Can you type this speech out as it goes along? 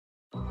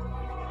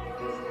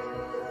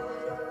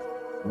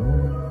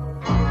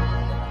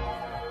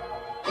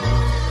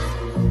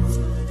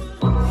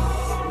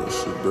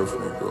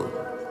definitely go.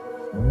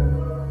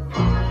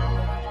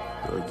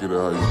 Gotta get it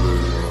how you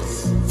live,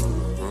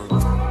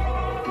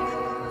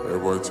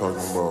 Everybody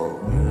talking about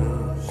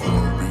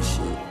R&B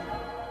shit.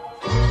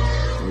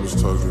 I'm just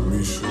talking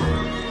me shit. You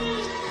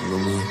know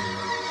what I mean?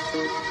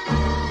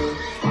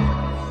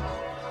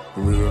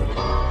 Give me that.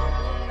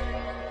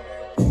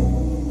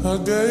 I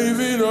gave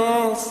it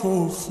all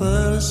for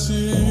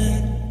fantasy.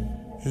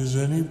 Is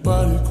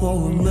anybody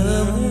gonna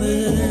remember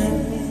me?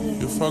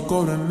 If I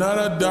go tonight,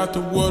 I doubt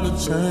the world will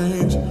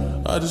change.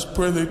 I just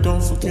pray they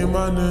don't forget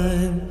my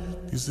name.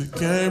 These the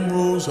game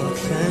rules I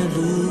can't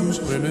lose.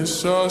 When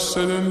it's all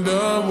said and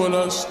done, will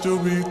I still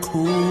be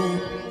cool?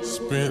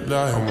 Spent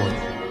like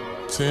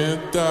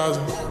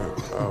 10,000,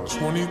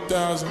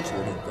 20,000,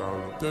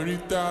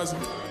 30,000,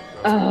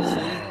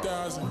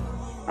 40,000.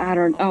 I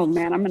don't. Oh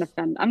man, I'm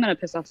gonna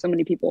piss off so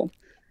many people.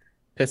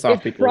 Piss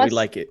off people. We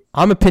like it.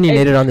 I'm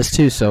opinionated on this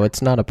too, so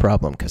it's not a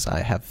problem because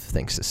I have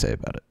things to say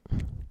about it.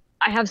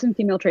 I have some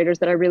female traders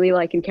that I really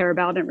like and care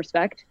about and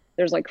respect.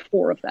 There's like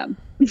 4 of them.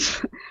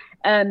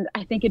 And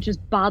I think it just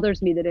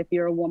bothers me that if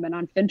you're a woman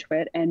on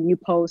FinTwit and you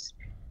post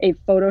a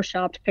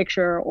photoshopped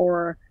picture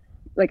or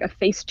like a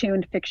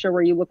face-tuned picture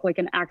where you look like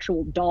an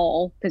actual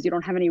doll because you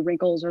don't have any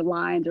wrinkles or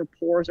lines or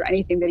pores or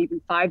anything that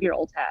even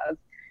 5-year-olds have,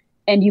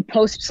 and you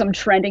post some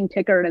trending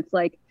ticker and it's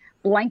like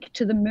blank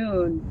to the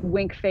moon,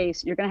 wink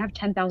face, you're going to have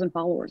 10,000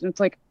 followers. And it's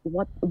like,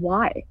 what?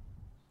 Why?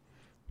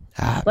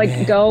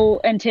 Man.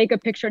 Go and take a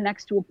picture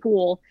next to a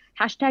pool,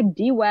 hashtag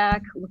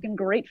DWAC, looking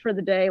great for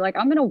the day. Like,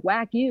 I'm going to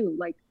whack you.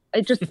 Like,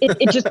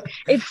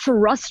 it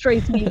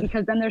frustrates me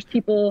because then there's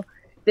people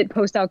that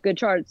post out good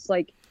charts,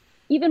 like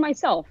even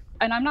myself.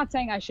 And I'm not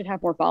saying I should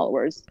have more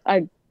followers.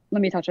 Let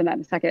me touch on that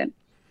in a second.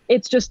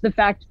 It's just the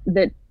fact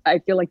that I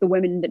feel like the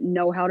women that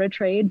know how to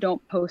trade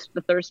don't post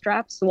the thirst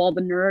traps. So all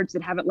the nerds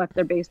that haven't left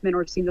their basement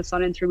or seen the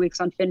sun in 3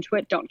 weeks on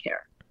FinTwit don't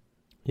care.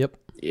 Yep.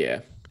 Yeah.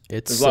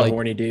 There's a lot of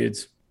horny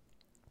dudes.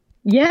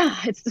 Yeah,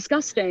 it's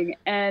disgusting.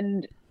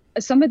 And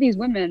some of these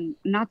women,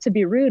 not to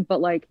be rude, but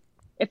like,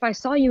 if I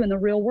saw you in the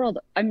real world,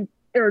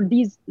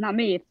 not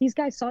me, if these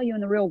guys saw you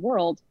in the real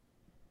world,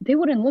 they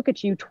wouldn't look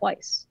at you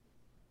twice.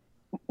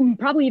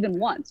 Probably even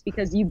once,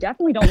 because you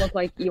definitely don't look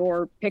like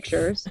your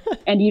pictures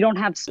and you don't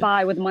have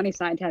spy with a money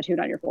sign tattooed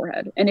on your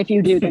forehead. And if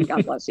you do, then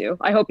God bless you.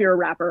 I hope you're a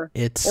rapper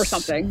or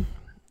something.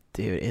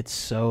 Dude, it's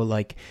so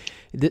like,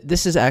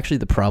 this is actually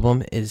the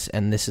problem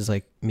and this is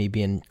like me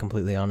being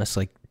completely honest,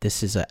 like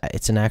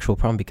it's an actual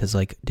problem because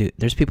like, dude,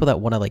 there's people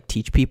that want to like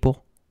teach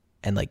people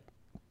and like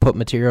put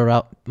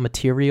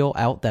material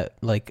out that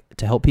like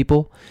to help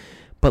people,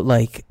 but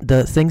like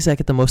the things that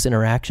get the most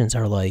interactions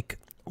are like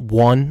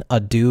a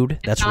dude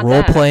that's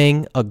role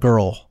playing a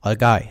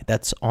guy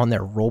that's on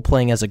there role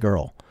playing as a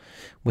girl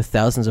with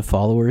thousands of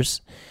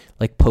followers,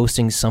 like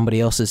posting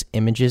somebody else's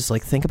images.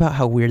 Like, think about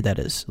how weird that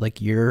is.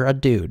 Like, you're a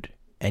dude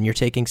and you're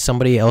taking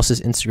somebody else's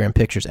Instagram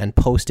pictures and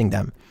posting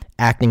them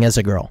acting as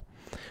a girl,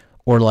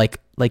 or like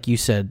you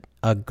said,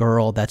 a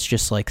girl that's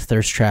just like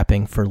thirst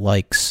trapping for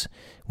likes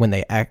when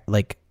they act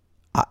like.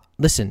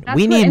 Listen,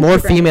 we need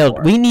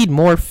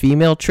more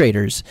female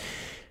traders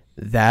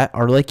that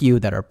are like you,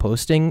 that are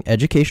posting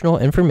educational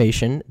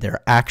information.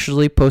 They're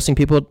actually posting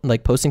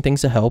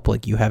things to help.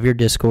 Like, you have your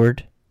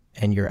Discord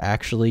and you're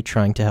actually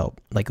trying to help.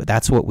 Like,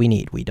 that's what we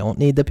need. We don't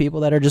need the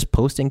people that are just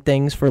posting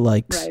things for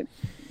likes. Right.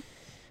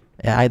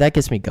 Yeah, that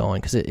gets me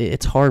going because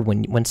it's hard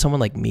when someone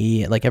like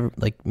me,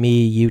 like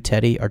me, you,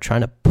 Teddy, are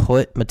trying to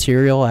put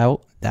material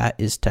out that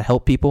is to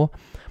help people.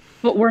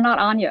 But we're not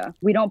Anya.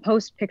 We don't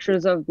post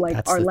pictures of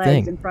like our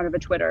legs in front of a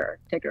Twitter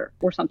ticker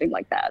or something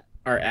like that.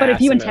 But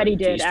if you and Teddy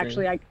did,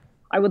 actually,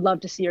 I would love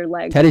to see your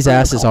legs. Teddy's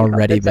ass has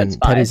already been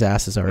on the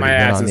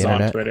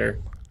internet. On Twitter,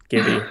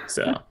 Givvy.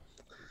 So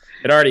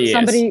it already is.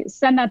 Somebody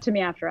send that to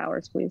me after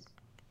hours, please.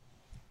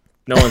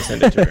 No one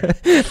send it to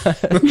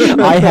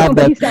her. I have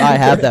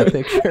that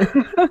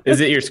picture. Is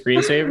it your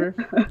screensaver?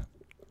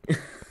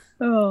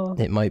 Oh.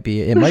 It might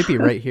be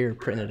right here,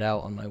 printed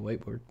out on my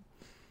whiteboard.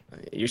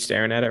 You're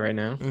staring at it right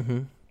now? Mm-hmm.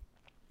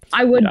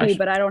 I would be,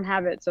 but I don't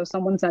have it, so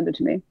someone send it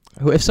to me.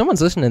 If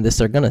someone's listening to this,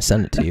 they're going to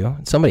send it to you.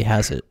 Somebody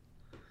has it.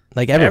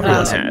 Like, everyone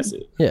has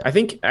it. Yeah. I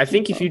think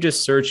if you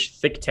just search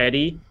Thick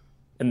Teddy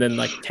and then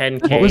like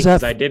 10K. What was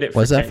that? I did it for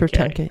 10K. Was that for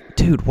 10K?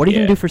 Dude, what are you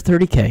going to do for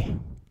 30K?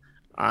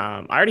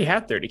 I already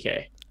have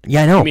 30K.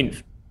 Yeah, I know. I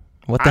mean,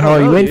 what the hell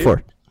are you waiting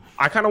for?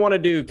 I kind of want to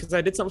do, because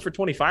I did something for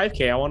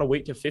 25K. I want to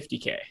wait to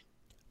 50K.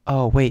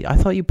 Oh, wait. I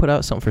thought you put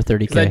out something for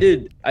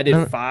 30K. I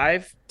did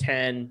 5,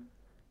 10,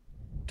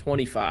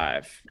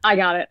 25. I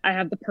got it. I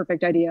have the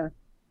perfect idea.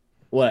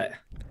 What?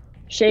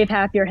 Shave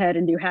half your head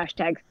and do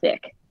hashtag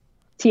thick.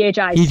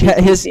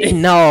 THI.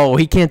 No,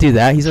 he can't do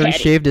that. He's already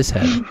shaved his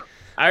head.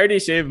 I already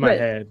shaved my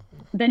head.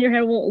 Then your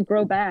hair will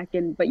grow back,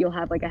 but you'll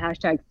have like a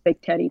hashtag thick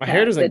Teddy. My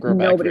hair doesn't grow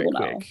back nobody very will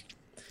quick.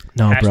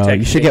 Know. No, bro.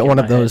 You should get one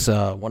of those.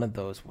 Head. One of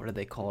those. What are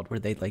they called? Where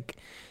they like,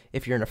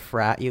 if you're in a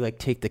frat, you like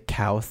take the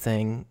cow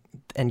thing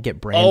and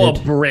get branded.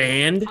 Oh, a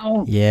brand?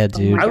 Oh, yeah,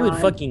 dude. I would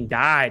fucking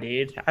die,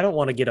 dude. I don't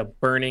want to get a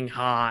burning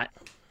hot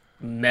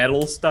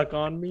metal stuck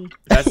on me.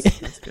 That's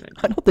good.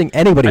 I don't think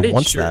anybody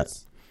wants that.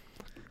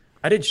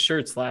 I did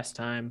shirts last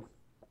time.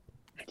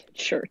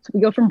 Shirts.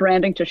 We go from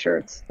branding to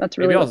shirts. That's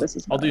really what this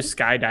is I'll about. do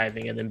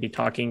skydiving and then be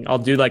talking. I'll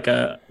do like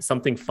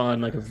something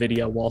fun, like a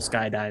video while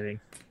skydiving.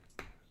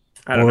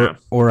 I don't know.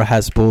 Or a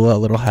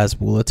little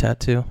Hasbulla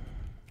tattoo.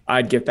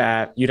 I'd get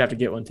that. You'd have to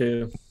get one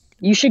too.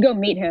 You should go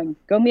meet him.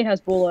 Go meet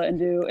Hasbulla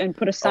and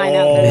put a sign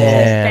out that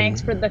says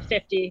thanks for the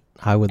 50.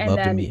 I would love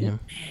to meet him.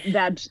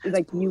 That's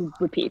like you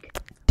would peak.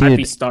 Dude, I'd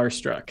be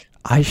starstruck.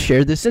 I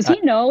shared this. Does he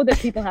know that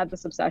people have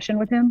this obsession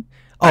with him?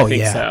 Oh, I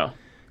think yeah. so.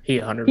 He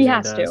 100% He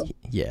has does. to.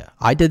 Yeah,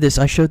 I did this.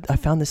 I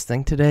found this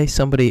thing today.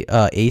 Somebody,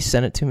 Ace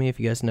sent it to me. If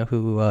you guys know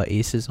who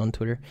Ace is on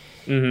Twitter,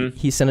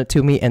 he sent it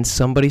to me, and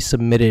somebody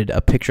submitted a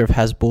picture of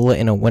Hasbulla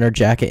in a winter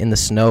jacket in the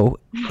snow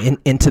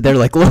into their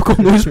like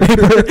local newspaper.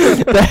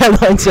 The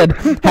headline said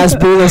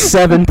Hasbulla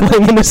 7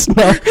 playing in the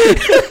snow,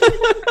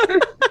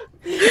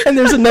 and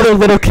there's another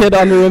little kid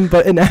under him,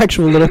 but an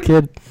actual little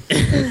kid.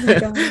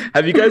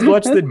 Have you guys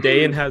watched the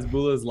day in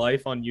Hasbulla's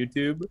life on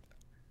YouTube?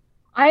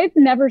 I've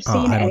never seen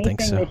I don't anything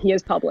think so. that he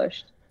has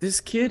published. This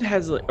kid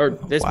has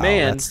this Wow,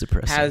 man that's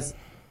depressing.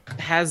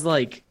 has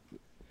like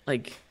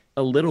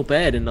a little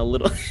bed and a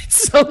little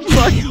it's so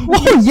fucking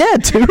Oh yeah,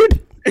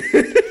 dude.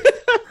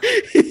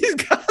 he's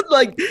got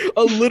like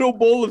a little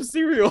bowl of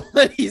cereal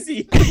that he's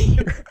eating.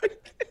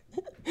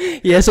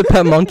 He has a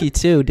pet monkey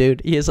too,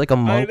 dude. He has like a I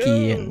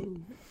monkey, know.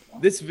 and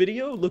This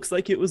video looks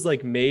like it was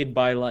like made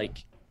by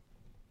like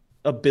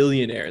a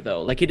billionaire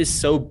though. Like it is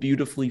so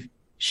beautifully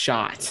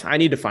shot. I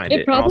need to find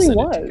it. It probably and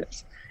I'll send it to you was.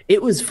 guys.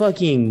 It was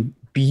fucking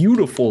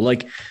beautiful.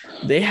 Like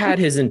they had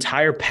his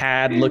entire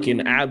pad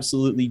looking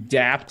absolutely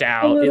dapped A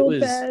out. It little was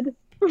bed.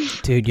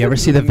 dude, you ever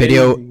see the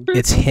video? Amazing.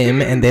 It's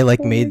him, and they like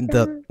Oh my made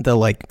God. the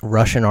like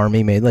Russian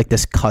army made like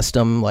this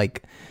custom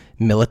like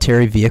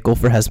military vehicle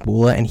for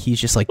Hasbulla, and he's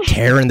just like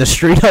tearing the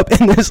street up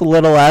in this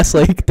little ass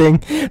like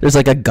thing. There's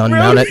like a gun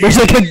mounted. There's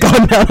like a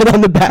gun mounted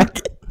on the back.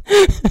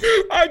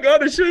 I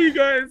gotta show you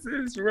guys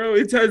this, bro.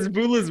 It has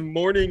Bula's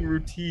morning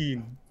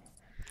routine.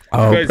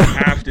 Oh, You guys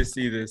have to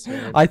see this,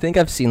 man. I think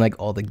I've seen like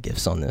all the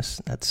gifs on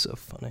this. That's so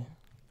funny.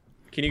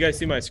 Can you guys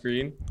see my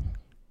screen?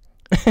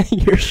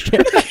 Your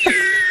shit.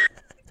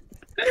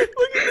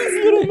 Look at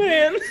this little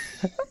man.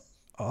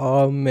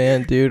 Oh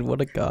man, dude,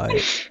 what a guy.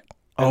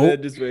 And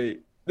then just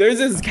wait. There's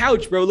his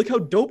couch, bro. Look how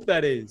dope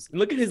that is. And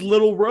look at his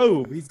little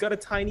robe. He's got a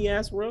tiny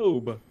ass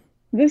robe.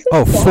 This is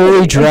Oh, quality. fully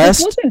Like, dressed?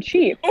 This wasn't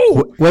cheap.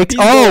 Oh, Wakes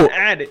he's going oh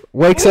at it.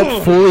 wakes Oh.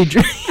 up fully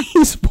dressed.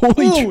 He's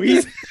fully Oh,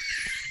 dressed.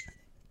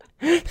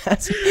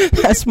 he's,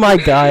 That's my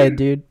guy,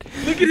 dude.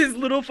 look at his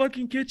little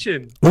fucking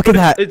kitchen. Look at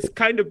that. It's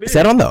kind of big. Is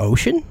that on the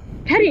ocean?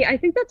 Teddy, I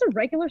think that's a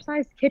regular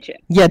sized kitchen.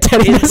 Yeah,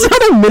 Teddy, that's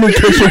not a mini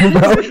kitchen,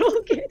 bro.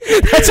 Little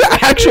kitchen. That's an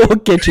actual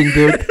kitchen,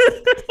 dude.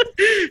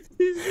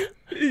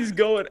 He's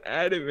going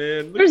at it,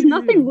 man. Look There's at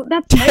nothing. him.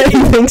 That's Teddy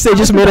thinks they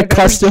just made a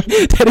custom.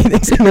 Teddy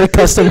thinks they made a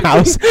custom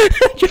house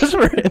just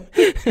for him.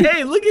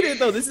 Hey, look at it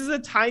though. This is a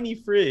tiny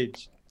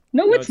fridge.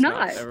 No, it's not.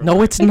 not. Never No,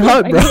 mind. it's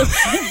not, bro.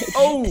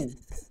 Oh,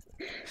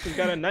 he's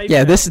got a knife.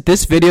 Yeah, now.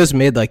 this video's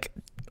made like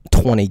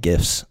 20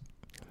 gifs.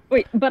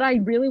 Wait, but I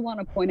really want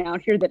to point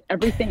out here that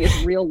everything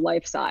is real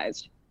life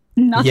sized.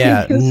 Nothing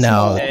Yeah, is no.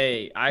 small.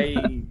 Hey,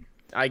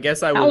 I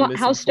guess I was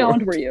How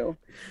stoned were you?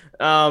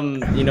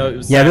 You know, it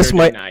was Yeah, Saturday this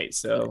might- night,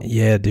 so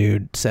Yeah,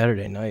 dude.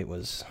 Saturday night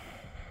was.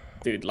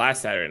 dude,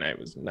 last Saturday night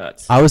was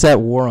nuts. I was at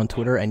war on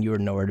Twitter, and you were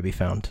nowhere to be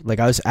found. Like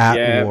I was at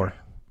Yeah. war.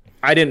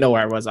 I didn't know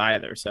where I was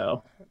either,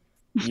 so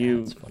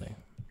That's funny.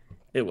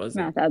 it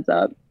wasn't. Math adds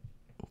up.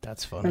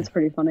 That's funny. That's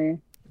pretty funny.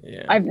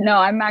 Yeah.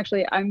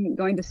 I'm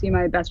going to see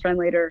my best friend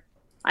later.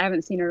 I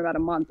haven't seen her in about a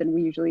month, and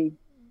we usually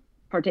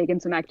partake in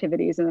some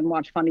activities and then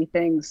watch funny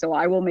things. So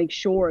I will make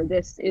sure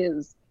this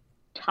is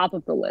top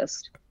of the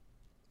list.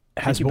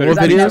 Has you more better-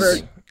 I've videos?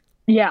 never-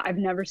 Yeah, I've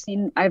never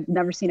seen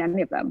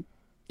any of them.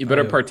 You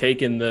better Oh.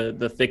 partake in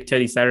the thick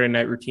Teddy Saturday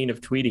night routine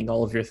of tweeting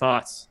all of your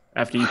thoughts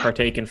after you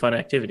partake in fun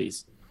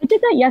activities. I did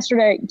that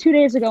yesterday, 2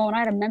 days ago, and I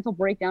had a mental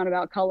breakdown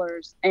about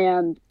colors,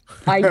 and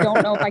I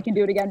don't know if I can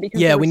do it again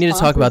because Yeah, the we need to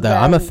talk about that.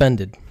 I'm responses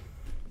offended.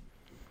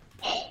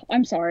 then-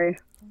 I'm sorry.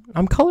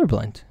 I'm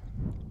colorblind.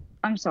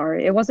 I'm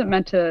sorry. It wasn't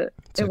meant to.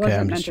 It's It okay,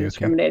 wasn't I'm meant just to joking.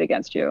 discriminate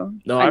against you.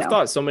 No, I I've know.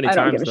 thought so many I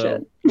don't times give a though.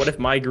 shit. What if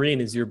my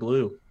green is your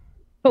blue?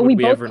 But Would we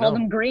we both ever call know?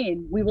 them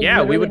green. We will. Yeah,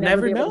 we literally would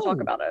never be able to know.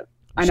 talk about it.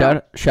 I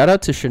know. Shout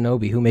out to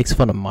Shinobi, who makes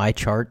fun of my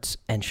charts,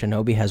 and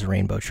Shinobi has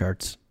rainbow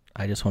charts.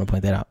 I just want to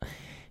point that out.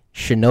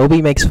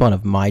 Shinobi makes fun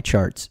of my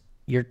charts.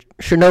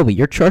 Shinobi,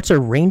 your charts are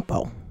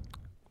rainbow.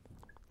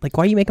 Like,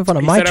 why are you making fun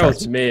of He my said I charts?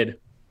 was mid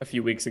a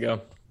few weeks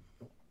ago.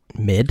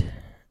 Mid?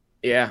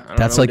 Yeah, I don't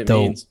That's know like what it the-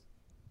 means.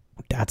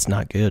 That's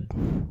not good.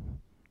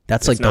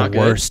 That's It's like not the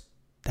good? worst.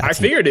 I That's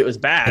figured it was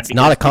bad. it's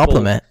not a because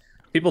compliment.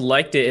 People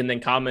liked it and then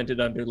commented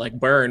under like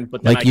burn,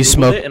 but then Like I you Googled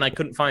smoke- it and I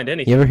couldn't find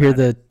anything. You ever hear about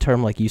it. the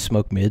term like you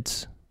smoke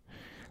mids?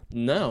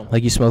 No.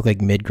 Like you smoke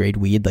like mid-grade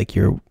weed? Like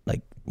you're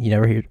like you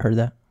never heard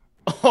that?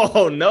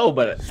 Oh no,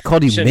 but He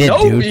called you mid,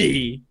 dude.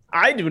 Shinobi,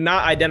 I do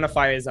not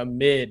identify as a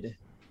mid.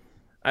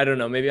 I don't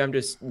know. Maybe I'm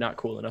just not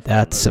cool enough.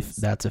 That's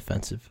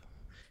offensive.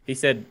 He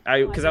said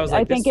because I was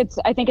like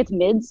I think it's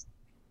mids.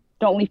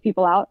 Don't leave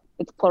people out.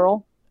 It's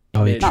plural.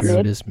 Oh, yeah, Mids. Not true.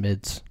 mid. It is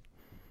mids.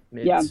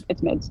 Mids. Yeah,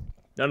 it's mids.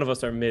 None of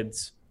us are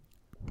mids.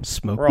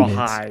 Smoke We're all mids.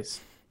 highs.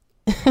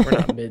 We're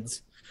not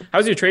mids.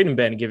 How's your trading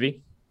been,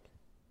 Givvy?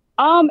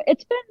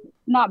 It's been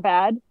not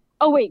bad.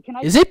 Oh wait, can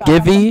I Is just it back on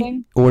Givvy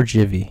something? or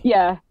Givvy?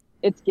 Yeah,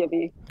 it's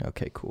Givvy.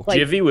 Okay, cool. Like-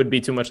 Givvy would be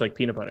too much like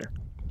peanut butter.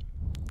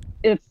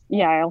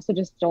 I also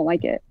just don't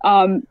like it.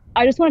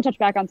 I just want to touch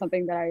back on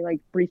something that I like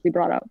briefly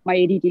brought up. My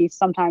ADD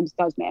sometimes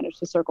does manage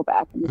to circle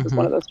back, and this is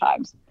one of those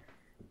times.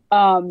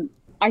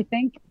 I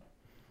think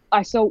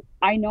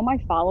I know my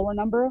follower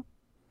number,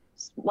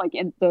 like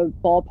in the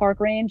ballpark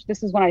range.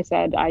 This is when I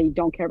said I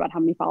don't care about how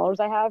many followers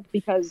I have,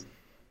 because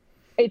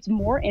it's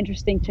more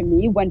interesting to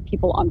me when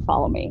people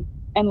unfollow me,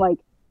 and like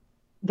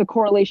the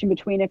correlation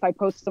between if I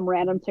post some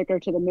random ticker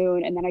to the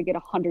moon and then I get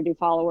 100 new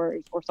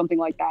followers or something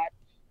like that.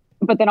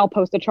 But then I'll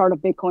post a chart of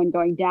Bitcoin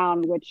going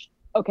down, which,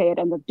 okay, it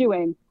ends up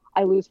doing.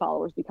 I lose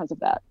followers because of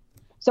that.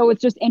 So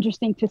it's just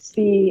interesting to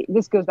see.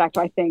 This goes back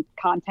to, I think,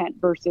 content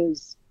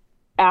versus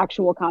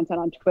actual content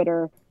on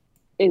Twitter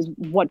is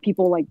what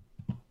people like.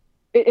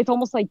 It's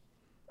almost like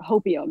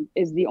hopium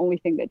is the only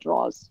thing that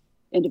draws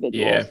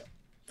individuals. Yeah.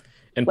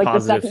 And Like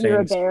positive the second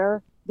things.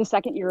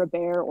 you're a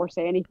bear or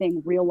say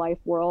anything real life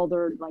world,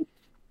 or like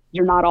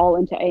you're not all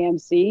into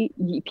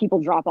AMC, people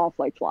drop off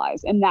like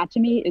flies. And that to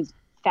me is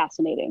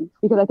fascinating,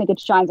 because I think it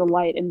shines a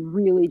light and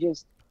really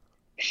just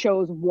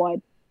shows what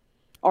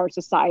our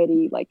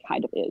society like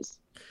kind of is.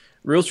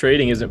 Real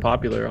trading isn't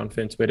popular on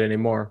FinTwit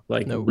anymore.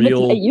 Like No.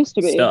 real It used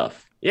to be.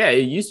 stuff. Yeah,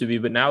 it used to be,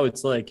 but now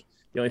it's like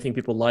the only thing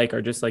people like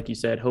are just like you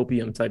said,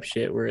 hopium type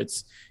shit, where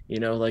it's,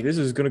 like this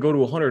is gonna go to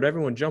 100.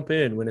 Everyone jump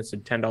in when it's a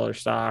 $10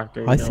 stock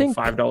or think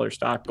 $5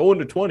 stock going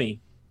to 20.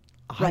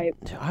 Right.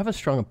 I have a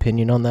strong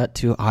opinion on that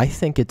too. I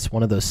think it's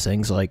one of those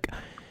things like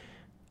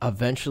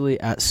eventually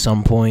at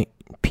some point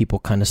people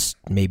kind of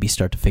maybe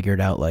start to figure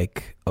it out,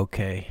 like,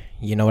 okay,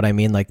 you know what I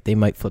mean? Like they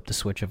might flip the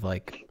switch of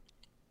like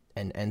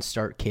and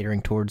start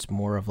catering towards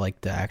more of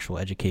like the actual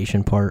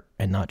education part,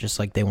 and not just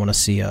like they want to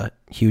see a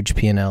huge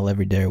P&L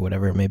every day or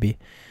whatever it may be.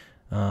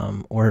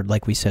 Or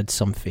like we said,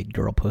 some fake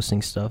girl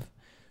posting stuff.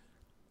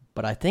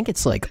 But I think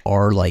it's like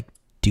our like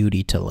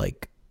duty to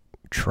like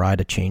try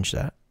to change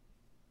that.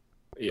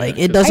 Yeah, Like,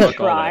 it just doesn't- fuck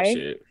all that try.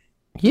 shit.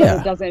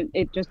 Yeah.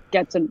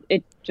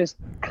 It just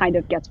kind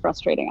of gets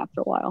frustrating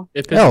after a while.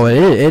 No,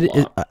 it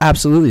off.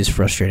 absolutely is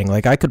frustrating.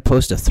 Like I could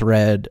post a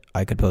thread,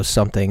 I could post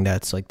something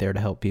that's like there to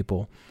help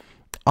people.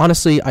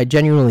 Honestly, I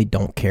genuinely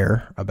don't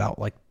care about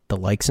like the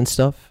likes and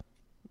stuff,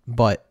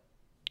 but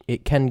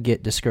it can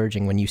get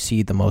discouraging when you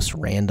see the most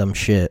random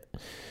shit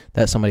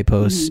that somebody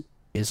posts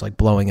is like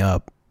blowing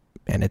up,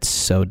 and it's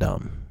so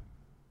dumb.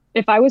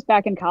 If I was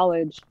back in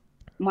college,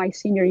 my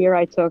senior year,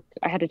 I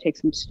had to take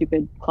some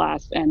stupid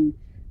class, and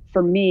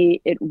for me,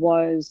 it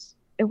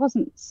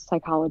wasn't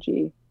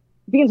psychology.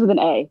 It begins with an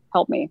A.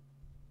 Help me.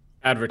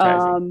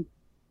 Advertising.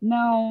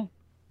 No,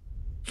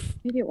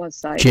 maybe it was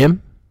psych.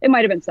 Jim? It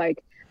might have been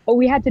psych, but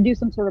we had to do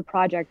some sort of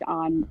project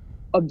on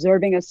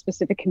observing a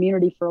specific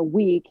community for a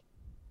week,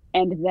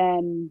 and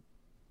then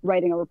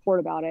writing a report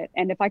about it.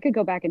 And if I could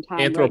go back in time,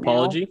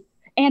 Anthropology. right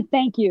now, and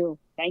thank you,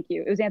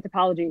 it was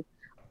anthropology.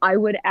 I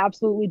would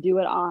absolutely do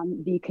it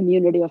on the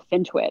community of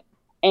FinTwit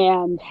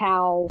and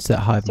how It's that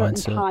hive certain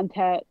mindset.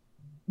 content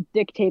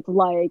dictates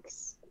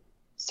likes,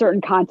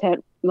 certain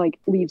content like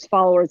leaves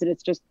followers, and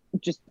it's just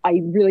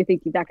I really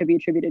think that could be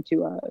attributed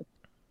to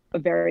a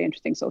very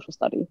interesting social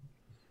study.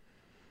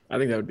 I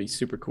think that would be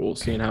super cool,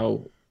 seeing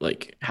how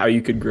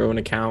you could grow an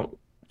account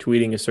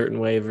tweeting a certain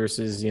way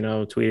versus,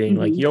 tweeting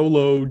like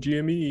YOLO,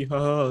 GME,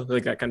 haha.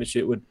 Like that kind of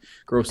shit would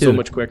grow so Dude.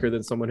 much quicker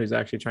than someone who's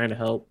actually trying to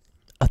help.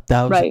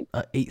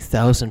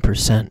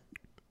 8,000%.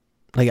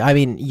 Like, I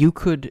mean, you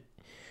could.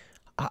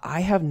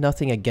 I have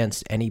nothing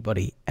against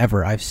anybody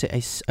ever. I've said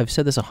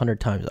this 100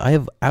 times. I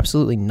have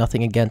absolutely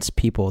nothing against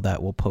people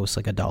that will post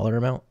like a dollar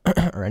amount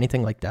or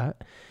anything like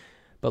that.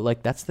 But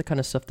like that's the kind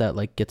of stuff that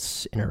like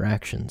gets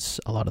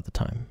interactions a lot of the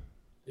time.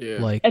 Yeah.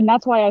 Like, And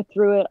that's why I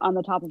threw it on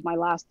the top of my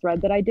last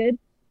thread that I did,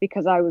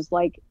 because I was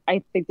like,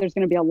 I think there's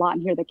going to be a lot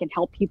in here that can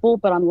help people,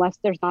 but unless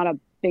there's not a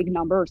big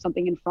number or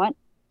something in front,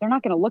 they're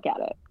not going to look at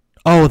it.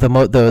 oh, the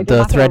they're not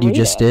gonna thread you read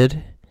just it.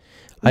 did.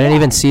 I didn't Yeah,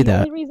 even see the that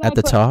only reason at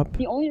the top.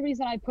 The only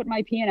reason I put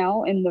my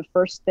P&L in the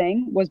first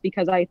thing was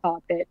because I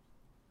thought that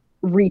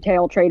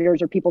retail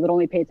traders or people that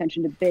only pay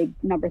attention to big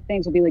number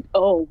things will be like,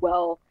 oh,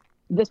 well,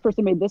 this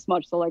person made this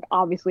much, so like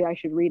obviously I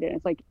should read it. And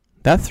it's like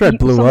That thread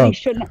blew somebody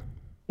up.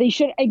 they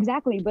should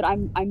exactly, but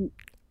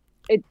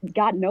it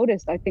got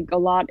noticed, I think, a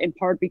lot in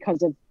part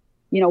because of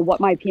what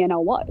my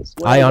P&L was.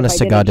 I Whereas honest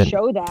if to God didn't.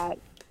 show that.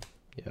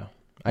 Yeah,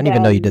 I didn't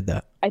even know you then did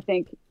that. I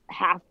think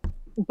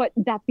but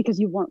that's because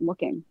you weren't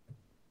looking.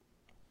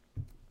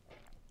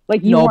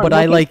 Like you No, weren't but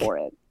I looking like. for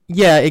it.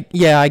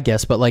 Yeah, I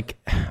guess, but like,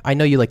 I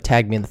know you like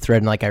tagged me in the thread,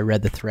 and like I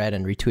read the thread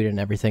and retweeted and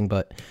everything,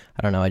 but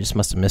I don't know, I just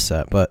must have missed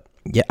that. But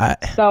yeah, I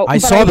But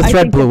saw the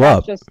thread think blew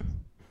that's up.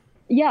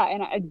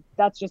 And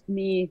that's just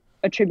me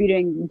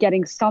attributing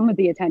getting some of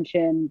the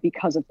attention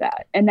because of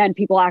that, and then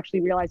people actually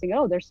realizing,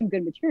 oh, there's some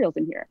good materials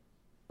in here.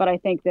 But I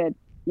think that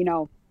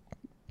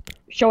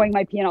showing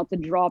my P&L to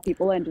draw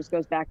people in just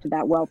goes back to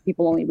that. Well,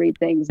 people only read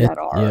things that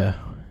are,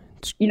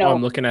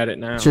 I'm looking at it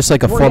now. It's just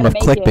like a form of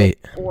clickbait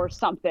or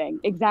something.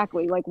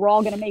 Exactly. Like we're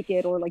all going to make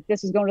it, or like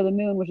this is going to the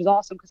moon, which is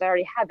awesome because I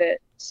already have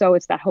it. So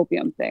it's that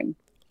hopium thing.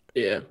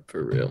 Yeah,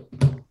 for real.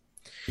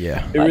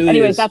 Yeah. Really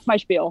anyways, that's my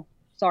spiel.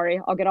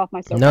 Sorry, I'll get off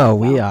my soapbox. No,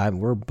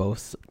 we're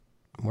both.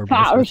 Or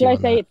should I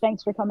say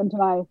thanks for coming to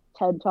my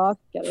TED talk?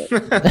 Get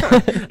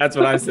it? That's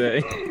what I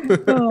say.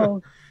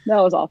 Oh, that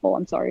was awful.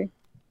 I'm sorry.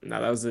 No,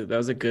 that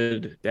was a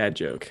good dad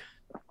joke.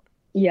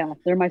 Yeah,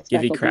 they're my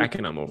specialty. Givvy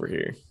cracking them over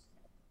here.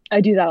 I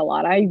do that a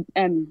lot. I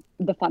am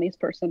the funniest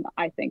person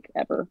I think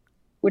ever,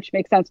 which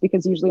makes sense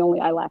because usually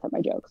only I laugh at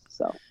my jokes.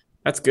 So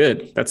that's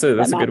good. That's a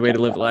good way to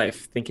live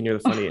life. Thinking you're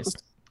the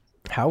funniest.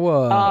 How?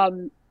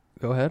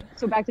 Go ahead.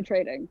 So back to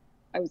trading.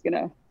 I was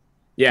gonna.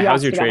 Yeah,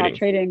 how's your trading?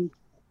 Trading.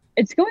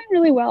 It's going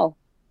really well,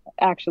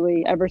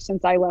 actually. Ever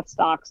since I left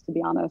stocks, to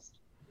be honest,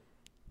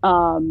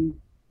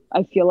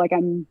 I feel like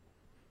I'm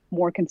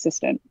more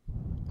consistent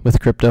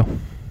with crypto.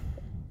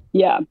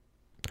 Yeah,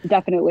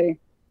 definitely.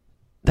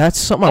 That's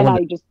something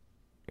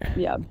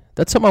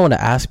That's something I want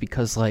to ask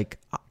because, like,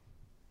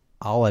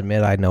 I'll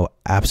admit I know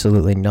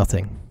absolutely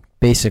nothing,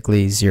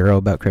 basically zero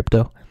about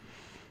crypto.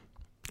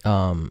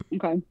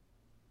 Okay.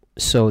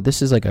 So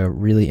this is like a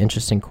really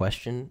interesting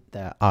question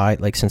that I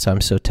like, since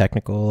I'm so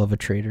technical of a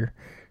trader.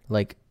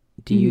 Like,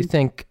 do you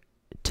think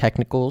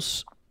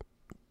technicals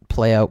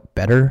play out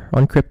better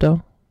on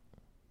crypto?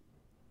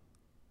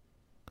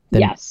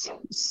 Yes.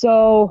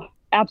 So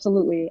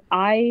absolutely.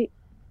 I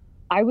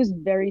was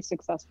very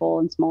successful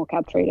in small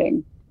cap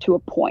trading to a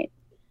point.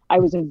 I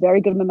was a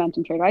very good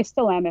momentum trader. I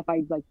still am if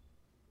I like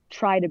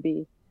try to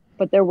be,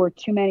 but there were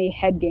too many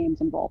head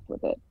games involved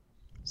with it.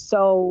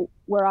 So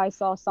where I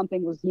saw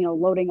something was,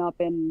 loading up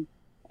in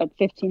a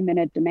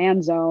 15-minute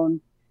demand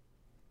zone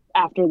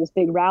after this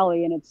big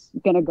rally and it's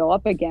going to go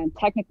up again,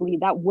 technically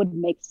that would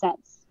make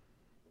sense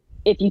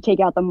if you take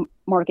out the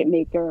market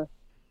maker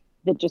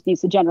that just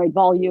needs to generate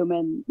volume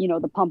and,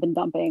 the pump and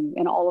dumping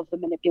and all of the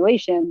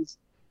manipulations.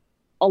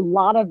 A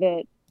lot of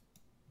it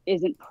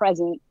isn't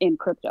present in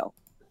crypto.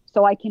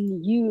 So I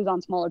can use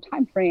on smaller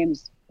time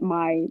frames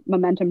my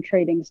momentum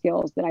trading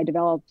skills that I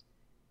developed,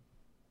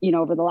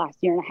 over the last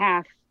year and a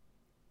half.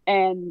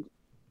 And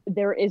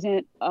there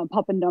isn't a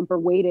pump and dumper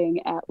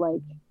waiting at like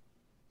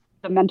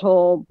the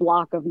mental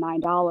block of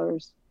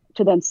 $9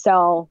 to then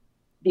sell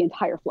the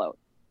entire float.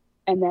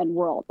 And then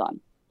we're all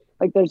done.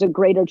 Like there's a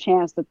greater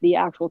chance that the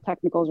actual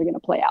technicals are going to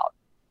play out.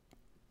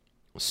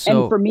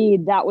 And for me,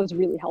 that was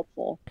really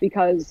helpful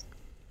because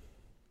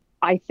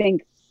I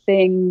think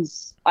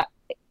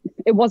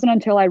it wasn't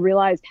until I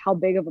realized how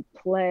big of a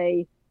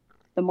play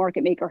the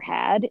market maker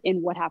had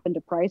in what happened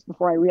to price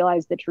before I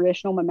realized the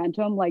traditional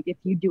momentum, like if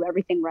you do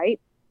everything right,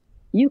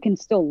 you can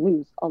still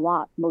lose a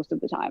lot most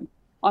of the time,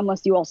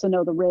 unless you also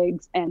know the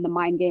rigs and the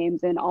mind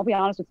games. And I'll be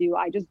honest with you,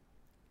 I didn't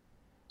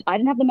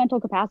have the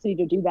mental capacity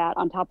to do that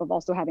on top of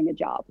also having a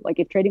job. Like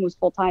if trading was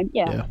full time,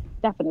 yeah,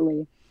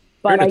 definitely.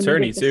 But you're an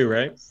attorney too,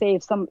 right?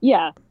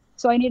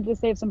 So I needed to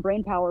save some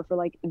brain power for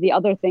like the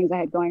other things I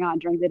had going on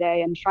during the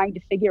day and trying to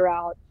figure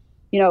out,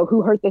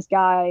 who hurt this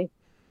guy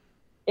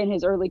in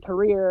his early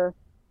career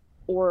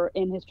or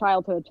in his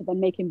childhood to then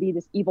make him be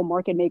this evil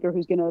market maker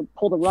who's going to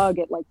pull the rug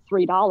at like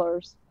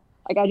 $3.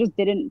 Like I just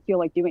didn't feel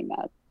like doing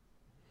that.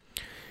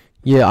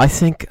 Yeah, I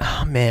think,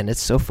 oh man,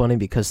 it's so funny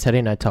because Teddy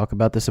and I talk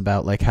about this,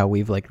 about like how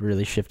we've like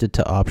really shifted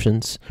to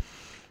options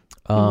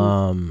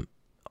on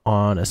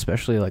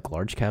especially like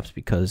large caps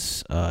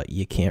because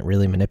you can't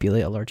really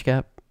manipulate a large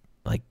cap.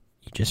 Like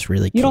you just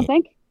really can't. You don't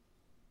think?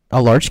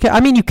 A large cap?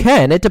 I mean, you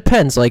can. It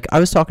depends. Like I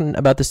was talking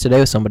about this today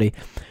with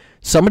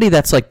somebody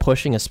that's like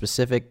pushing a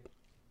specific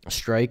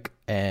strike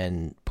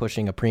and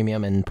pushing a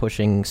premium and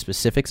pushing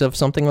specifics of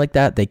something like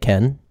that. They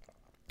can.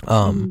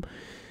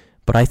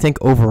 But I think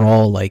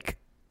overall, like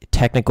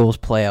technicals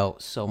play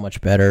out so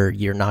much better.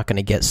 You're not going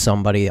to get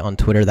somebody on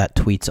Twitter that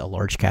tweets a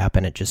large cap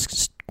and it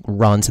just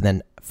runs and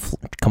then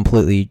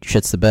completely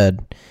shits the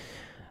bed.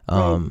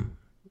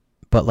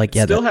 But like,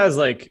 it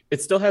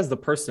still has the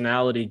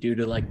personality due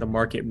to like the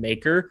market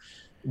maker,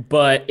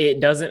 but it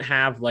doesn't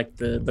have like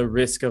the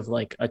risk of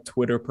like a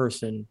Twitter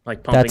person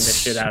like pumping the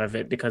shit out of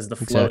it because the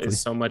float is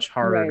so much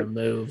harder to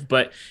move.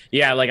 But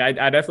yeah, like I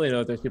definitely know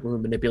that there's people who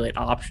manipulate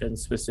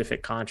options,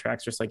 specific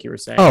contracts, just like you were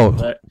saying. Oh,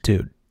 but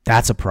dude,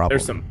 that's a problem.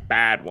 There's some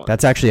bad ones.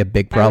 That's actually a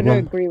big problem. I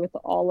would agree with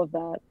all of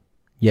that.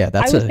 Yeah,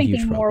 that's a huge problem. I was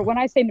thinking more when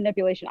I say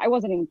manipulation. I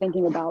wasn't even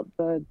thinking about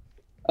the.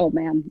 Oh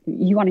man,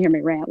 you want to hear me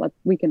rant?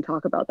 We can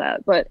talk about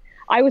that. But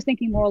I was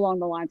thinking more along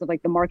the lines of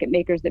like the market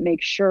makers that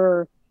make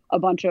sure a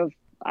bunch of,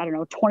 I don't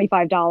know,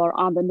 $25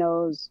 on the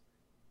nose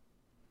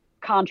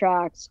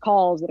contracts,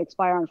 calls that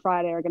expire on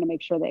Friday are going to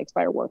make sure they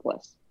expire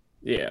worthless.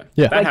 Yeah.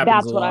 That like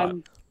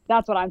happens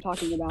that's what I'm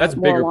talking about. That's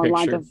more bigger along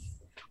picture. Lines of,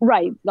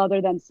 right.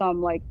 Other than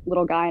some like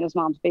little guy in his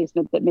mom's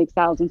basement that makes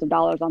thousands of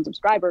dollars on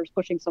subscribers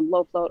pushing some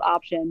low float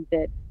option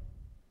that,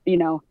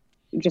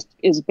 just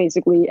is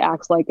basically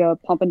acts like a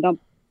pump and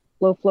dump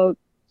low float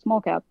small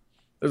cap.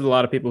 There's a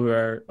lot of people who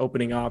are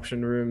opening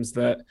option rooms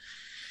that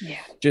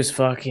just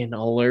fucking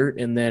alert,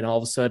 and then all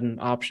of a sudden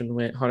option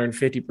went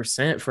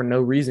 150% for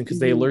no reason because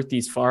they alert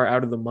these far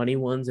out of the money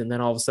ones, and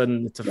then all of a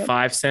sudden it's a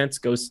 5 cents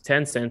goes to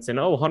 10 cents and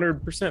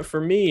 100%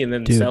 for me, and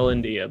then sell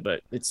India.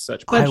 But it's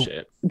such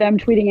bullshit. Them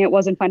tweeting it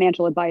wasn't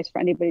financial advice for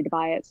anybody to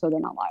buy it, so they're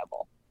not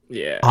liable.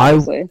 Yeah,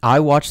 I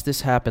watched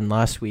this happen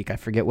last week. I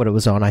forget what it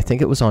was on. I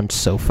think it was on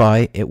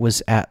SoFi. It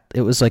was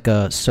like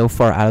a so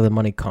far out of the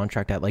money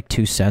contract at like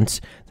 2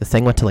 cents. The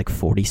thing went to like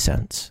 40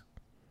 cents.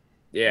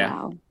 Yeah.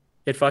 Wow.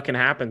 It fucking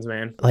happens,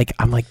 man. Like,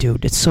 I'm like,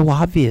 dude, it's so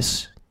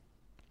obvious.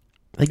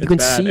 Like, you can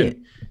see it.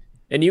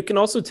 And you can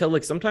also tell,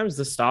 like, sometimes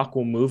the stock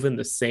will move in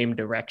the same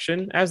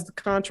direction as the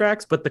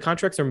contracts, but the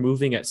contracts are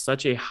moving at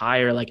such a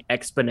higher, like,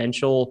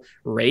 exponential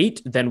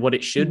rate than what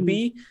it should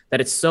be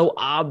that it's so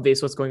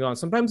obvious what's going on.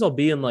 Sometimes I'll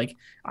be in, like,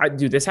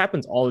 this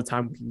happens all the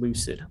time with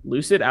Lucid.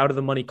 Lucid out of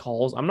the money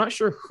calls. I'm not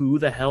sure who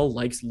the hell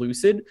likes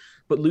Lucid,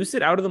 but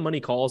Lucid out of the money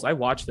calls, I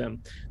watch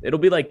them. It'll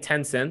be like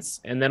 10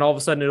 cents, and then all of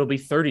a sudden it'll be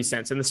 30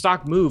 cents, and the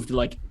stock moved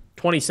like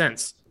 20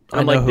 cents.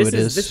 I'm like,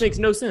 this makes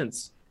no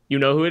sense. You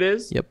know who it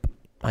is? Yep.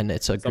 I know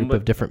it's a group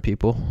of different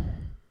people.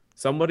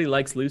 Somebody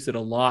likes Lucid a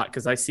lot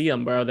because I see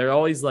them, bro. They're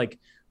always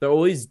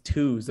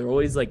twos. They're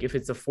always like, if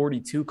it's a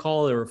 42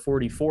 call or a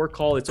 44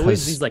 call, it's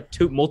always these like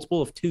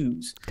multiple of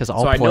twos.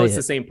 So I know it's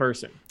the same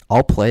person.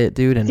 I'll play it,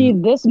 dude. And see,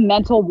 this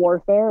mental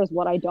warfare is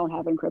what I don't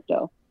have in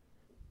crypto.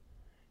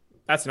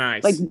 That's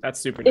nice. Like, that's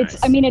super nice.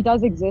 I mean, it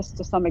does exist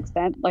to some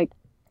extent. Like,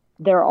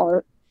 there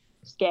are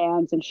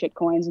scams and shit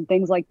coins and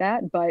things like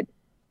that, but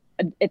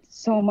it's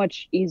so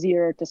much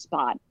easier to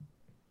spot.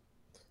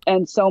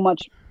 And so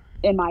much,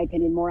 in my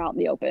opinion, more out in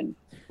the open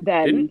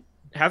than.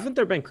 Haven't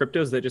there been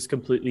cryptos that just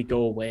completely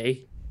go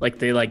away? Like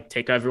they like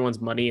take everyone's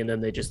money and then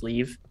they just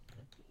leave?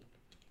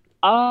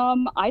 I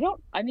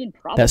mean,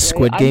 probably. That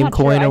Squid Game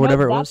coin or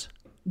whatever it was?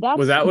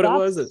 Was that what it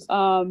was?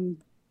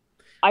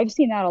 I've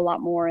seen that a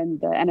lot more in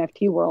the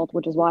NFT world,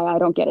 which is why I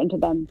don't get into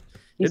them.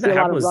 Did that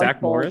happen with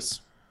Zach Morris?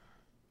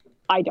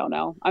 I don't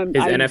know. His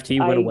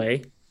NFT went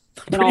away?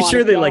 I'm pretty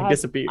sure they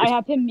disappeared. I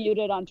have him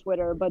muted on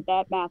Twitter, but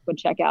that math would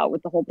check out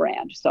with the whole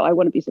brand, so I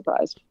wouldn't be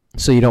surprised.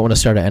 So you don't want to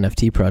start an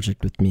NFT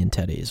project with me and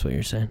Teddy, is what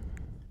you're saying?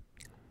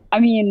 I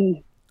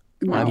mean,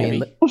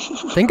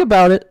 think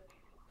about it.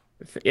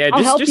 Yeah,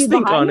 just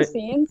think on it.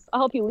 Scenes. I'll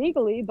help you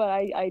legally, but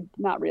I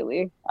not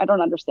really. I don't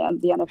understand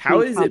the NFT.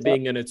 How is it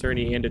being an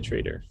attorney and a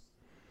trader?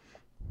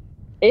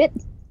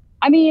 That's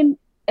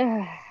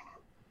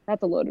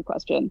a loaded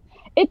question.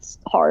 It's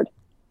hard.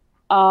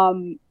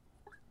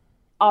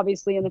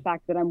 Obviously, in the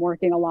fact that I'm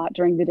working a lot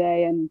during the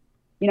day, and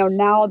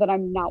now that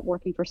I'm not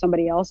working for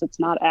somebody else, it's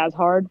not as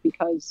hard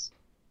because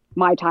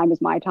my time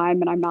is my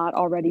time and I'm not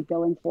already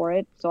billing for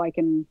it, so I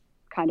can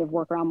kind of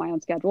work around my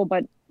own schedule.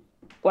 But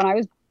when I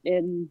was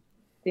in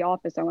the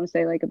office, I want to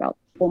say like about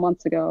 4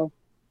 months ago,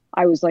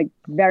 I was like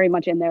very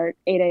much in there at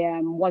 8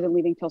 a.m., wasn't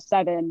leaving till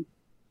 7.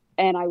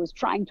 And I was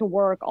trying to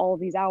work all of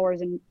these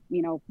hours and,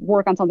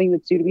 work on something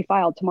that's due to be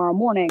filed tomorrow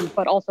morning.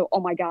 But also,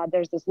 oh my God,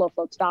 there's this low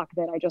float stock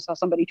that I just saw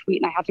somebody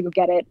tweet and I have to go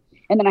get it.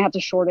 And then I have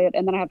to short it.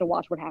 And then I have to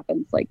watch what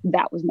happens. Like,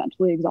 that was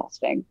mentally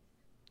exhausting.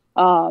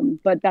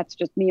 But that's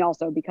just me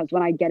also, because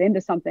when I get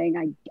into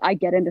something, I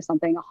get into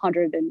something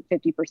 150%.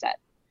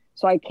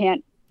 So I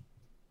can't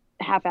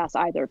half-ass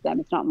either of them.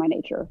 It's not my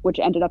nature, which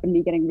ended up in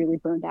me getting really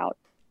burned out.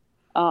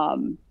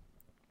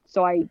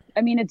 So I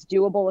mean, it's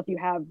doable if you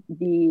have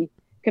the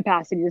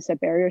capacity to set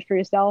barriers for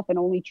yourself and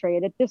only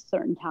trade at this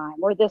certain time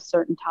or this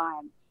certain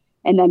time,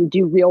 and then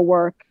do real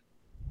work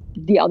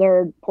the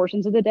other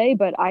portions of the day.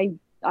 But I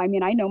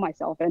mean, I know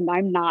myself and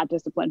I'm not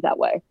disciplined that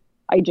way.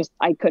 I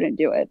couldn't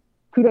do it.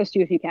 Kudos to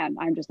you if you can.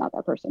 I'm just not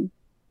that person.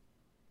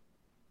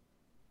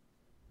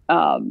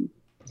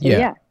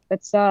 Yeah,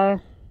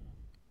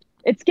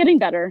 it's getting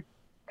better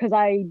because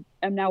I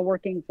am now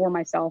working for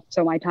myself.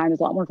 So my time is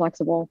a lot more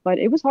flexible, but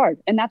it was hard.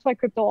 And that's why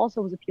crypto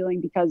also was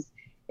appealing, because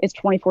it's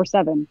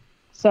 24/7.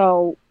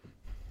 So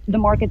the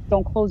markets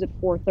don't close at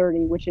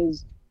 4:30, which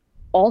is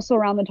also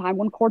around the time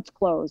when courts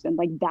close. And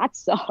like, that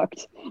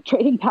sucked.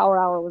 Trading power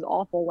hour was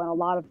awful when I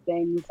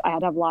had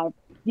to have a lot of,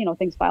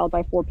 things filed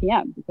by 4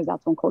 p.m. because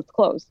that's when courts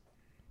close.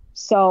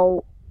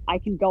 So I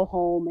can go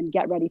home and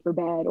get ready for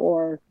bed,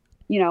 or,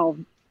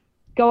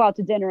 go out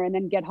to dinner and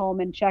then get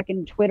home and check.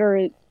 And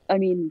Twitter,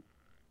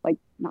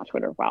 not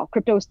Twitter. Wow.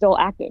 Crypto is still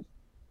active.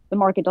 The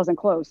market doesn't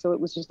close. So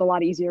it was just a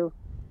lot easier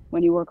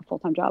when you work a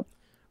full-time job.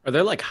 Are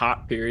there like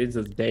hot periods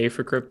of the day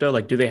for crypto?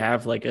 Like, do they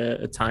have like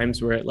a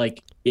times where it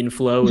like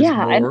inflow is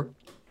more?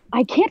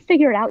 I can't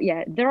figure it out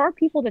yet. There are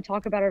people that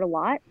talk about it a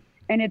lot,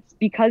 and it's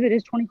because it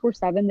is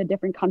 24/7, the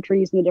different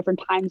countries and the different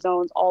time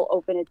zones all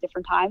open at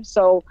different times.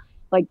 So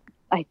like,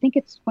 I think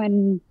it's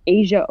when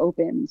Asia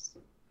opens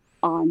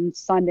on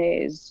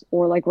Sundays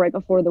or like right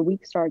before the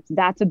week starts.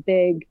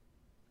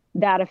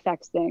 That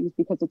affects things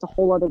because it's a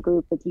whole other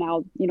group that's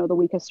now, the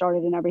week has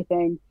started and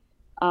everything.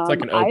 It's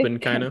like an open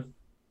kind of.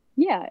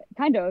 Yeah,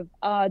 kind of.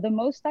 The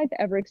most I've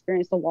ever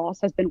experienced a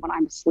loss has been when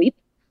I'm asleep.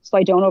 So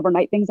I don't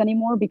overnight things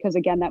anymore because,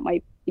 again, that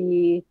might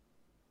be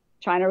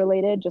China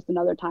related, just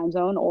another time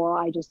zone, or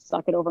I just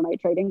suck at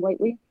overnight trading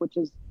lately, which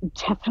is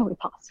definitely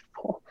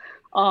possible.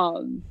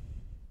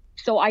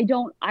 So I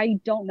don't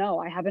know.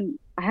 I haven't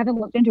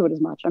looked into it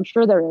as much. I'm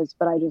sure there is,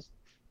 but I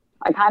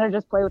kind of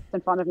just play what's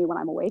in front of me when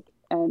I'm awake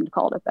and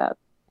call it that.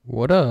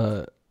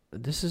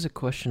 This is a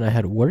question I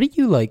had. What are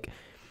you like?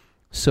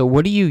 So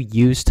what do you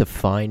use to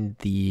find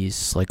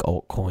these like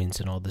altcoins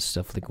and all this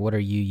stuff? Like, what are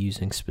you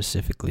using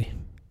specifically?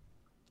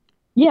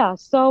 Yeah,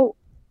 so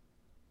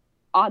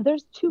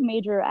there's three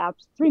major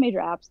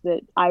apps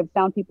that I've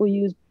found people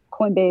use: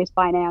 Coinbase,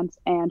 Binance,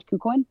 and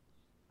KuCoin.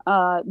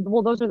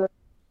 Well, those are the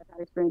I've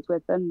had experience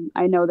with, and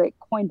I know that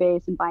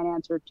Coinbase and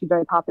Binance are two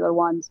very popular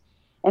ones,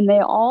 and they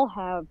all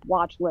have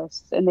watch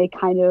lists, and they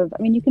kind of,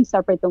 I mean, you can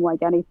separate them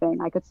like anything.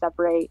 I could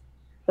separate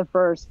the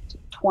first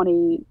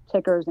 20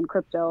 tickers in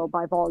crypto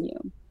by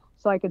volume.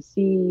 So I could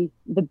see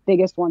the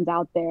biggest ones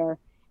out there.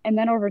 And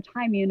then over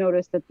time, you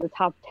notice that the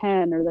top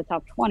 10 or the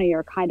top 20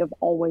 are kind of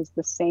always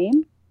the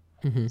same.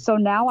 Mm-hmm. So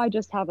now I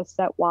just have a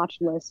set watch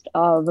list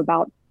of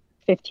about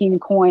 15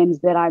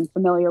 coins that I'm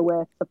familiar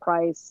with, the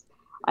price.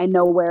 I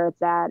know where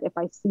it's at. If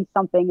I see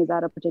something is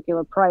at a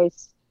particular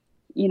price,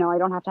 I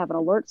don't have to have an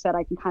alert set.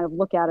 I can kind of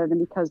look at it. And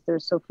because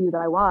there's so few that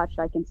I watch,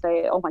 I can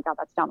say, oh my God,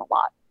 that's down a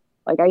lot.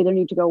 Like, I either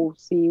need to go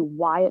see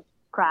why it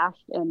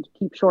crashed and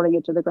keep shorting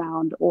it to the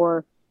ground,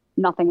 or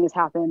nothing has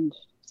happened.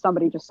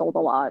 Somebody just sold a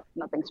lot.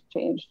 Nothing's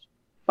changed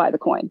by the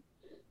coin.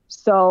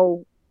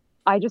 So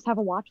I just have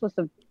a watch list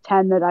of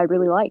 10 that I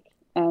really like.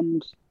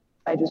 And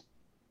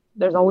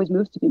there's always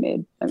moves to be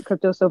made. And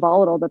crypto's so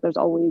volatile that there's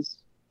always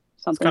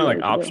something. It's kind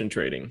of like option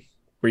trading,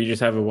 where you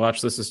just have a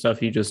watch list of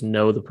stuff you just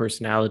know the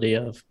personality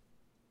of.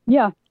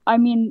 Yeah. I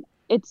mean,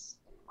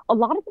 a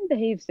lot of them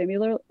behave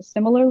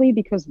similarly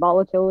because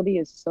volatility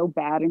is so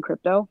bad in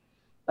crypto.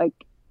 Like,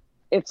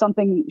 if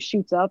something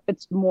shoots up,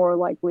 it's more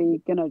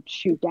likely going to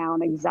shoot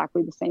down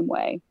exactly the same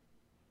way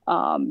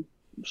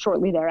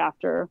shortly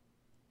thereafter.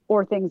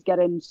 Or things get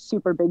in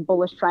super big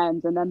bullish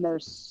trends, and then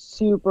there's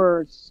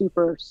super,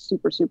 super,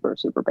 super, super,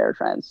 super bear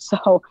trends.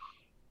 So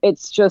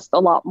it's just a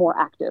lot more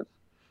active.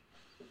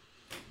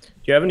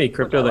 Do you have any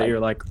crypto that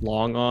you're like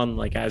long on,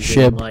 like as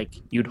SHIB. in like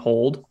you'd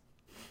hold?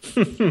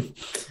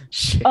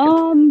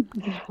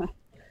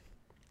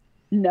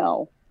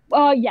 No.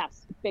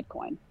 Yes,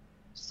 Bitcoin.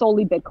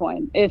 Solely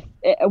Bitcoin. If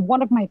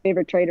one of my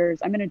favorite traders,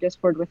 I'm in a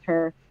Discord with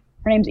her.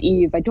 Her name's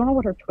Eve. I don't know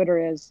what her Twitter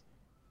is.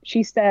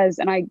 She says,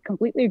 and I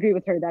completely agree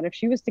with her, that if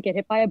she was to get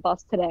hit by a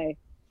bus today,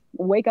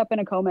 wake up in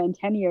a coma in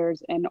 10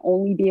 years and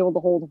only be able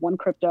to hold one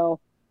crypto,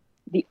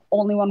 the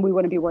only one we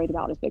wouldn't be worried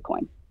about is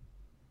Bitcoin.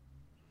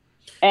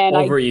 And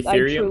over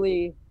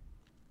Ethereum?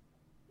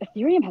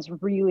 Ethereum has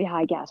really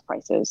high gas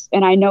prices.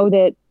 And I know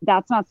that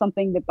that's not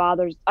something that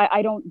bothers.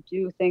 I don't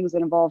do things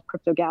that involve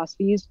crypto gas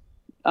fees.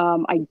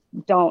 I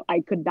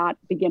could not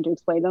begin to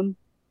explain them.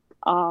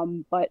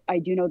 But I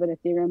do know that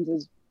Ethereum's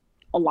is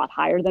a lot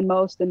higher than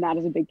most, and that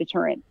is a big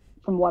deterrent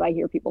from what I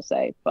hear people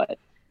say, but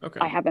okay.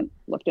 I haven't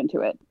looked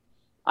into it.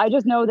 I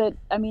just know that,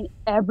 I mean,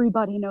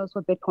 everybody knows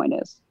what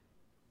Bitcoin is.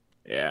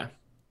 Yeah.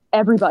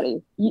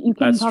 Everybody. You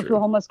can talk to a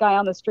homeless guy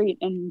on the street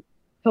and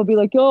he'll be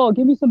like, "Oh,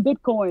 give me some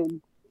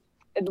Bitcoin,"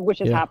 which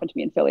has happened to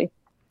me in Philly.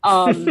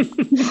 And it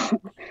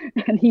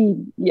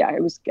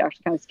was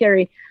actually kind of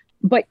scary.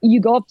 But you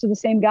go up to the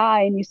same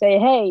guy and you say,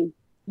 "Hey,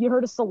 you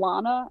heard of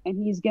Solana?"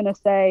 And he's going to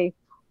say,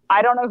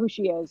 "I don't know who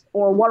she is,"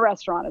 or "What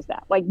restaurant is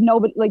that?" Like,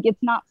 nobody, like,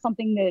 it's not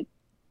something that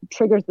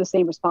triggers the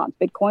same response.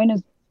 Bitcoin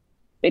is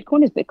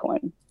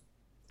Bitcoin.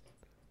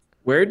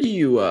 Where do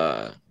you,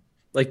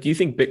 do you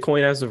think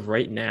Bitcoin as of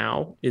right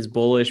now is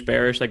bullish,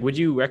 bearish? Like, would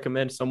you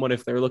recommend someone,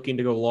 if they're looking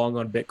to go long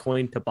on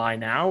Bitcoin, to buy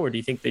now, or do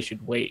you think they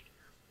should wait?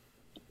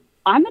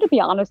 I'm going to be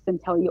honest and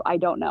tell you I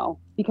don't know,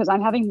 because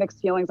I'm having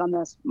mixed feelings on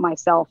this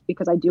myself,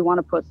 because I do want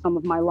to put some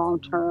of my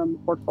long-term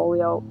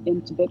portfolio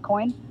into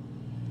Bitcoin.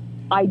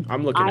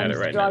 I'm looking at it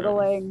right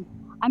now.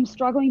 I'm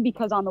struggling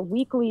because on the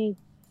weekly,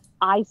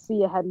 I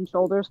see a head and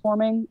shoulders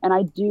forming,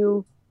 and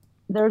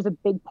there's a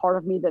big part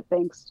of me that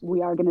thinks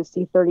we are going to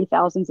see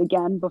 30,000s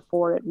again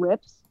before it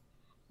rips.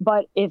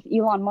 But if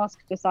Elon Musk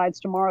decides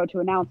tomorrow to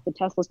announce that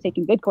Tesla's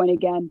taking Bitcoin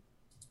again,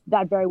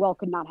 that very well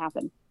could not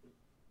happen.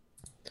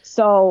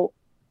 So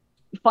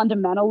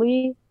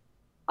fundamentally,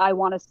 I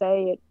want to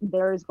say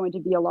there is going to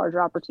be a larger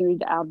opportunity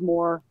to add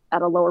more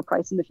at a lower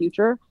price in the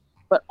future,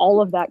 but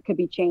all of that could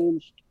be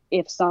changed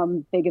if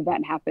some big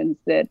event happens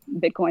that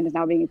Bitcoin is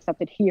now being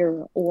accepted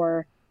here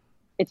or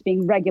it's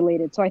being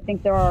regulated. So I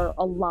think there are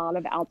a lot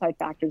of outside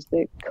factors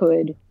that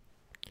could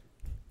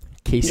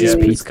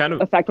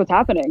affect what's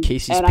happening.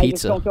 Casey's and Pizza. I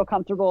just don't feel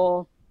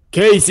comfortable.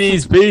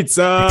 Casey's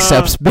Pizza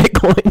accepts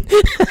Bitcoin.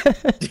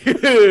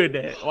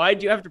 Dude,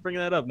 why'd you have to bring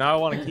that up? Now I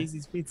want a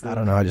Casey's Pizza. I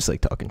don't know. I just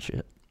like talking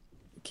shit.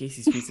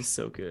 Casey's Pizza is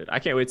so good. I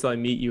can't wait till I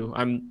meet you.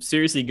 I'm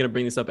seriously going to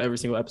bring this up every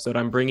single episode.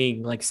 I'm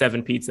bringing like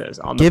 7 pizzas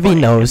on the plane.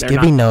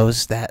 Givvy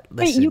knows that.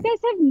 Listen. Wait, you guys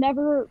have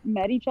never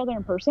met each other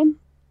in person?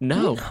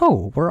 No.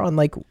 No, we're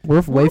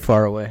way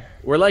far away.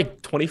 We're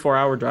like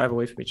 24-hour drive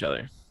away from each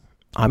other.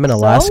 I'm in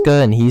Alaska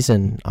and he's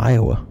in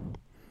Iowa.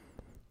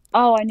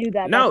 Oh, I knew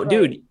that. No,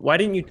 dude, why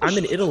didn't you? I'm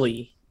in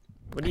Italy.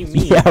 What do you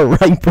mean? Yeah,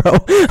 right, bro.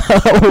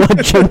 What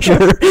ginger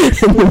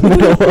in the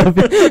middle of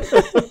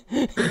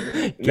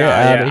it?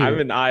 I'm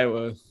in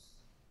Iowa.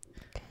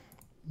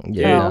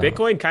 Yeah. Dude,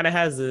 Bitcoin kind of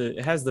has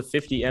the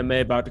 50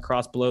 MA about to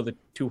cross below the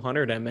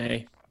 200 MA.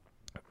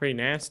 Pretty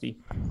nasty.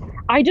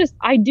 I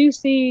do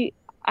see,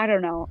 I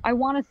don't know. I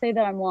want to say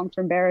that I'm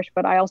long-term bearish,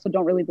 but I also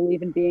don't really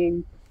believe in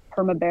being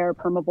perma-bear,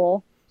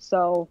 perma-bull.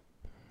 So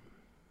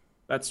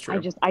that's true.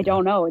 I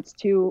don't know.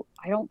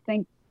 I don't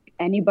think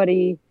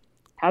anybody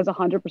has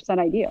 100%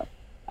 idea.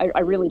 I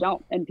really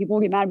don't. And people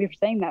will get mad at me for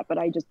saying that, but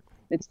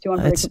it's too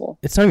unpredictable.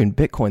 It's not even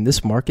Bitcoin.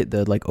 This market,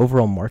 the like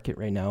overall market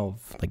right now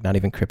of like not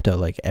even crypto,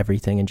 like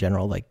everything in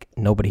general, like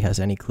nobody has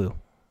any clue.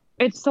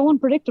 It's so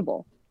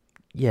unpredictable.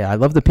 Yeah, I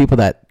love the people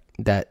that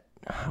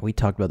we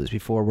talked about this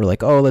before. We're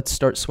like, oh, let's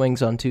start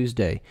swings on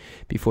Tuesday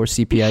before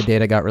CPI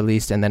data got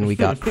released, and then we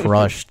got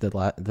crushed.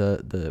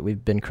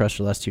 We've been crushed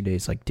the last 2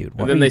 days. Like, dude,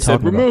 what? And then they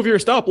said, remove your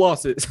stop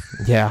losses.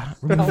 Yeah,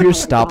 remove your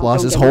stop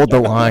losses. Hold the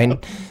line.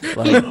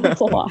 Like,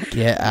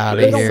 get out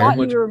of here. They don't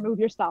want you to remove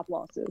your stop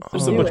losses.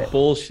 There's so much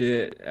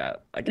bullshit.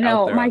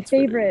 My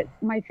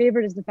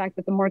favorite is the fact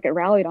that the market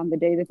rallied on the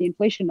day that the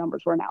inflation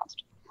numbers were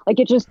announced. Like,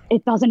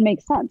 it doesn't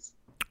make sense.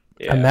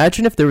 Yeah.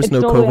 Imagine if there was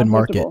no COVID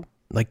market.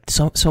 Like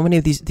so many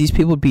of these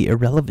people would be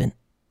irrelevant.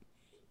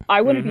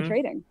 I wouldn't be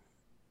trading.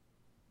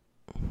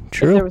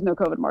 True. If there was no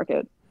COVID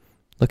market.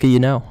 Look at you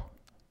now.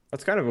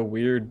 That's kind of a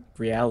weird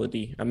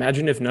reality.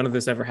 Imagine if none of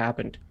this ever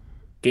happened.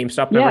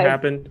 GameStop never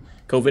happened.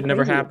 COVID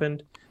never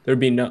happened. There'd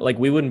be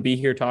we wouldn't be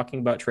here talking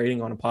about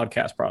trading on a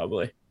podcast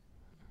probably.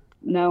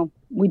 No,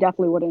 we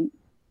definitely wouldn't.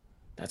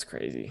 That's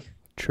crazy.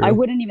 True. I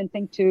wouldn't even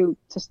think to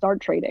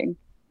start trading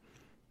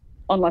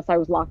unless I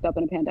was locked up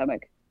in a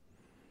pandemic.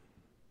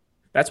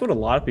 That's what a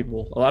lot of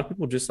people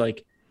just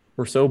like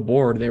were so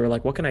bored. They were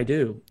like, what can I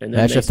do? And then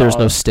imagine if there was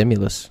no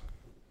stimulus.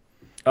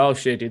 Oh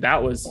shit, dude.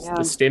 That was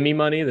the stimmy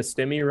money, the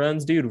stimmy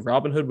runs, dude.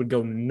 Robinhood would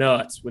go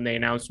nuts when they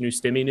announced new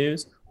stimmy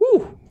news.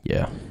 Woo!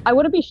 Yeah. I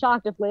wouldn't be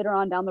shocked if later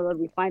on down the road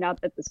we find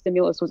out that the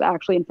stimulus was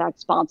actually in fact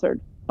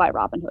sponsored by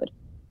Robinhood.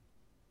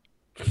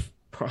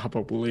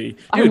 Probably.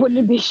 Dude, I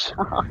wouldn't be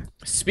shocked.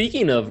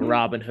 Speaking of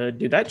Robinhood,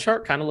 dude, that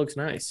chart kind of looks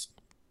nice.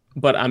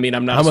 But I mean,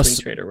 I'm not a swing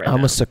trader right now. I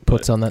almost took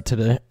puts on that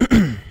today.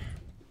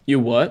 You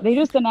what? They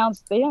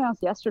announced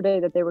yesterday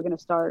that they were going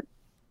to start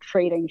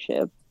trading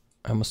SHIB.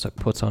 I almost took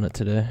puts on it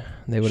today.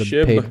 They would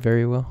have paid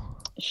very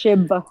well.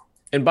 SHIB.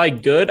 And by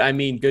good, I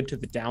mean good to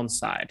the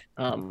downside.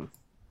 Yeah,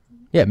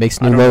 it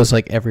makes new lows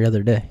like every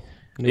other day.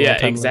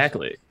 Yeah,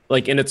 exactly. Lows.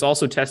 Like, and it's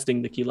also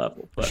testing the key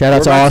level. But shout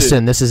out to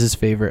Austin. This is his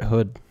favorite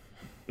hood.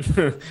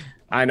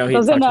 I know he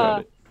talks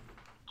about it.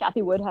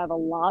 Kathy Wood have a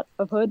lot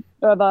of hood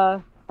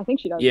I think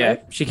she does. Yeah,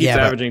 right? she keeps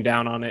averaging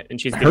down on it, and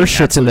she's her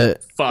shit's in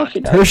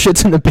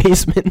the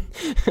basement.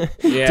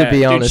 Yeah, to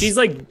be honest, she's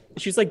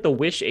like the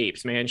Wish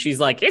apes, man. She's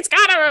like, it's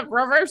gotta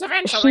reverse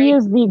eventually. She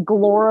is the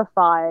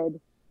glorified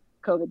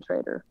COVID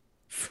trader.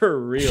 For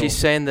real. She's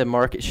saying the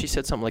market. She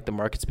said something like the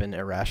market's been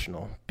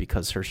irrational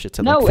because her shit's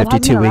at like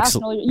 52 weeks.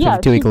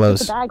 52-week lows.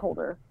 She's the bag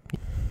holder.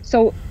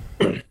 So,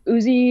 Lil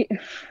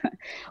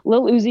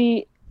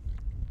Uzi,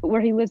 where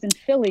he lives in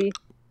Philly,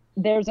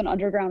 there's an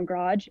underground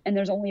garage and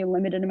there's only a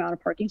limited amount of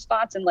parking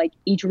spots, and like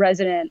each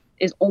resident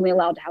is only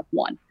allowed to have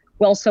one.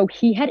 Well, so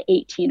he had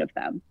 18 of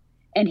them,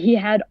 and he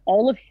had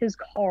all of his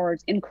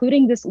cars,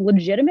 including this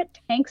legitimate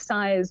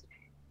tank-sized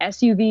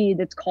SUV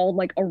that's called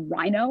like a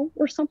Rhino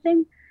or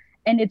something,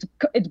 and it's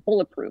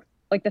bulletproof.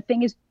 Like the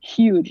thing is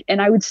huge,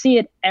 and I would see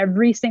it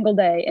every single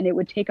day, and it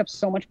would take up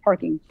so much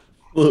parking.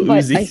 Lil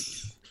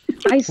Uzi.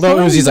 Lil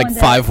Uzi's like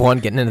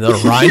 5'1", getting into the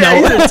Rhino.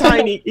 Yeah,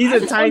 he's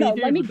a tiny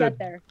dude. Let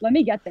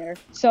me get there.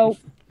 So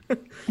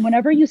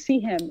whenever you see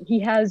him, he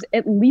has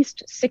at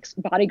least 6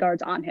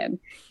 bodyguards on him.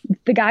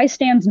 The guy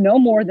stands no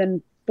more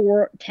than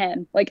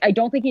 4'10". Like, I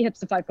don't think he hits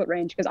the 5-foot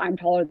range because I'm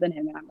taller than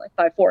him and I'm like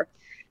 5'4".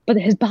 But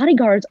his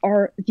bodyguards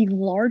are the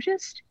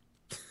largest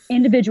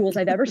individuals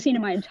I've ever seen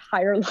in my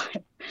entire life.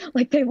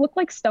 Like, they look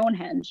like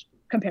Stonehenge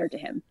compared to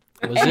him.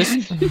 Was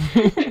this?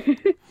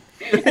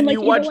 And like,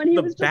 you watched when he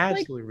The was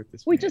Bachelor like, with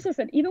this. Wait, just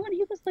listen. Even when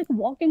he was like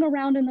walking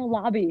around in the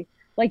lobby,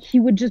 like he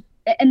would just,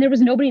 and there was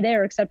nobody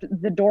there except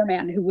the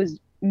doorman who was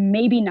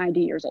maybe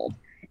 90 years old.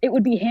 It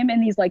would be him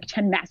and these like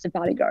 10 massive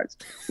bodyguards.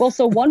 Well,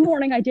 so one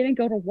morning I didn't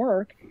go to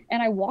work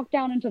and I walked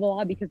down into the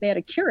lobby because they had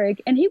a Keurig,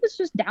 and he was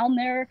just down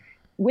there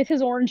with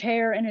his orange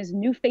hair and his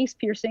new face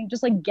piercing,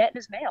 just like getting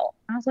his mail.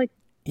 And I was like,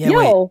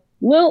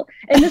 Lil,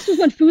 and this was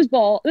when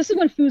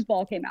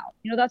Foosball came out.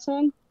 You know that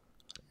song?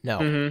 No.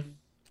 Mm-hmm.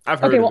 I've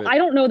heard of it. I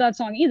don't know that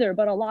song either,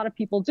 but a lot of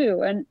people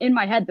do. And in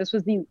my head, this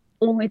was the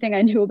only thing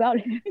I knew about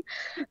it.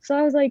 So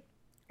I was like,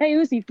 hey,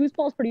 Uzi,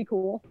 foosball's pretty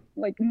cool.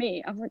 Like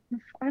me. I was like,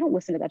 I don't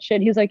listen to that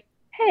shit. He was like,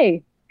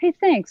 hey,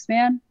 thanks,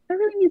 man. That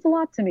really means a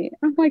lot to me.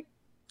 And I'm like,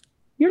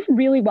 you're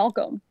really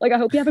welcome. Like, I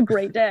hope you have a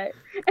great day.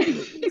 And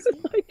he was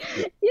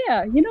like,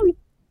 yeah, you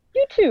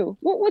too.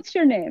 What's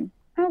your name?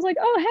 I was like,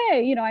 oh,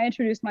 hey, I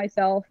introduced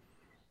myself.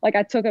 Like,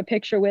 I took a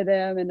picture with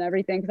him and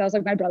everything because I was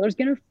like, my brother's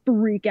going to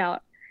freak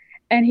out.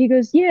 And he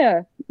goes,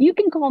 yeah, you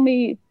can call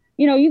me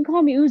you know, you can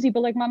call me Uzi,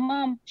 but like my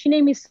mom, she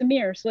named me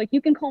Samir. So like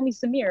you can call me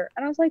Samir.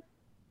 And I was like,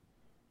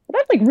 well,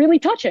 that's like really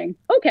touching.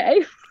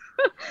 Okay.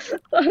 So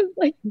I was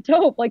like,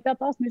 dope. Like,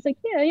 that's awesome. He's like,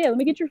 yeah, let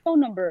me get your phone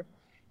number.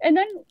 And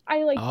then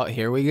I like, oh,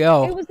 here we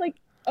go. It was like,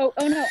 oh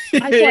no.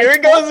 Here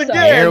it goes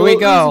again. Here we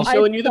go.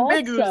 Showing you the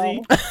big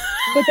Uzi.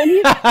 But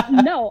then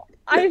no,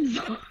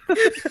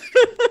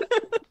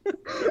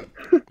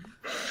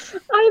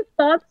 I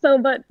thought so,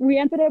 but we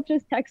ended up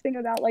just texting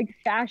about like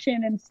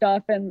fashion and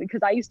stuff. And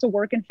because I used to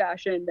work in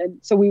fashion, and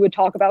so we would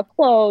talk about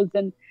clothes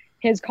and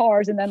his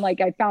cars. And then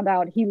like I found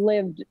out he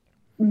lived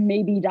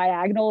maybe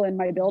diagonal in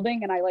my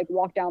building, and I like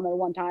walked down there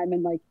one time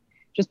and like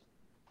just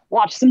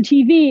watched some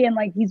TV, and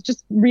like he's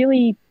just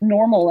really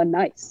normal and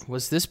nice.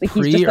 Was this like,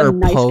 pre or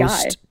nice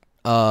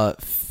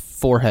post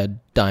forehead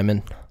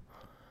diamond?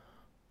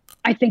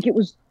 I think it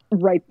was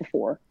right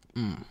before.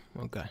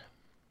 Okay.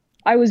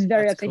 I was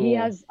very That's upset. cool. He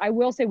has, I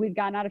will say, we've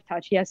gotten out of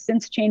touch. He has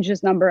since changed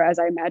his number, as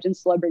I imagine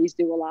celebrities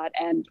do a lot,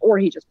 or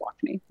he just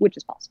blocked me, which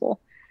is possible.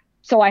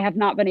 So I have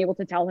not been able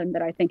to tell him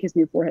that I think his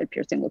new forehead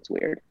piercing looks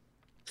weird.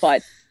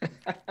 But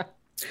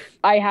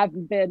I have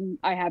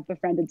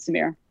befriended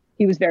Samir.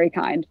 He was very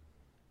kind.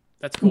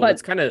 That's cool. But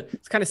it's kind of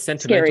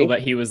sentimental scary.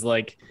 that he was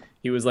like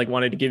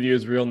wanted to give you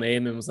his real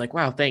name and was like,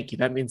 wow, thank you.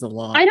 That means a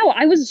lot. I know.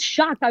 I was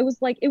shocked. I was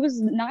like, it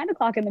was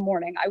 9:00 in the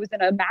morning. I was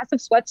in a massive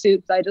sweatsuit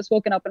because I had just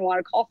woken up and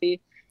wanted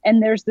coffee.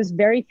 And there's this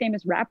very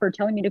famous rapper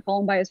telling me to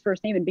call him by his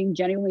first name and being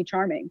genuinely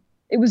charming.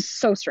 It was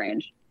so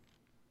strange.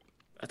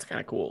 That's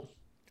kind of cool.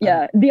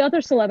 Yeah. The other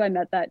celeb I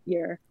met that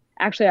year,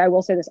 actually, I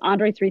will say this,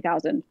 Andre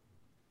 3000.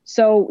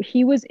 So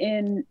he was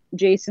in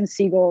Jason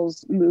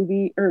Segel's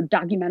movie or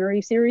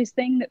documentary series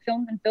thing that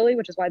filmed in Philly,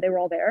 which is why they were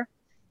all there.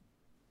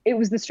 It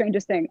was the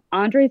strangest thing.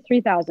 Andre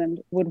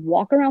 3000 would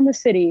walk around the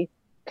city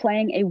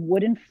playing a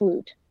wooden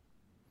flute.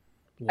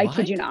 What? I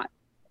kid you not.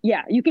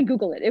 Yeah, you can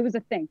Google it. It was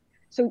a thing.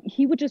 So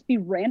he would just be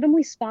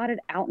randomly spotted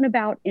out and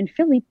about in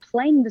Philly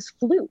playing this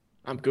flute.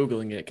 I'm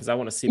Googling it because I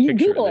want to see a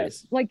picture Google of it.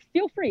 this. Like,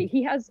 feel free.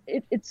 He has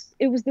it.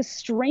 It was the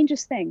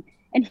strangest thing,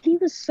 and he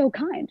was so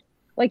kind.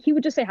 Like, he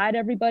would just say hi to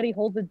everybody,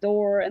 hold the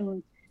door,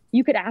 and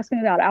you could ask him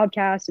about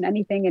Outkast and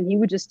anything, and he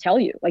would just tell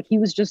you. Like, he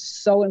was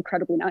just so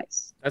incredibly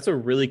nice. That's a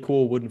really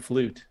cool wooden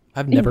flute.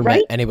 I've never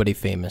met anybody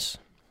famous.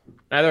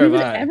 Neither have I.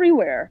 He was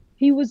everywhere.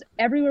 He was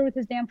everywhere with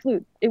his damn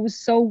flute. It was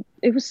so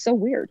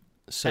weird.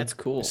 So, that's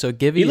cool. So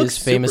Givvy is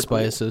famous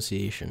by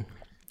association.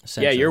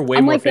 Yeah, you're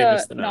way more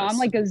famous than us. No, I'm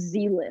like a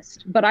Z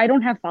list, but I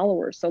don't have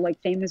followers, so like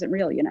fame isn't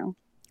real, you know.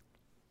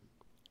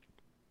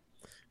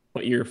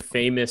 But your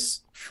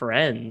famous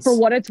friends, for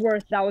what it's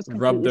worth, that was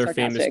rub their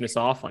sarcastic. famousness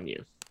off on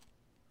you.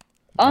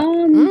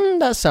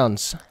 That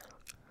sounds.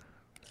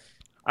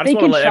 I just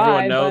want to let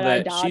everyone know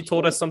that she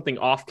told us something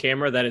off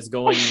camera that is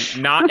going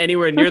not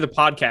anywhere near the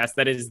podcast.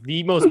 That is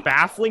the most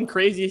baffling,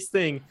 craziest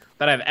thing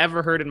that I've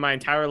ever heard in my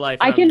entire life.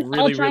 I'll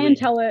try and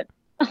tell it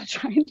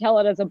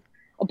as a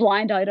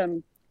blind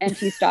item,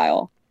 NT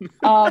style.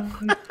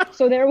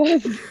 So there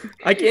was.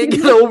 I can't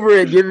get over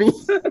it,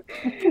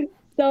 Givvy.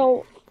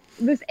 So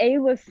this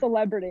A-list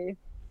celebrity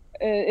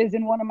is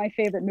in one of my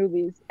favorite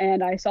movies,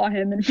 and I saw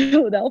him in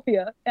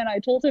Philadelphia, and I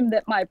told him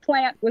that my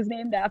plant was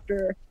named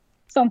after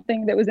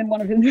something that was in one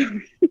of his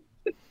movies.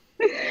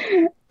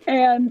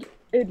 And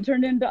it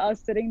turned into us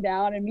sitting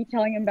down and me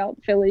telling him about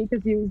Philly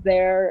because he was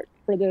there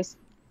for this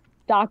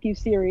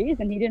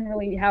docu-series and he didn't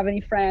really have any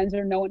friends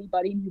or know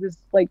anybody. He was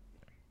like,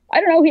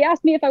 I don't know, he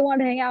asked me if I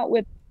wanted to hang out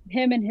with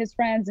him and his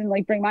friends and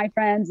like bring my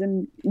friends,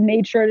 and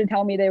made sure to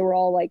tell me they were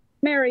all like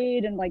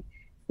married and like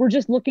we're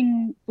just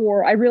looking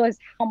for, I realized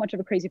how much of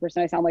a crazy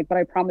person I sound like, but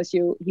I promise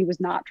you he was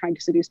not trying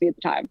to seduce me at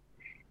the time.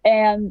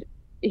 And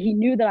he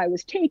knew that I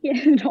was taken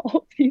and all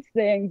of these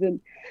things. And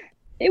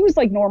it was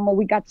like normal.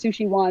 We got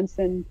sushi once,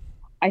 and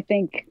I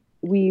think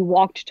we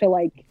walked to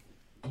like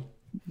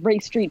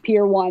Race Street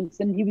Pier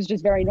once, and he was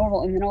just very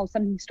normal. And then all of a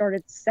sudden he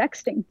started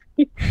sexting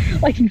me,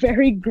 like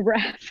very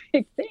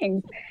graphic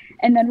things.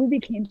 And then we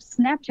became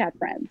Snapchat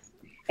friends.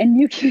 And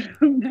you can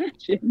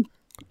imagine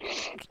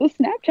the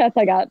Snapchats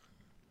I got.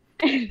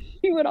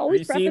 He would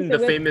always Have you seen the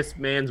famous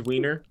man's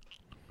wiener?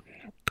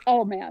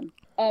 Oh man.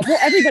 Well,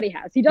 everybody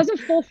has. He does a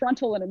full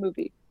frontal in a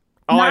movie.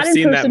 Oh, I've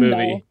seen that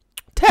movie. No,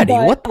 Teddy,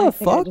 what the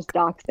fuck? I just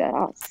doxed that.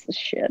 Oh,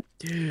 shit.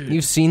 Dude.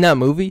 You've seen that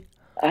movie?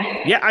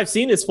 Yeah, I've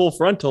seen his full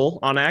frontal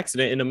on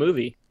accident in a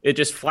movie. It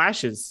just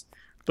flashes.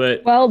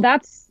 But well,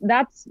 that's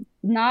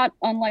not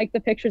unlike the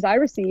pictures I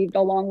received,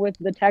 along with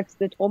the text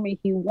that told me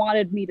he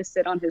wanted me to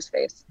sit on his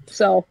face.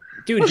 So,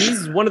 dude,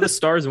 he's one of the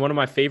stars in one of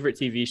my favorite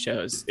TV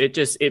shows. It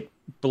baffles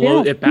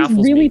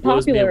he's really me.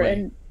 Blows me popular, away.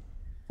 and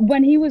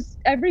when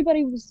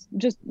everybody was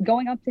just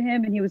going up to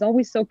him, and he was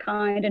always so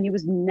kind, and he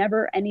was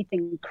never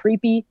anything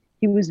creepy.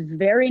 He was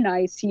very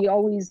nice. He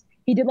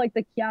did like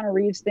the Keanu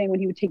Reeves thing when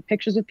he would take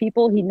pictures with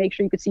people. He'd make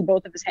sure you could see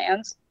both of his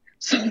hands.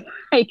 So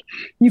like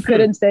you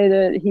couldn't say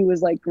that he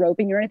was like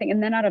groping you or anything.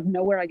 And then out of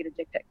nowhere, I get a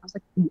dick pic. I was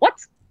like, what?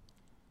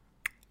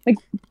 Like,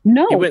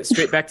 no. He went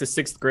straight back to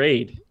 6th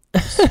grade,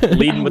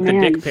 leading with the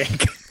dick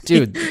pic.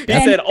 Dude, he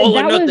said all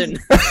or nothing.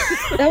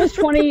 That was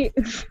 20.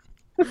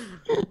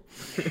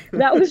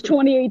 That was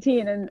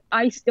 2018, and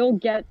I still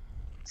get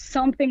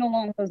something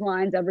along those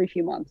lines every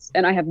few months,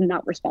 and I have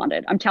not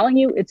responded. I'm telling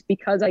you, it's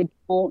because I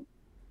don't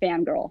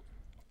fangirl.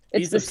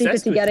 It's the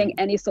secret to getting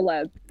any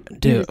celeb.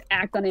 Dude, you just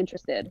act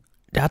uninterested.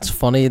 That's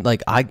funny.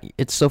 Like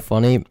it's so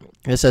funny.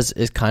 It says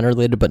it's kind of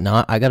related, but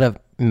not. I got a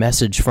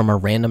message from a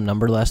random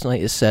number last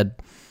night. It said,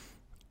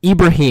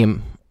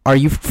 "Ibrahim, are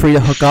you free to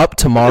hook up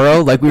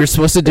tomorrow? Like we were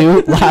supposed to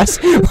do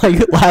last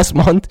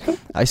month."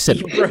 I said,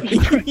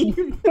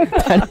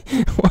 that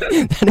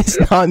is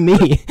not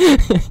me.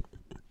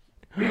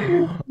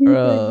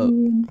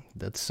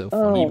 That's so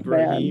funny.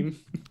 Ibrahim.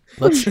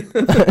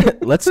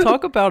 Let's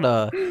talk about.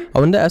 I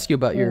wanted to ask you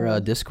about your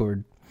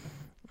Discord.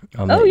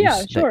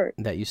 Sure.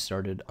 That you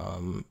started.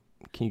 Can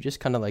you just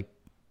kind of like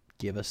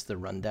give us the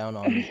rundown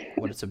on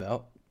what it's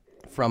about?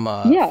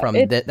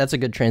 That's a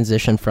good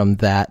transition from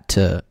that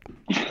to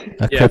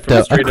a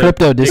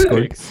crypto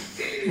Discord.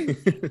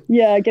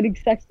 Yeah, getting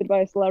sexted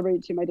by a celebrity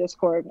to my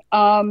Discord.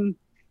 I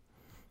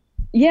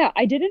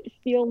didn't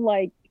feel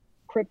like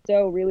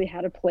crypto really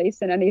had a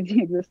place in any of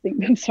the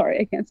existing. I'm sorry,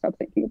 I can't stop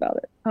thinking about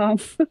it.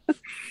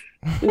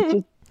 It's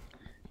just.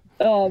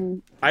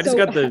 I just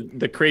got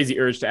the crazy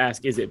urge to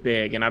ask, is it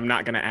big? And I'm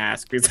not going to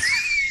ask because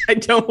I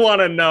don't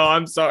want to know.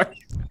 I'm sorry.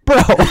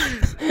 Bro.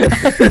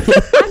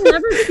 I've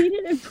never seen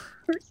it in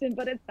person,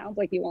 but it sounds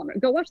like you want to.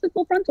 Go watch the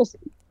full frontal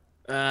scene.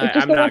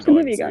 I'm not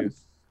going to.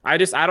 I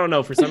don't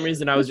know. For some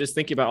reason, I was just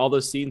thinking about all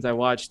those scenes I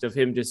watched of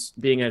him just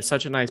being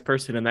such a nice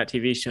person in that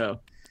TV show.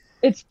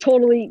 It's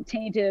totally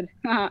tainted.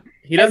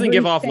 He doesn't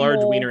give off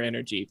large wiener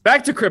energy.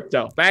 Back to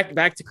crypto.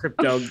 Back to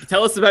crypto.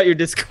 Tell us about your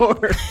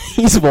Discord.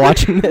 He's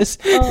watching this.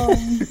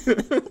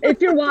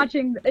 If you're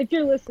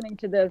listening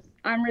to this,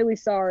 I'm really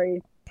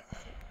sorry.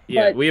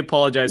 Yeah, we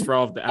apologize for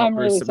all of the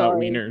outbursts about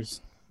wieners.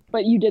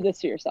 But you did this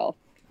to yourself.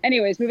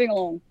 Anyways, moving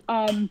along.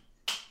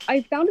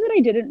 I found that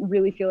I didn't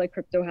really feel like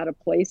crypto had a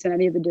place in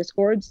any of the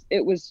Discords.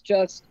 It was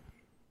just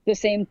the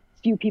same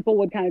few people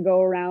would kind of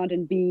go around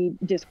and be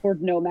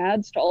Discord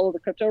nomads to all of the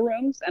crypto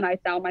rooms. And I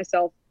found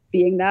myself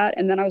being that.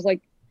 And then I was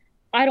like,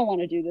 I don't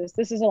want to do this.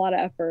 This is a lot of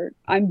effort.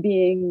 I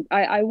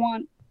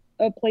want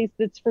a place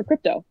that's for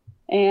crypto.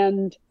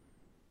 And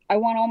I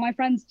want all my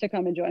friends to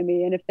come and join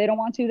me. And if they don't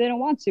want to, they don't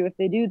want to. If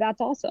they do,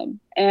 that's awesome.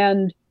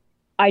 And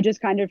I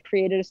just kind of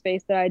created a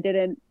space that I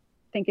didn't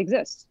think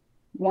exists.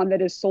 One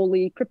that is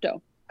solely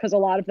crypto. Because a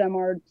lot of them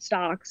are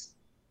stocks,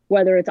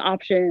 whether it's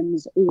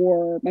options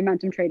or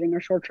momentum trading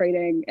or short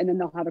trading, and then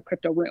they'll have a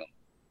crypto room.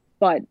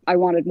 But I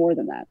wanted more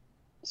than that.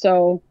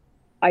 So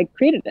I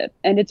created it,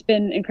 and it's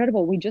been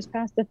incredible. We just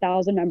passed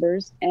 1,000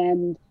 members,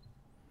 and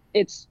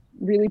it's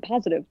really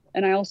positive.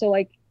 And I also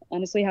like,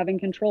 honestly, having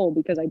control,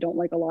 because I don't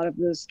like a lot of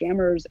the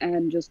scammers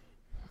and just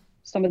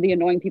some of the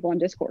annoying people on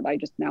Discord. I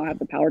just now have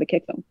the power to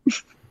kick them.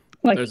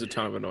 There's a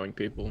ton of annoying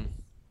people.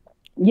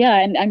 Yeah,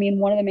 and I mean,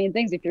 one of the main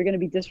things, if you're going to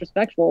be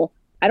disrespectful,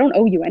 I don't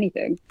owe you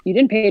anything. You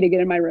didn't pay to get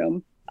in my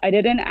room. I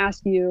didn't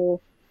ask you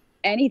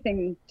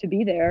anything to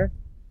be there.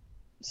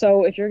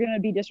 So if you're going to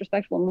be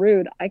disrespectful and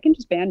rude, I can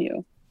just ban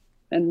you.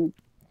 And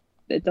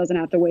it doesn't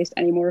have to waste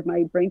any more of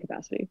my brain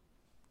capacity.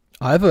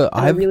 I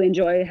really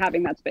enjoy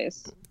having that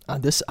space.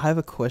 I have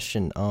a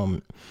question.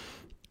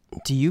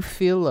 Do you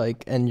feel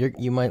like, and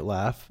you might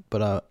laugh,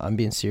 but I'm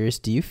being serious.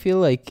 Do you feel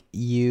like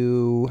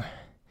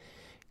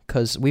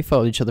because we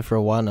followed each other for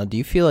a while now, do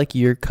you feel like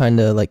you're kind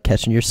of like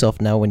catching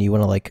yourself now when you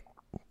want to like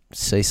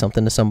say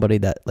something to somebody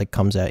that like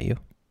comes at you?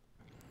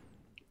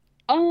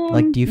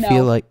 Like, do you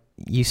feel like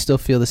you still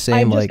feel the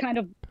same?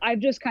 I've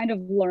just kind of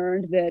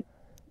learned that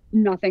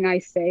nothing I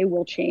say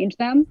will change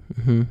them.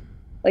 Mm-hmm.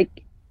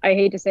 Like, I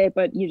hate to say it,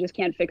 but you just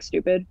can't fix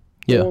stupid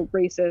or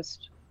racist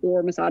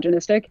or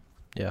misogynistic.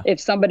 Yeah. If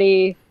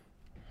somebody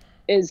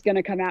is going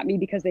to come at me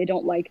because they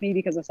don't like me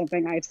because of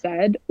something I've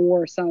said,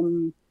 or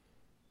something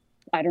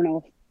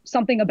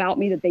about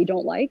me that they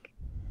don't like,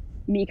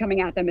 me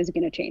coming at them isn't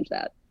going to change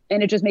that.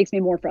 And it just makes me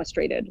more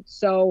frustrated.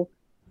 So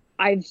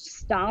I've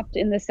stopped,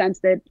 in the sense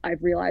that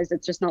I've realized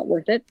it's just not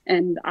worth it.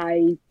 And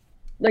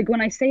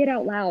when I say it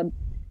out loud,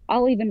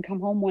 I'll even come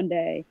home one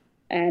day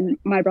and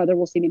my brother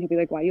will see me and he'll be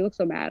like, "Why you look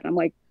so mad?" And I'm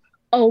like,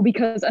 "Oh,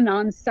 because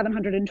Anon's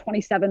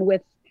 727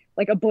 with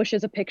like a bush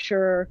as a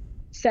picture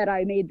said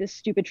I made this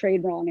stupid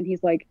trade wrong." And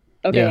he's like,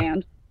 "Okay,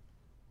 and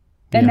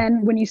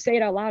then when you say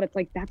it out loud, it's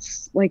like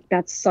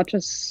that's such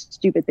a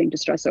stupid thing to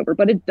stress over.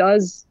 But it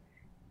does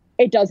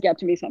get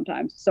to me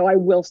sometimes. So I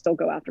will still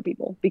go after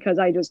people because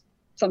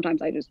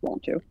sometimes I just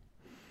want to.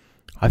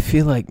 I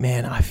feel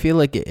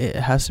like it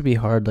has to be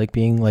hard, like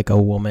being like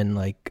a woman,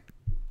 like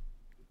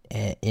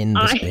in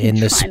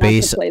the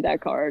space. Not to play that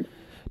card.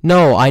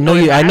 No, I know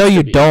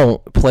you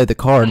don't play the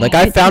card. Like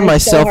I found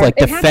myself like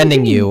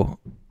defending you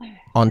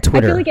on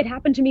Twitter. I feel like it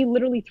happened to me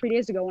literally 3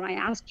 days ago when I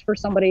asked for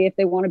somebody if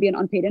they want to be an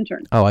unpaid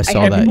intern. Oh, I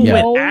saw that.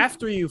 Yeah. Went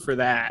after you for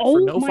that. Oh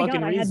for no my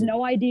fucking God, reason. I had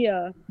no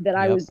idea that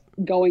I was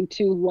going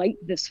to light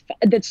this.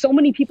 That so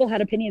many people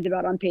had opinions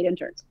about unpaid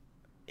interns.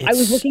 I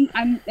was looking.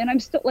 I'm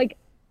still like,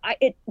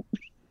 it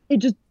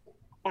just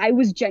I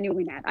was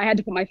genuinely mad. I had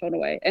to put my phone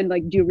away and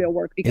like do real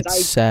work because It's I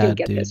did sad,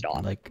 get dude. pissed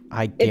off. Like,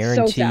 I It's so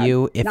guarantee sad.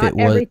 you, if Not it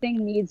was,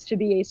 everything needs to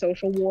be a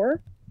social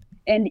war,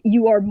 and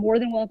you are more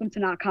than welcome to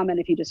not comment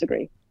if you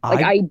disagree.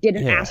 Like, I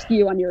didn't ask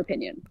you on your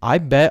opinion. I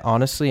bet,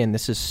 honestly, and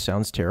this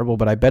sounds terrible,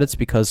 but I bet it's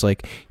because,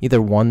 like,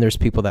 either one, there's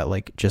people that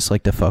like just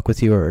like to fuck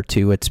with you, or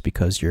two, it's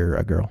because you're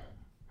a girl.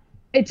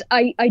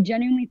 I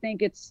genuinely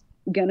think it's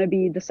gonna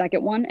be the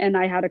second one, and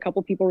I had a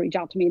couple people reach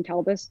out to me and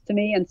tell this to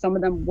me, and some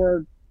of them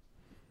were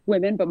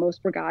women, but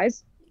most were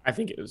guys. I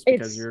think it was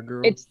because you're a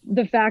girl. It's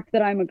the fact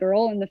that I'm a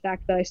girl and the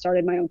fact that I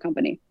started my own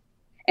company,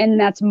 and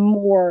that's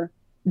more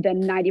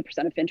than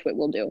 90% of FinTwit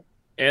will do.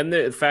 And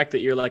the fact that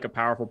you're like a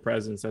powerful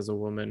presence as a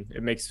woman,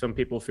 it makes some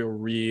people feel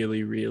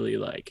really, really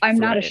like I'm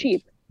threatened. not a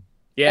sheep.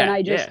 Yeah.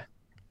 And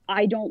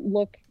I don't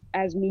look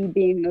as me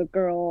being a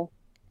girl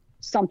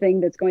something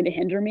that's going to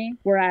hinder me.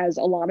 Whereas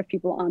a lot of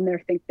people on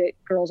there think that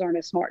girls aren't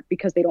as smart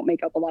because they don't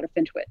make up a lot of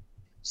FinTwit.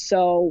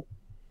 So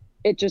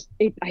I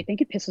think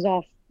it pisses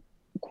off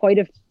quite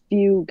a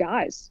few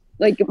guys.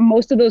 Like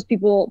most of those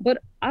people, but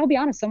I'll be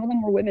honest, some of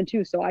them were women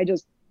too. So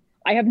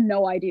I have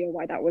no idea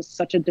why that was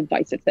such a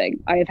divisive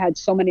thing. I have had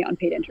so many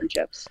unpaid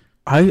internships.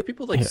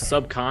 People like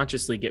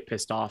subconsciously get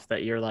pissed off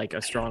that you're like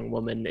a strong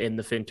woman in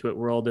the FinTwit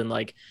world, and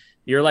like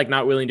you're like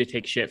not willing to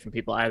take shit from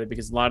people either,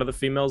 because a lot of the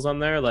females on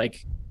there,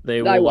 like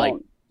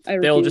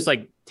they'll just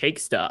like take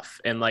stuff,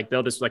 and like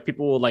they'll just like,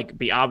 people will like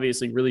be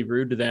obviously really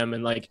rude to them,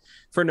 and like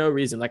for no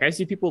reason. Like I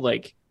see people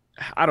like,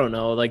 I don't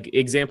know, like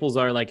examples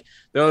are like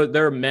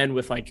there are men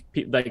with like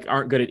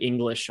aren't good at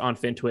English on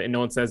FinTwit and no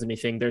one says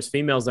anything. There's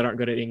females that aren't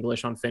good at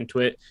English on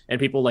FinTwit and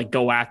people like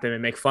go at them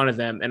and make fun of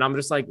them, and I'm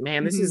just like,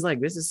 man, this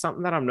is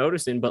something that I'm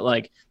noticing, but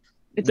like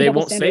they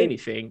won't say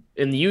anything,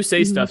 and you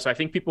say stuff. So I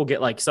think people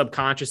get like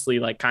subconsciously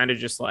like kind of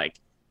just like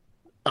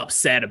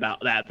upset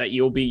about that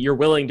you're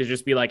willing to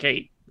just be like,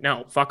 hey,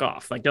 no, fuck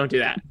off, like don't do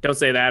that, don't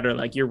say that, or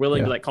like you're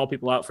willing to like call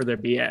people out for their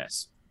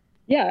BS.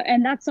 Yeah,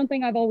 and that's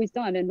something I've always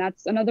done. And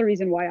that's another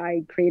reason why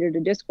I created a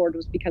Discord,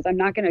 was because I'm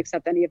not going to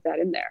accept any of that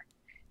in there.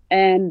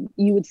 And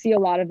you would see a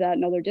lot of that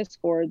in other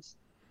Discords.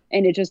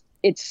 And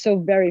it's so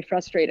very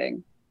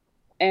frustrating.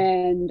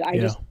 And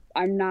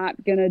I'm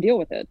not going to deal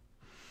with it.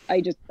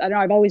 I don't know,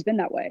 I've always been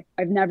that way.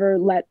 I've never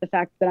let the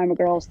fact that I'm a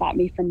girl stop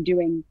me from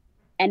doing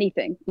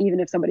anything, even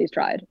if somebody's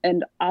tried.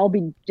 And I'll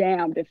be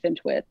damned if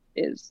FinTwit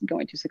is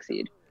going to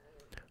succeed.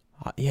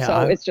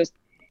 So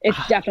it's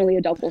definitely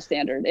a double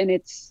standard, and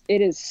it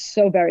is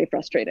so very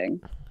frustrating.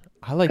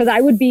 Because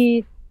I would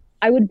be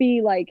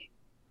like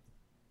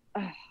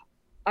a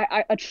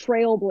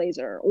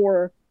trailblazer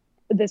or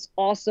this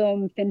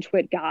awesome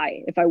FinTwit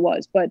guy if I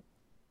was, but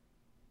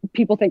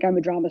people think I'm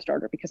a drama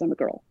starter because I'm a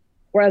girl.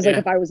 Whereas like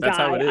if I was a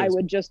guy, I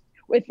would just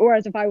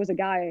whereas if I was a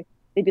guy,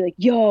 they'd be like,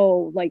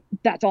 yo, like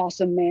that's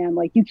awesome, man.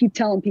 Like you keep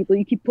telling people,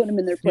 you keep putting them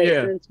in their place,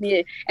 and it's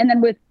me. And then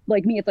with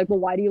like me, it's like, well,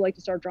 why do you like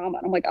to start drama?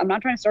 And I'm like, I'm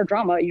not trying to start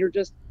drama. You're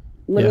just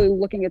literally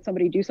looking at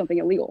somebody do something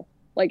illegal.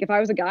 Like if I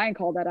was a guy and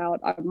called that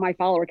out, my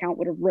follower count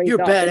would have raised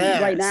up.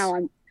 And right now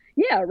and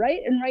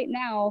right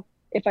now,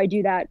 if I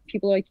do that,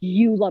 people are like,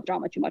 you love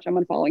drama too much, I'm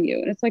unfollowing you.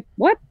 And it's like,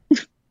 what?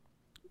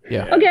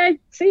 Okay,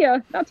 see ya,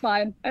 that's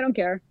fine, I don't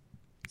care.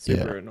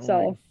 Super annoying.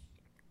 So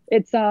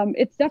it's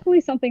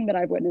definitely something that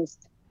I've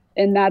witnessed,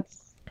 and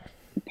that's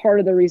part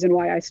of the reason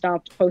why I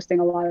stopped posting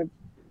a lot of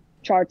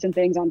charts and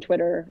things on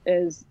Twitter.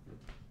 Is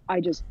I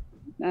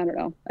don't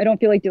know. I don't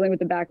feel like dealing with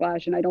the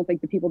backlash, and I don't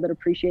think the people that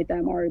appreciate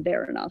them are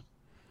there enough.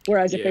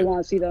 Whereas if they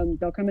want to see them,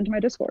 they'll come into my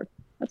Discord.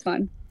 That's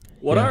fine.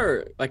 What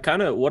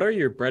are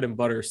your bread and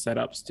butter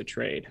setups to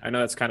trade? I know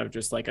that's kind of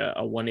just like a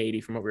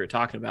 180 from what we were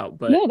talking about,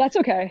 but no, that's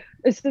okay.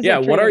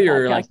 What are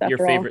your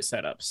favorite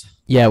setups?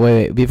 Yeah,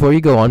 wait. Before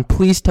you go on,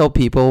 please tell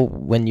people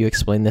when you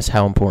explain this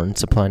how important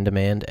supply and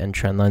demand and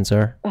trend lines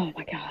are. Oh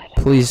my God.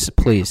 Please.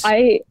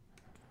 I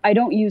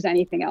don't use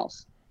anything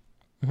else.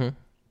 Mm-hmm.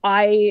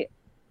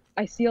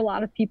 I see a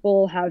lot of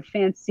people have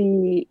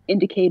fancy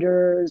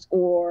indicators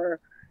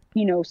or,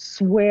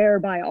 swear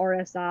by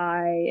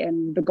RSI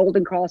and the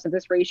golden cross of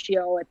this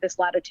ratio at this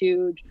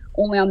latitude,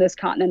 only on this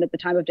continent at the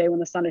time of day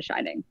when the sun is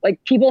shining. Like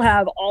people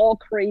have all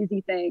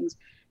crazy things.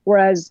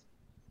 Whereas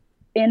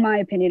in my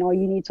opinion, all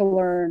you need to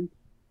learn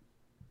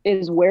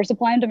is where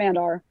supply and demand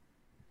are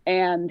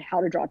and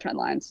how to draw trend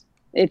lines.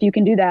 If you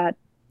can do that,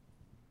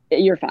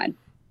 you're fine.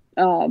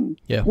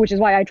 Which is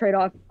why I trade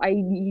off.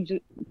 I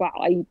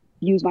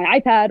use my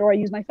iPad or I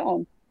use my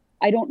phone.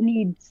 I don't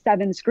need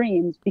 7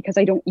 screens because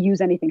I don't use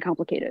anything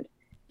complicated.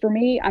 For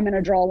me, I'm going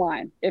to draw a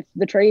line. If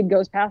the trade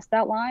goes past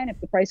that line, if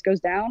the price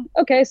goes down,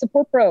 okay,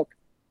 support broke.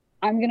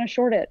 I'm going to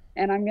short it,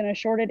 and I'm going to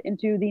short it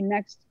into the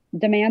next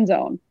demand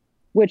zone,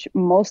 which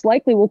most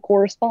likely will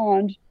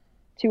correspond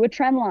to a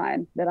trend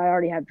line that I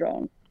already have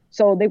drawn.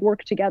 So they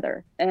work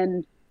together.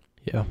 And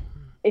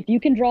if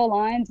you can draw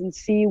lines and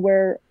see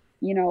where,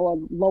 a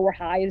lower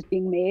high is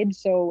being made,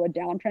 so a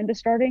downtrend is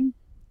starting,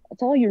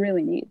 that's all you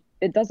really need.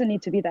 It doesn't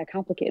need to be that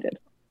complicated.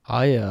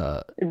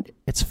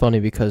 It's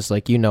funny because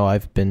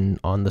I've been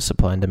on the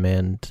supply and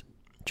demand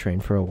train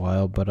for a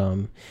while, but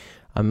I'm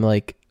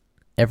like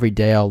every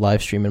day I'll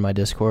live stream in my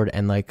Discord,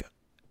 and like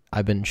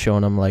I've been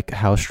showing them like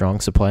how strong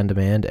supply and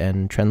demand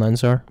and trend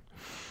lines are.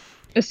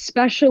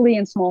 Especially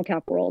in small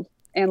cap world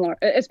and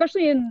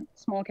especially in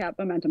small cap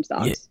momentum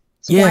stocks.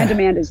 Yeah. Supply and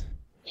demand is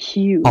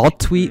huge. I'll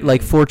tweet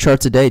like 4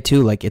 charts a day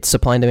too. Like it's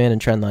supply and demand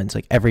and trend lines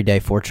like every day,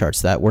 4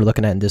 charts that we're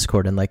looking at in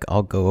Discord, and like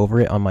I'll go over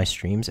it on my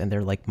streams and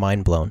they're like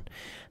mind blown.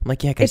 I'm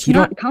like, yeah, guys, it's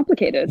not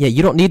complicated. Yeah,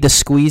 you don't need the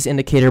squeeze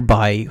indicator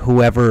by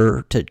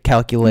whoever to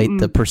calculate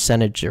the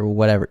percentage or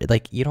whatever.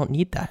 Like you don't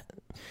need that.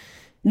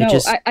 No,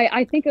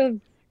 I think of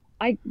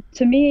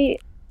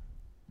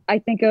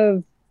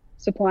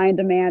supply and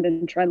demand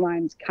and trend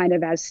lines kind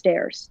of as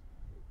stairs.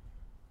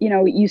 You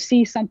know, you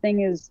see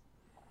something is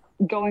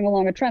going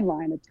along a trend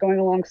line, it's going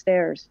along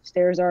stairs.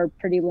 Stairs are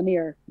pretty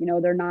linear. You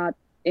know, they're not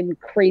in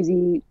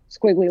crazy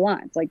squiggly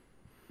lines. Like,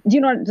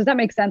 does that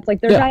make sense? Like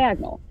they're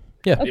diagonal.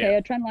 Yeah. Okay,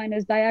 a trend line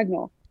is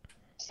diagonal.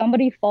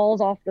 Somebody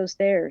falls off those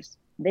stairs.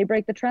 They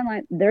break the trend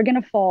line. They're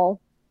going to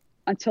fall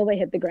until they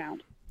hit the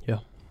ground. Yeah.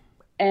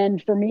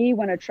 And for me,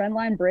 when a trend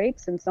line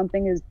breaks and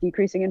something is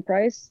decreasing in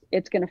price,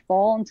 it's going to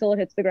fall until it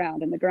hits the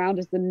ground. And the ground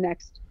is the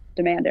next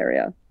demand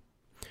area.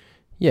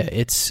 Yeah,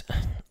 that's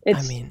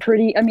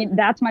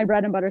my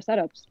bread and butter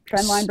setups.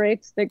 Trend line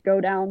breaks that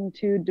go down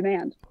to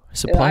demand.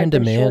 Supply and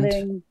demand. I've been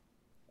shorting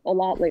a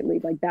lot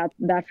lately. Like that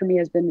for me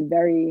has been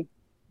very,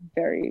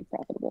 very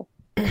profitable.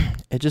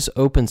 It just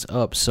opens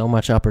up so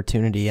much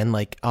opportunity, and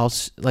like I'll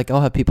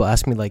have people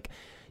ask me like,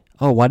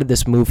 oh, why did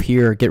this move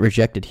here get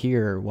rejected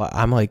here?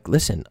 I'm like,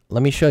 listen,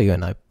 let me show you,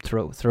 and I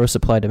throw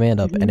supply demand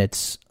up, and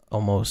it's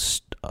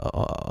almost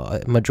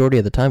majority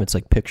of the time it's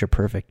like picture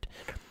perfect.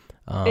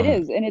 It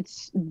is, and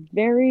it's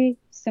very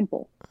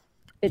simple.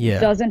 It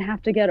doesn't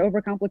have to get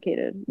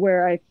overcomplicated,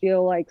 where I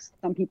feel like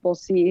some people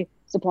see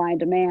supply and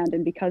demand,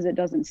 and because it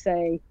doesn't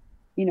say,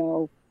 you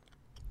know,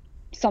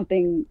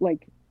 something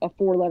like a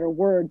 4-letter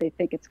word, they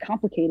think it's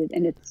complicated,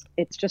 and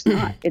it's just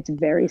not. It's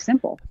very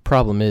simple.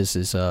 Problem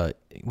is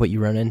what you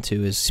run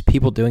into is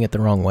people doing it the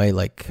wrong way.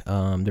 Like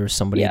there was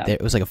somebody there,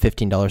 it was like a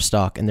 $15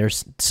 stock, and their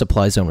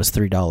supply zone was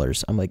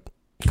 $3. I'm like,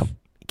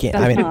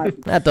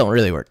 that don't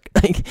really work.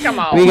 Like, come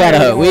on, we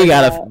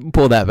gotta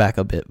pull that back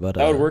a bit. But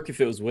that would work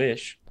if it was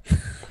Wish.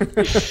 Is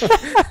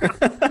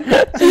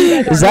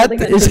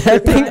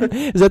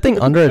that thing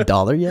under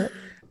 $1 yet?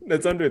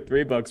 It's under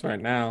 $3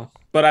 right now.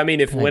 But I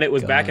mean, when it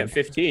was back at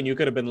 15, you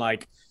could have been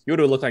like, you would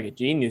have looked like a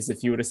genius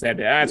if you would have said,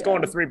 it's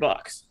going to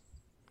 $3.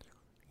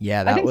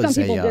 Yeah, I think some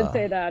people did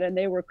say that, and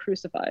they were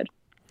crucified.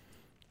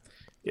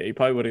 Yeah, you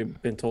probably would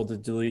have been told to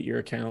delete your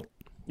account.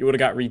 You would have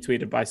got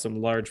retweeted by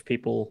some large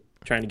people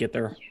trying to get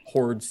their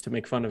hordes to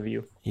make fun of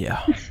you.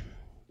 Yeah,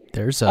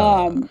 there's a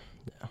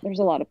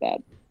lot of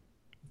that.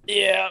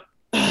 Yeah,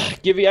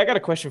 Givvy, I got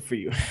a question for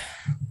you.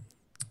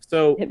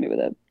 So hit me with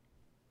it.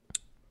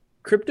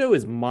 Crypto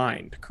is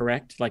mined,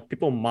 correct? Like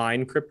people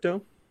mine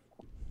crypto?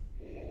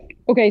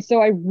 Okay, so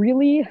I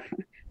really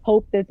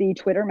hope that the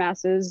Twitter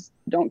masses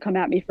don't come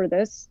at me for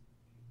this,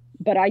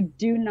 but I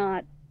do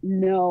not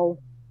know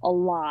a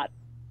lot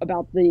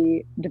about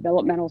the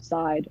developmental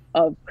side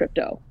of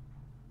crypto.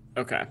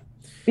 Okay.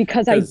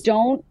 Because I've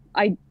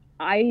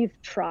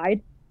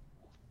tried,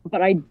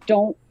 but I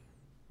don't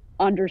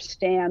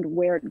understand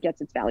where it gets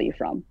its value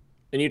from.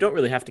 And you don't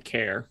really have to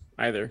care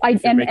either.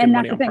 And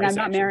that's the thing. I'm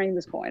not marrying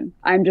this coin.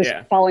 I'm just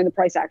following the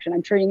price action.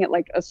 I'm treating it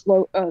like a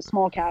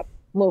small cap,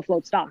 low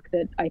float stock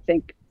that I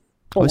think.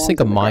 I always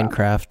think of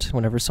Minecraft.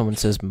 Whenever someone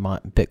says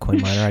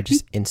Bitcoin miner, I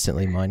just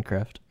instantly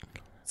Minecraft.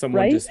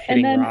 Someone just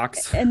hitting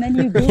rocks. And then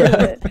you Google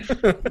it.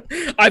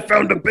 I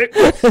found a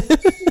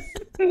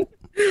Bitcoin.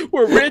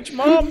 We're rich,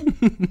 Mom.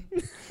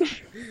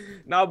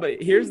 No,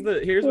 but here's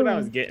what I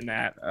was getting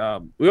at.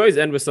 We always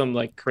end with some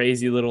like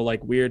crazy little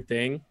like weird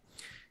thing.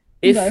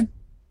 If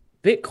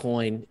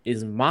Bitcoin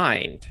is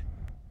mined,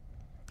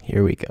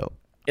 here we go,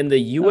 and the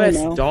US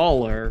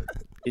dollar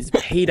is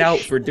paid out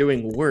for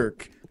doing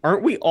work,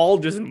 aren't we all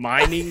just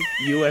mining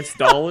US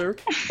dollar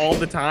all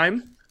the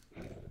time?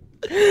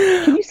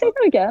 Can you say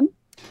that again?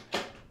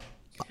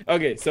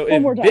 Okay, so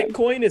if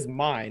Bitcoin is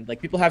mined,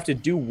 like people have to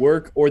do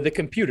work, or the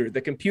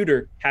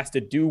computer has to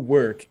do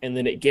work, and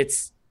then it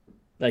gets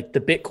like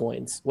the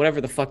Bitcoins, whatever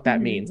the fuck that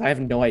means. I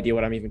have no idea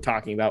what I'm even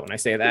talking about when I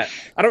say that.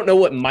 I don't know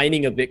what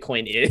mining a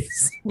Bitcoin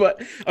is,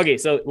 but okay,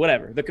 so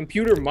whatever. The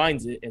computer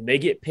mines it and they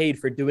get paid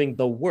for doing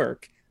the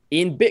work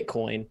in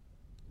Bitcoin.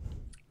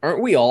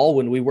 Aren't we all,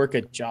 when we work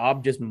a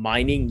job, just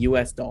mining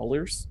US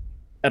dollars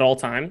at all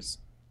times?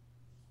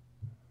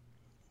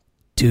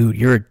 Dude,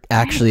 you're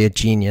actually a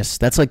genius.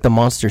 That's like the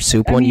Monster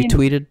Soup one you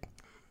tweeted.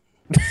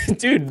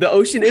 Dude, the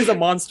ocean is a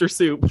monster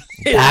soup.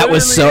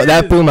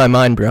 That blew my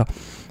mind, bro.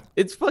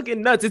 It's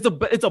fucking nuts. It's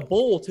a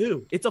bowl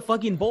too. It's a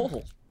fucking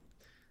bowl.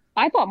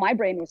 I thought my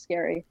brain was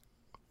scary.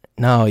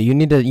 No, you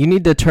need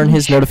to turn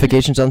his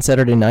notifications on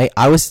Saturday night.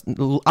 I was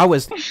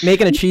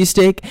making a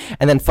cheesesteak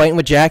and then fighting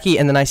with Jackie,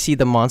 and then I see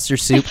the Monster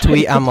Soup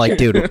tweet. I'm like,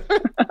 dude,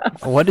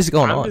 what is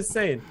going on? I'm just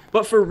saying.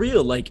 But for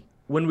real, like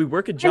when we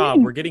work a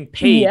job, we're getting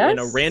paid in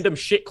a random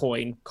shit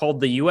coin called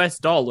the US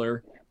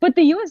dollar. But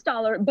the US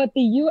dollar, but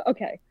the US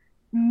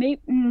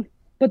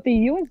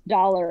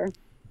dollar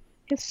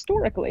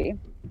historically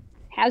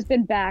has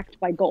been backed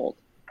by gold,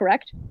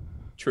 correct?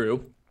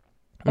 True.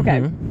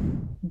 Okay.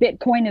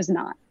 Bitcoin is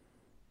not.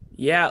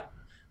 Yeah,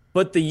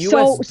 but the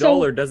US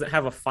dollar doesn't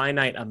have a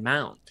finite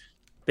amount.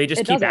 They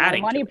just keep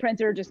adding. Our money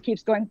printer just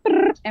keeps going,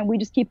 and we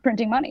just keep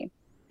printing money.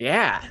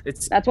 Yeah,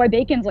 that's why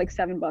bacon's like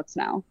 $7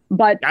 now.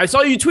 But I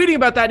saw you tweeting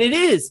about that. It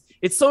is.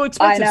 It's so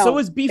expensive. So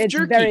is beef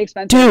jerky. It's very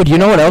expensive. Dude, you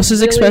know what else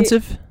is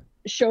expensive?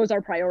 Shows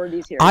our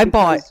priorities here. I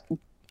bought.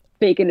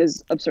 Bacon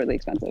is absurdly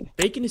expensive.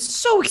 Bacon is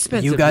so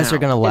expensive. You guys are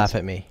gonna laugh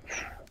at me.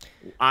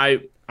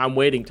 I'm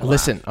waiting to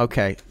listen. Laugh.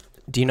 Okay.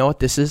 Do you know what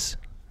this is?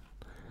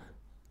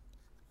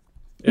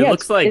 It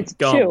looks like it's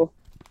gum. chew.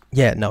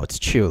 Yeah, no, it's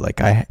chew.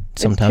 Like I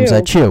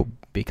chew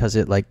because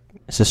it like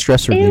it's a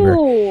stress reliever.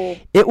 Ew.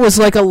 It was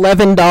like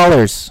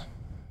 $11.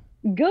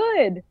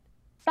 Good.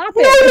 Stop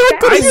No,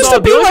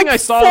 it. The only thing I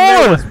saw in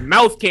there was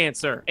mouth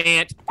cancer.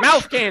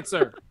 Mouth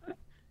cancer.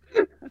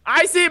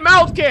 I see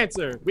mouth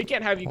cancer. We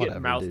can't have you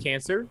get mouth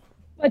cancer.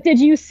 But did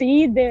you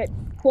see that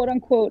quote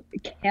unquote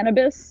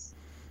cannabis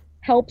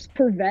helps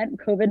prevent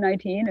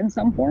COVID-19 in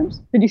some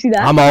forms? Did you see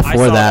that? I'm all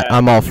for that.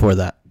 I'm all for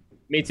that.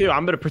 Me too.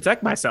 I'm gonna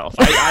protect myself.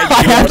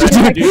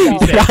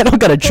 I don't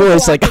got a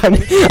choice. Like I'm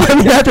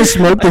gonna have to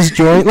smoke this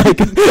joint. Like,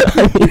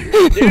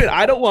 dude,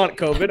 I don't want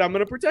COVID. I'm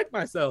gonna protect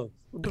myself.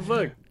 What the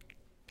fuck?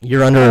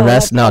 You're under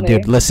arrest now,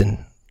 dude.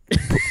 Listen.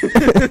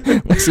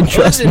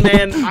 Listen,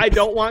 man. I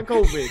don't want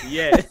COVID.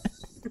 Yeah.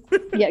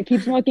 Yeah,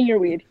 keep smoking your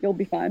weed. You'll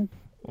be fine.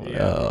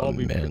 Yeah, I'll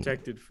be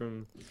protected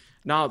from.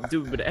 Nah,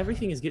 dude, but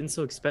everything is getting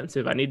so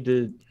expensive. I need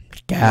to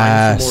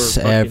gas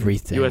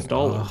everything. U.S.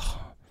 dollars.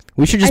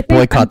 We should just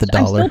boycott the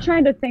dollar. I'm still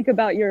trying to think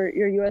about your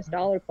U.S.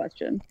 dollar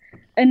question,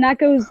 and that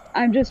goes.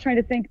 I'm just trying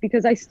to think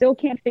because I still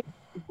can't think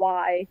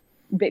why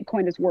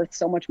Bitcoin is worth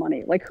so much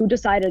money. Like, who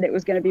decided it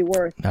was going to be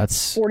worth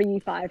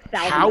 $45,000?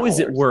 How is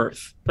it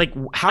worth? Like,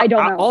 how? I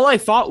don't know. All I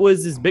thought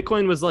was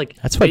Bitcoin was like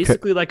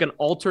basically like an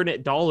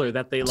alternate dollar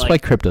that they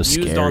like crypto's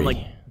used scary. On like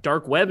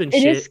dark web and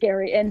shit. It is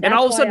scary, and that's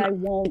all of a why sudden I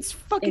won't it's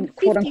fucking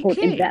quote unquote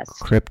invest.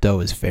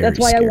 Crypto is very. That's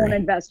why scary. I won't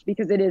invest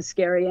because it is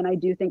scary, and I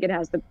do think it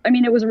has the. I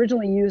mean, it was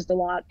originally used a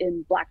lot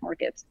in black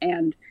markets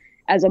and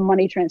as a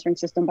money transferring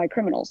system by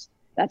criminals.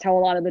 That's how a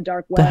lot of the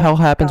dark web. The hell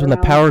happens when the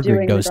power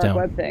grid goes down?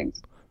 Web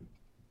things.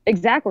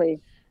 Exactly.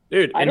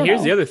 Dude, and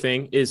here's the other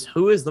thing is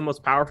who is the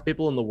most powerful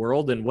people in the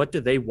world and what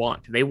do they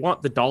want? They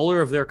want the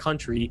dollar of their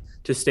country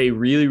to stay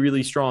really,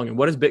 really strong. And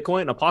what is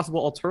Bitcoin? A possible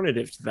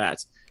alternative to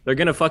that. They're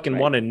going to fucking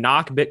want to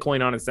knock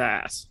Bitcoin on its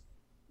ass.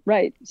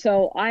 Right.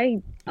 So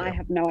I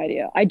have no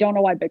idea. I don't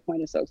know why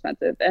Bitcoin is so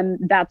expensive. And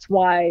that's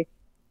why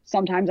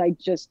sometimes I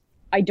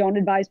don't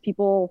advise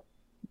people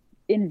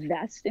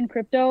invest in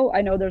crypto.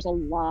 I know there's a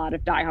lot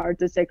of diehards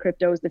that say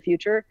crypto is the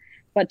future,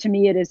 but to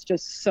me it is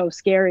just so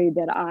scary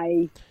that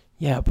I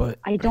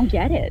don't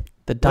get it.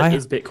 What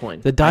is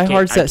Bitcoin? The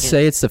diehards that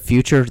say it's the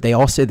future, they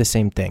all say the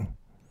same thing.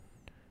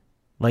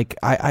 Like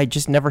I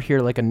just never hear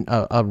like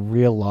a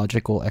real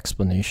logical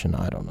explanation.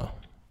 I don't know.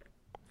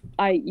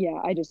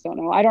 I just don't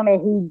know. I don't know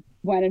who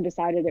went and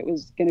decided it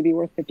was going to be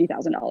worth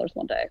 $50,000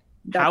 one day.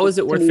 How is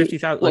it worth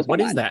 50,000? Like,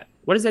 what is that?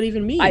 What does that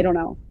even mean? I don't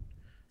know.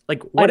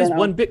 Like, what is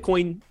one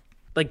Bitcoin?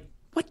 Like,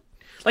 what?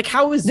 Like,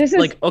 how is this?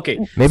 Like,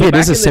 okay, maybe it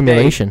is a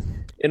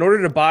simulation. In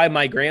order to buy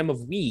my gram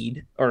of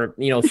weed, or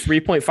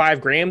 3.5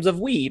 grams of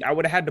weed, I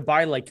would have had to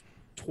buy like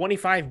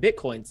 25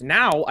 Bitcoins.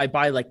 Now I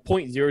buy like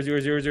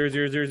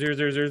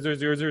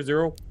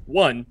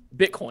 0.0000000000001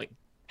 Bitcoin.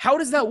 How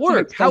does that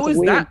work? How is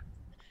that?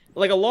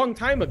 Like a long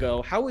time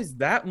ago, how is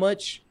that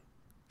much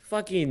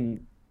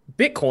fucking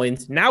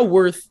Bitcoins now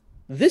worth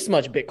this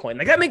much Bitcoin?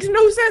 Like that makes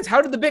no sense.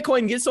 How did the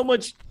Bitcoin get so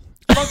much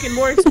fucking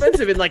more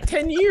expensive in like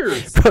 10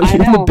 years? I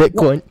know.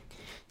 Bitcoin.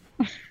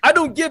 I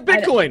don't get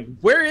Bitcoin.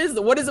 What is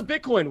a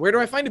Bitcoin? Where do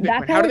I find a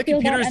Bitcoin? How do the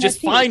computers just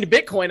find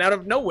Bitcoin out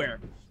of nowhere?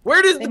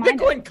 Where does the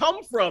Bitcoin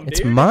come from, dude?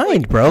 It's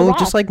mined, bro,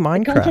 just like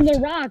Minecraft. It comes from the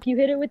rock. You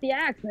hit it with the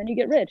axe, and then you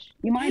get rich.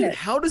 You mine it.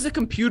 How does a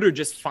computer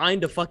just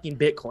find a fucking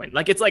Bitcoin?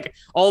 Like, it's like,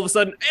 all of a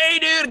sudden, hey,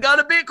 dude, got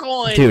a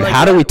Bitcoin. Dude, like,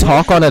 how do we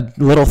talk on a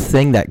little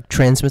thing that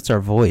transmits our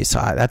voice?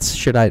 That's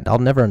shit I'll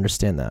never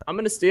understand that. I'm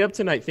going to stay up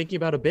tonight thinking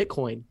about a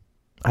Bitcoin.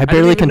 I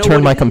barely can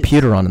turn my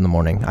computer on in the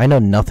morning. I know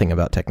nothing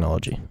about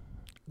technology.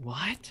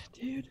 What,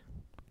 dude?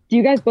 Do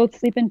you guys both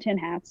sleep in tin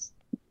hats?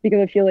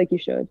 Because I feel like you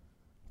should.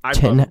 I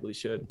probably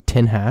should.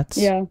 Tin hats?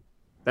 Yeah.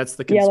 That's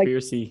the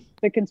conspiracy. Yeah,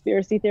 like the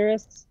conspiracy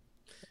theorists.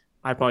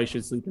 I probably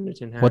should sleep in a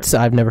tin hat.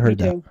 I've never heard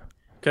that.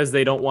 Because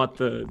they don't want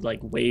the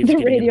waves. The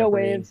radio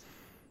waves.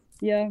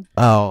 Yeah.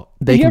 Oh,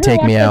 they can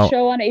take me out. Did you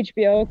ever watch that show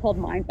on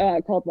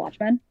HBO called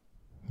Watchmen?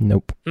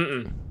 Nope.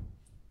 Mm-mm.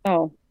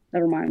 Oh,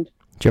 never mind.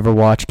 Did you ever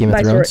watch Game of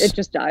Thrones? It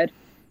just died.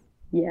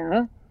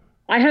 Yeah.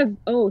 I have.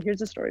 Oh,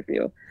 here's a story for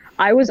you.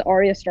 I was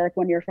Arya Stark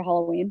one year for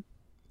Halloween.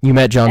 You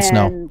met Jon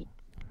Snow.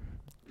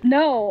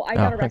 No, I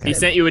got arrested. He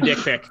sent you a dick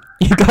pic.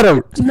 You got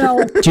a...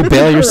 No. Did you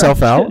bail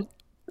yourself out?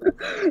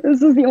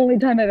 This is the only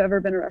time I've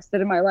ever been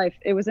arrested in my life.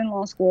 It was in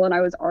law school, and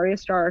I was Arya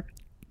Stark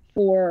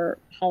for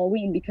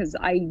Halloween because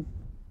I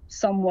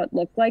somewhat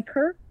look like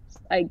her.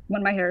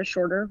 When my hair is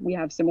shorter, we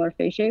have similar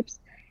face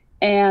shapes.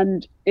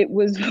 And it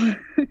was,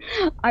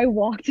 I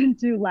walked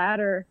into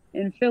Ladder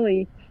in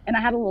Philly and I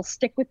had a little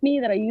stick with me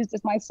that I used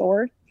as my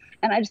sword.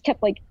 And I just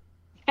kept like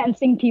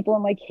fencing people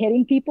and like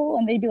hitting people.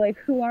 And they'd be like,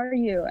 who are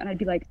you? And I'd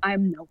be like,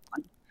 I'm no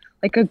one.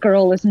 Like a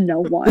girl is no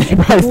one.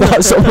 I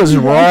thought something was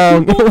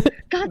wrong.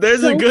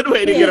 There's a good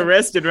way to get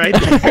arrested right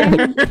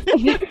there.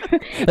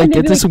 Like,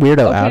 get this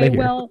weirdo out of here.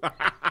 Well,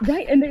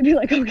 right. And they'd be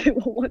like, okay,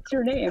 well, what's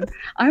your name?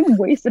 I'm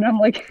wasted. I'm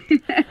like,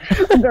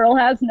 a girl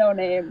has no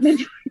name.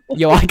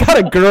 Yo, I got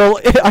a girl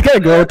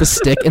with a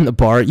stick in the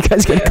bar. You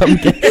guys gotta come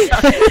get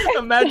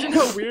Imagine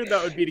how weird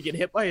that would be to get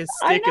hit by a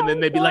stick and then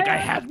they'd be like, I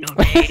have no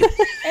name.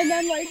 And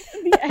then like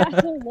the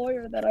asshole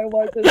lawyer that I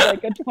was as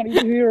like a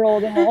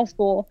 22-year-old in law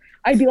school,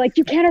 I'd be like,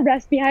 you can't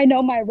arrest me. I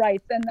know my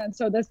rights. And then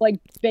so this like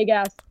big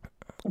ass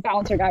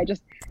bouncer guy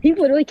he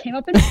literally came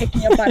up and picked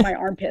me up by my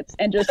armpits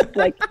and just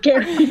like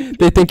carried me.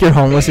 They think you're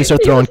homeless. They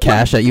start throwing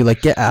cash at you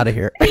like, get out of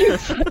here.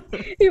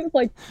 He was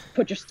like,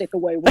 put your stick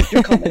away when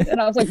you're coming. And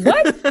I was like,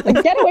 what?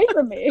 Like, get away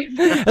from me.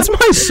 That's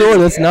my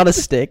sword. That's not a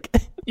stick.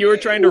 You were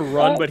trying to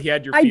run, but he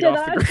had your feet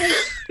off the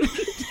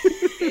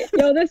ground.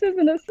 Yo, this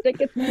isn't a stick.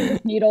 It's a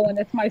needle and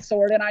it's my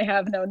sword and I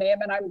have no name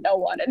and I'm no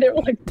one. And they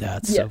were like,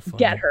 that's so funny.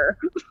 Get her.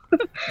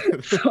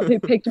 So they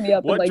picked me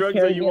up what and like drugs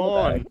carried are you me in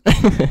on?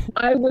 the bag.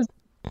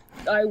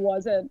 I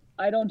wasn't.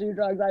 I don't do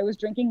drugs. I was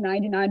drinking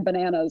 99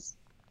 bananas.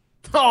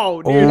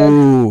 Oh, dude.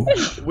 Oh.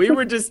 We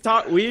were just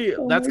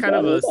talking. That's kind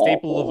of a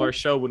staple awful. of our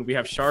show when we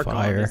have Shark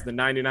Fire. on. Is the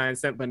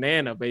 99-cent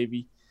banana,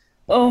 baby.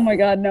 Oh my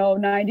God, no,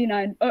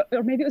 99.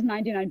 Or maybe it was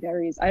 99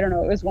 berries. I don't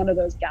know. It was one of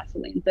those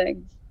gasoline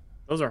things.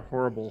 Those are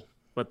horrible,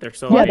 but they're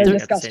so they're amazing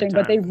disgusting, at the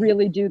but they same time.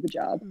 really do the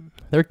job.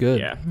 They're good.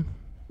 Yeah.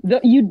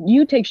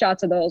 You take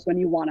shots of those when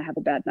you want to have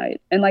a bad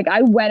night. And like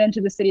I went into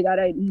the city that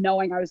night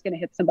knowing I was going to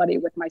hit somebody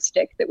with my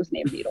stick that was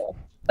named Needle.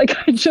 Like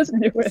I just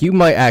knew it. You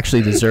might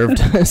actually deserve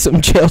some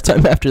jail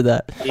time after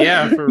that.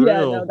 Yeah, for real. Yeah,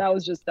 no, that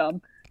was just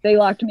dumb. They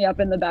locked me up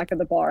in the back of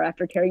the bar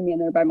after carrying me in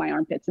there by my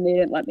armpits, and they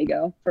didn't let me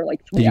go for like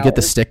 3 hours. Did you get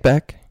the stick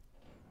back?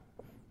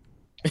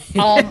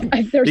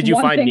 There's Did you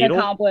one find thing Needle?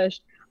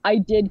 Accomplished. I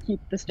did keep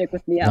the stick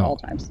with me at all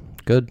times.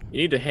 Good.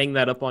 You need to hang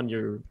that up on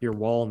your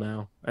wall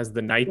now as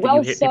the night that Well,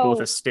 you hit people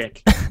with a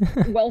stick.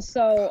 Well,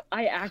 so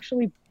I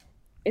actually.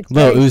 It's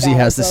Lil very Uzi sad.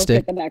 has I the broke stick.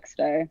 it the next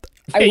day.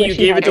 Hey, you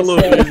gave it to Lil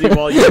Lil Uzi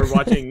while you were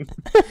watching.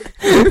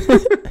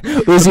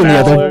 Uzi in the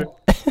other.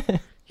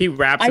 He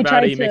raps I about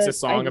tried it. He makes to- a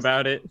song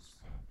about it.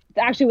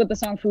 Actually, what the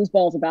song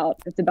 "Foosball's" about.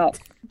 It's about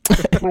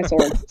my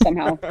sword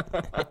somehow.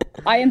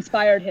 I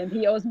inspired him.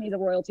 He owes me the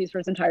royalties for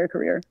his entire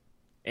career.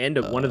 And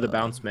one of the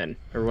bounce men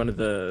or one of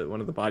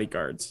the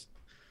bodyguards.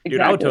 Dude,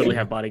 Exactly. I would totally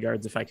have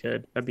bodyguards if I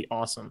could. That'd be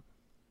awesome.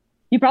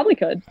 You probably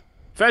could.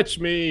 Fetch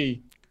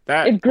me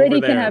that. If Gritty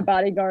over can there. have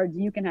bodyguards,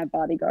 you can have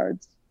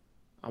bodyguards.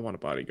 I want a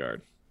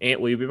bodyguard. Aunt,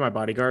 will you be my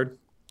bodyguard?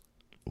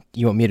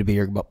 You want me to be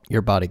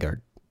your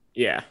bodyguard?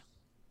 Yeah.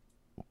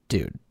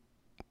 Dude,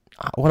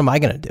 what am I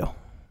going to do?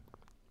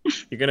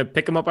 You're gonna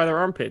pick them up by their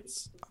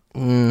armpits.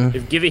 Mm,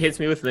 If Givvy hits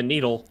me with the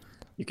needle,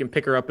 you can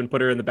pick her up and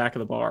put her in the back of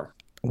the bar.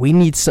 we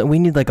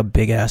need like a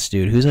big ass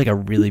dude who's like a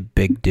really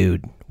big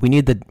dude. We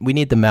need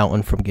the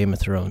mountain from Game of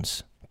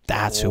Thrones.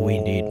 That's who we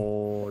need.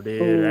 Oh,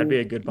 dude, that'd be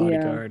a good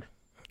bodyguard.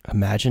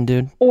 Imagine,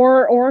 dude.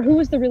 Or who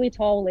was the really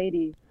tall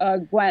lady?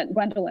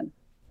 Gwendolyn.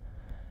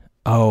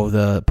 Oh,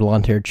 the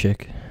blonde-haired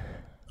chick.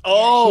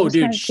 Oh, She was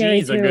dude, kinda scary,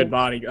 she's a too. good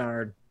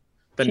bodyguard.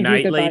 The She'd be a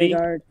night good lady,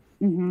 bodyguard.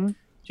 Mm-hmm.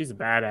 she's a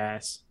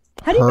badass.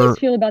 How do you guys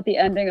feel about the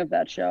ending of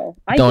that show?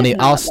 I Don't did e-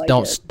 not I'll like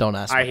don't it. don't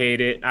ask. I Me.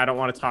 hate it. I don't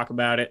want to talk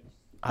about it.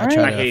 I try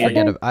Alright, to okay.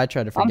 forget. I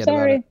try to I'm forget about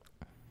sorry. it.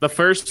 The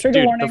first,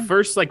 Trigger dude, warning. the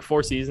first like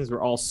 4 seasons were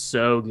all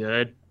so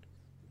good.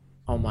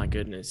 Oh my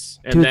goodness!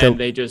 And Dude,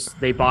 then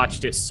they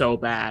botched it so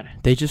bad.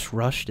 They just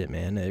rushed it,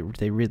 man.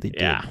 They really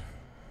did. Yeah,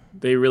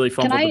 they really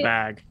fumbled I- the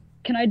bag.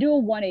 Can I do a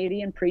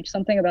 180 and preach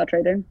something about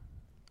trading?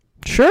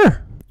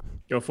 Sure.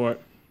 Go for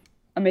it.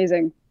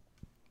 Amazing.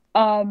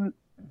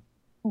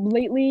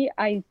 Lately,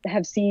 I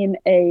have seen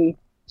a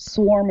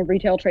swarm of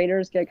retail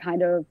traders get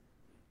kind of,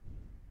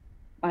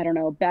 I don't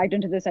know, bagged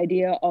into this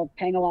idea of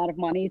paying a lot of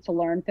money to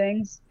learn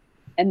things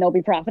and they'll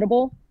be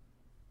profitable.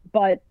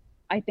 But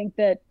I think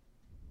that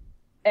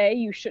A,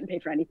 you shouldn't pay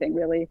for anything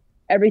really.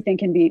 Everything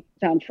can be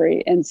found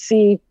free. And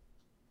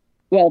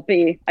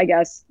B, I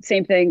guess,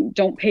 same thing,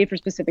 don't pay for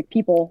specific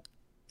people.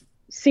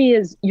 C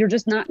is you're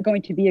just not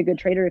going to be a good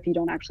trader if you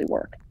don't actually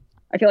work.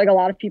 I feel like a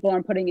lot of people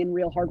aren't putting in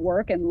real hard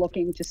work and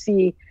looking to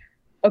see,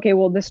 okay,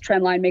 well, this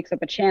trend line makes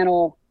up a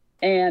channel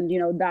and,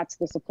 that's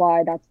the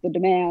supply, that's the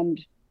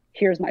demand.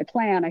 Here's my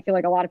plan. I feel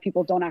like a lot of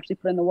people don't actually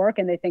put in the work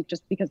and they think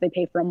just because they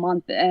pay for a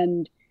month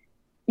and,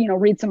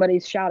 read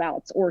somebody's shout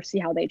outs or see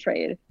how they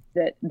trade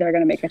that they're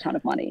going to make a ton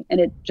of money. And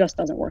it just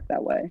doesn't work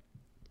that way.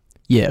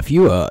 Yeah, if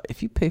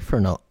you pay for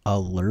an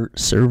alert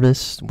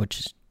service,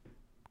 which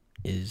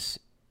is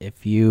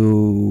if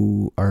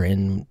you are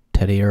in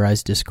Teddy or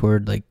I's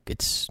Discord, like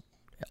it's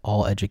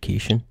all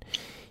education.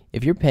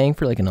 If you're paying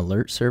for like an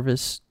alert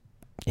service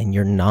and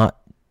you're not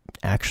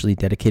actually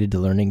dedicated to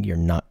learning,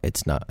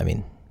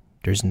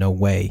 there's no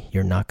way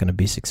you're not going to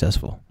be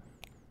successful.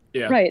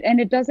 Yeah. Right. And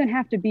it doesn't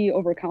have to be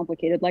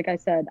overcomplicated. Like I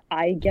said,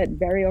 I get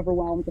very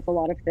overwhelmed with a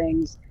lot of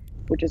things,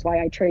 which is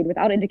why I trade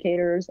without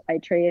indicators. I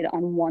trade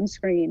on one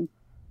screen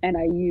and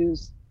I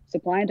use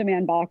supply and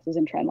demand boxes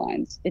and trend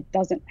lines. It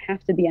doesn't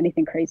have to be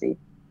anything crazy.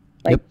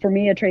 Like for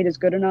me, a trade is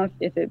good enough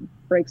if it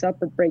breaks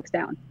up or breaks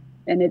down.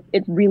 And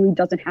it really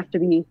doesn't have to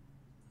be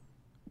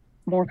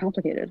more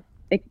complicated.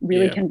 It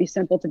really can be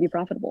simple to be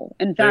profitable.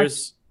 In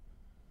fact,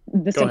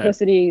 the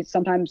simplicity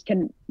sometimes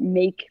can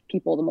make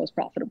people the most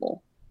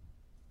profitable.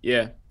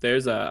 Yeah,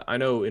 I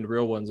know in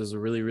real ones, there's a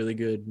really, really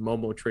good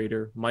Momo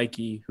trader,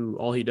 Mikey, who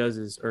all he does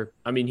is,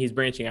 he's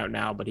branching out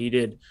now, but he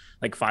did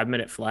like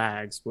 5-minute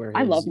flags where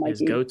I love Mikey.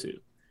 His go-to.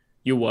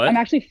 You what? I'm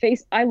actually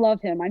I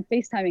love him. I'm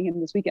FaceTiming him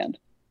this weekend.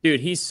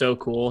 Dude, he's so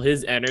cool.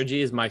 His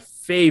energy is my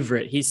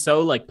favorite. He's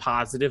so like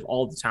positive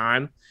all the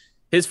time.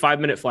 His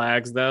 5-minute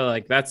flags, though,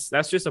 like that's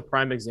just a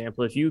prime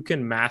example. If you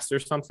can master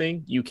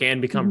something, you can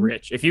become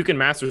rich. If you can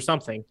master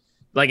something,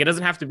 like it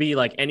doesn't have to be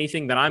like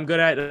anything that I'm good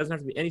at. It doesn't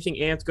have to be anything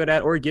Ant's good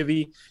at or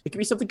Givvy. It can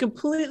be something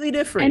completely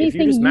different.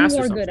 Anything if you just master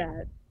you are something. good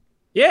at.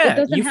 Yeah. It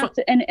doesn't have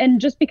to,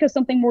 and just because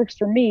something works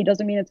for me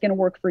doesn't mean it's going to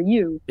work for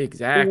you.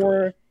 Exactly.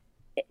 Or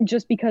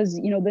just because,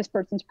 this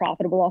person's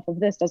profitable off of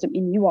this doesn't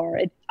mean you are.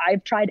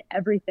 I've tried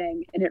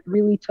everything, and it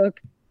really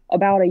took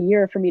about a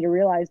year for me to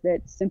realize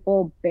that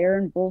simple bear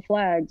and bull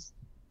flags,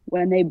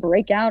 when they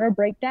break out or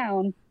break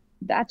down,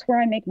 that's where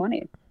I make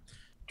money.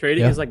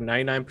 Trading is like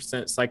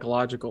 99%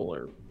 psychological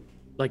or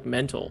like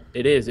mental.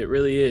 It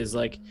really is.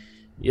 Like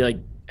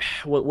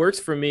what works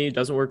for me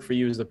doesn't work for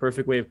you is the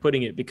perfect way of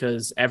putting it,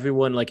 because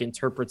everyone like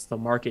interprets the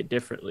market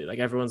differently. Like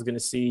everyone's going to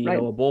see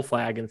a bull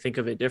flag and think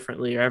of it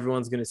differently, or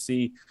everyone's going to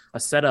see a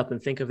setup and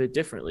think of it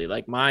differently.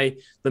 Like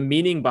the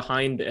meaning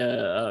behind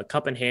a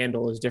cup and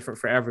handle is different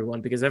for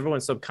everyone, because everyone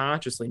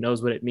subconsciously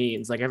knows what it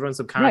means. Like everyone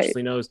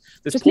subconsciously knows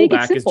this just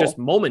pullback is just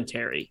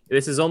momentary.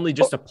 This is only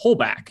just a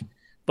pullback.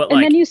 But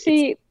and then you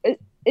see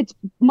it's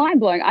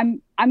mind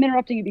blowing. I'm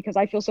interrupting you because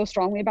I feel so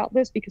strongly about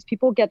this, because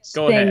people get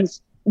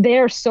things.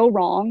 They're so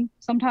wrong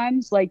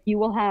sometimes. Like you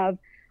will have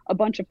a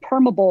bunch of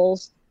perma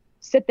bulls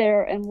sit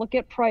there and look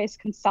at price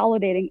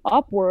consolidating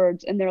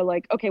upwards, and they're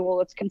like, okay,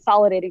 well, it's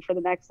consolidating for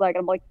the next leg.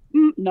 And I'm like,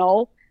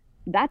 no,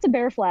 that's a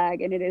bear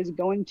flag, and it is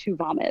going to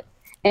vomit.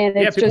 And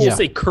it's people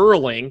say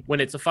curling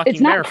when it's a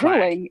fucking bear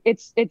flag.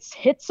 It's curling. It's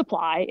hit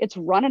supply. It's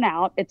running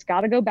out. It's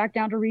got to go back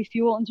down to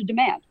refuel into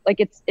demand.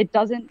 Like it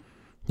doesn't.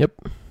 Yep.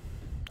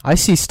 I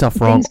see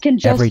stuff wrong every day. Things can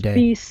just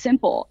be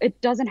simple.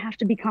 It doesn't have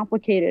to be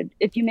complicated.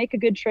 If you make a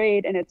good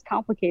trade and it's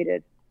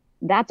complicated,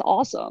 that's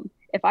awesome.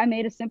 If I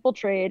made a simple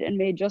trade and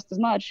made just as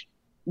much,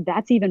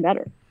 that's even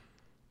better.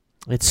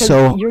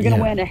 You're going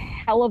to win a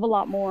hell of a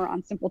lot more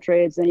on simple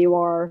trades than you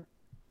are,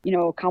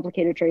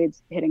 complicated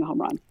trades hitting a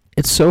home run.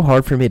 It's so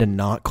hard for me to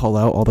not call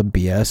out all the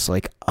BS.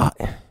 Like,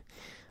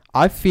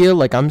 I feel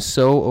like I'm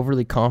so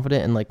overly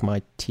confident in like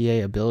my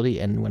TA ability,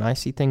 and when I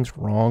see things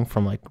wrong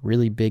from like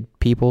really big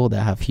people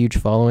that have huge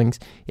followings,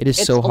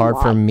 it's so hard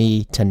for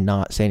me to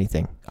not say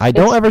anything. I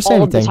don't ever say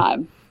anything. All the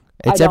time.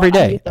 It's every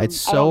day.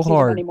 It's so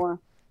hard. Anymore.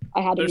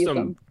 I had to There's mute some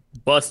them.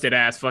 busted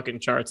ass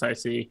fucking charts I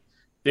see.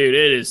 Dude,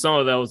 it is. Some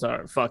of those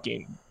are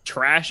fucking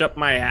trash up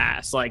my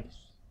ass. Like,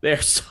 they're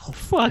so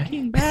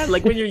fucking bad.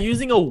 Like when you're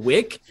using a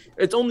wick,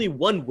 it's only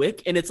one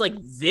wick, and it's like,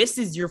 this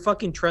is your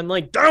fucking trend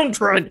line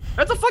downtrend.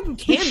 That's a fucking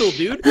candle,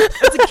 dude.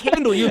 That's a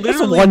candle. You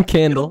literally one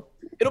candle.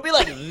 It'll be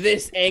like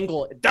this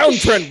angle,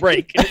 downtrend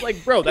break. And it's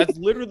like, bro, that's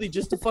literally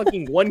just a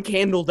fucking one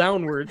candle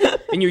downward,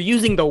 and you're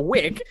using the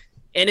wick,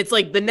 and it's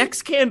like the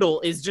next candle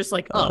is just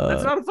like up.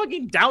 That's not a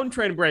fucking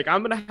downtrend break.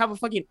 I'm gonna have a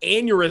fucking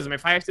aneurysm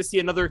if I have to see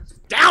another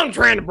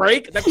downtrend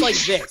break. That's like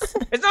this.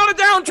 It's not a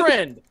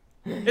downtrend.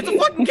 It's a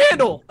fucking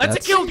candle. That's a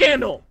kill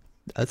candle.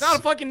 It's not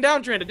a fucking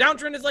downtrend. A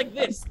downtrend is like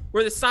this,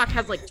 where the stock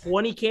has like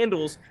 20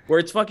 candles where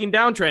it's fucking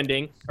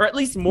downtrending, or at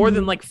least more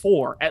than like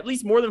 4. At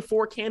least more than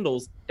 4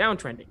 candles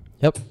downtrending.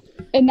 Yep.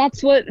 And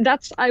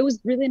I was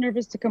really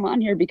nervous to come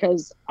on here,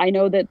 because I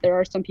know that there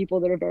are some people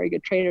that are very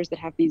good traders that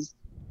have these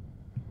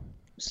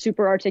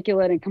super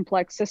articulate and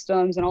complex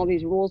systems and all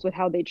these rules with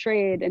how they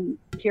trade. And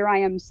here I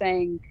am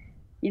saying,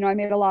 I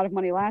made a lot of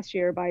money last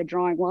year by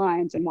drawing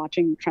lines and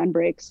watching trend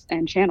breaks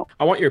and channel.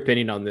 I want your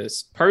opinion on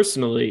this.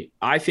 Personally,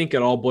 I think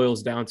it all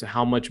boils down to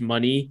how much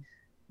money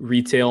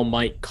retail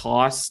might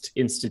cost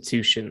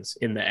institutions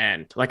in the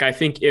end. Like, I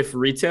think if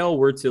retail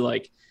were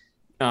to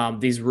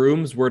these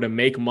rooms were to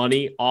make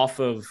money off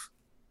of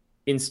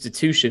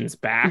institutions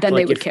back, then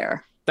they would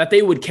care. That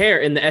they would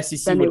care, and the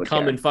SEC would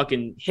come and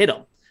fucking hit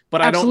them.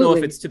 But I don't know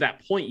if it's to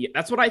that point yet.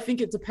 That's what I think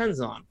it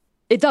depends on.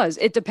 It does.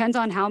 It depends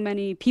on how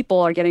many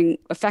people are getting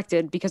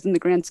affected, because in the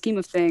grand scheme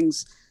of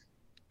things,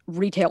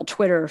 retail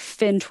Twitter,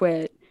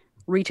 FinTwit,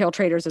 retail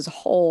traders as a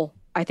whole,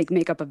 I think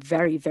make up a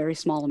very, very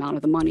small amount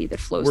of the money that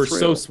flows through. We're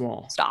so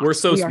small. Stocks. We're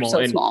so we small.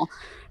 Are so small.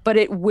 But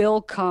it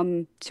will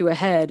come to a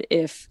head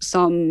if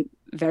some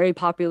very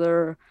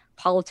popular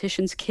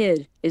politician's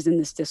kid is in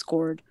this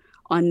Discord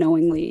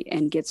unknowingly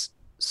and gets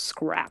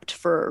scrapped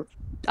for,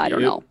 I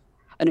don't know,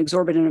 an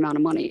exorbitant amount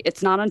of money.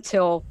 It's not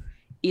until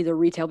either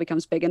retail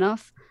becomes big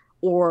enough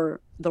or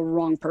the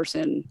wrong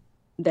person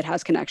that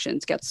has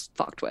connections gets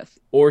fucked with.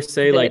 Or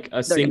say like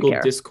a single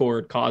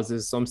Discord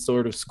causes some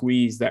sort of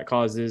squeeze that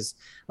causes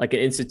like an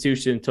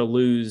institution to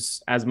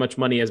lose as much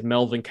money as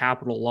Melvin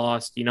Capital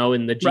lost, in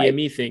the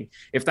GME thing.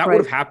 If that would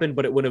have happened,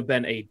 but it would have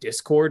been a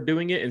Discord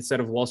doing it instead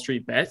of Wall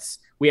Street Bets,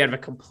 we have a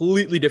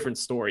completely different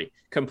story,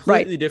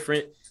 completely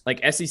different. Like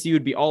SEC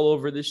would be all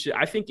over this shit.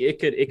 I think it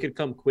could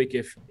come quick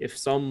if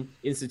some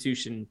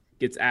institution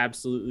gets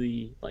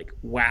absolutely like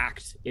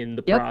whacked in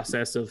the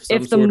process of some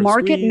if the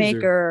market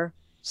maker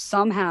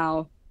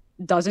somehow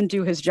doesn't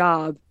do his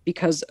job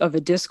because of a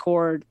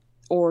Discord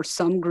or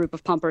some group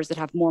of pumpers that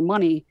have more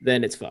money,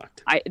 then it's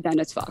fucked. Then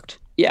it's fucked.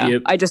 Yeah.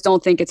 Yep. I just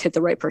don't think it's hit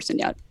the right person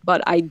yet,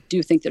 but I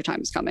do think their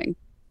time is coming.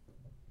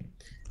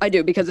 I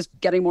do, because it's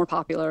getting more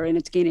popular and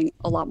it's gaining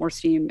a lot more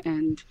steam.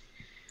 And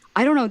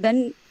I don't know,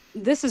 then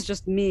this is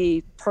just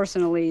me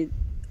personally.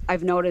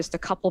 I've noticed a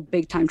couple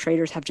big time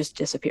traders have just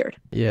disappeared.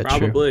 Yeah,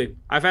 probably. True.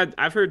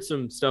 I've heard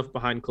some stuff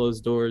behind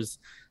closed doors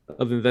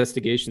of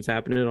investigations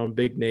happening on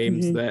big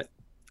names that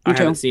I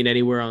haven't seen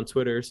anywhere on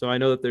Twitter. So I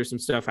know that there's some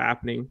stuff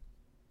happening.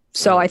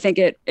 So I think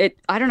it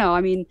I don't know.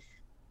 I mean,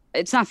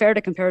 it's not fair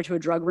to compare it to a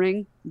drug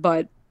ring,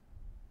 but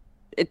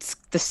it's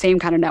the same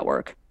kind of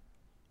network.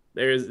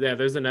 There's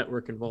a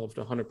network involved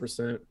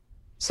 100%.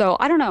 So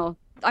I don't know.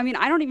 I mean,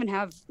 I don't even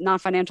have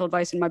non-financial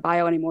advice in my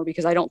bio anymore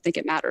because I don't think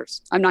it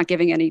matters. I'm not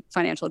giving any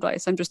financial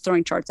advice. I'm just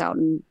throwing charts out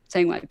and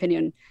saying my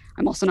opinion.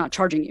 I'm also not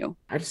charging you.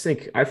 I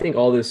think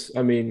all this,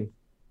 I mean,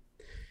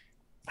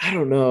 I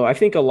don't know. I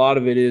think a lot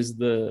of it is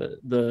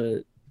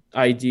the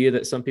idea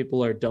that some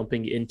people are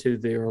dumping into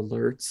their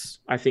alerts,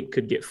 I think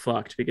could get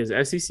fucked because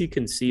SEC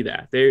can see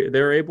that.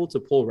 They're able to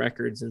pull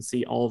records and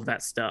see all of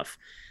that stuff.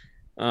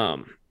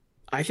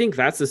 I think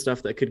that's the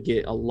stuff that could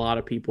get a lot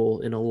of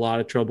people in a lot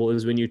of trouble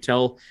is when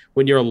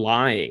you're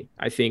lying,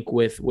 I think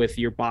with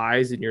your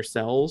buys and your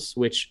sells,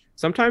 which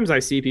sometimes I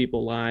see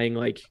people lying,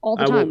 like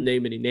I won't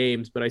name any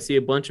names, but I see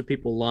a bunch of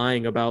people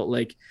lying about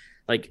like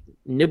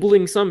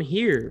nibbling some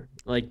here,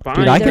 like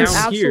buying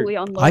down here.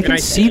 I can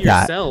see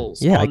that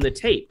sells on the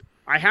tape.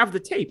 I have the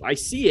tape. I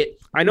see it.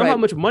 I know how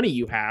much money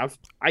you have.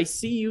 I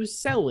see you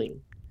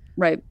selling.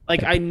 Right.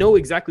 Like I know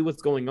exactly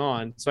what's going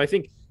on. So I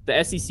think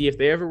the SEC, if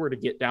they ever were to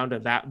get down to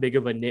that big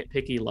of a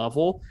nitpicky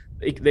level,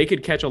 they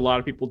could catch a lot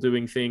of people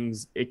doing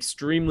things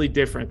extremely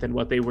different than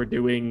what they were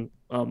doing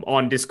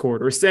on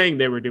Discord or saying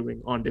they were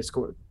doing on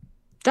Discord.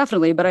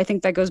 Definitely. But I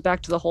think that goes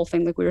back to the whole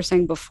thing, like we were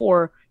saying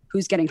before,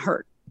 who's getting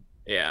hurt?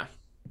 Yeah.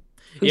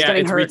 Who's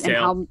getting hurt retail. And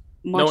how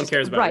much no one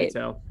cares about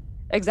retail.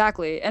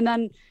 Exactly. And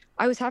then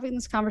I was having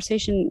this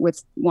conversation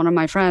with one of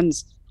my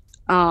friends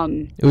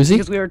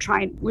because we were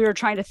trying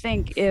to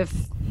think if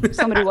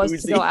somebody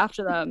was to go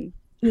after them.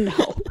 No.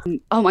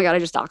 Oh my God, I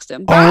just doxed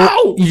him.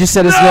 Oh, you just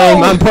said his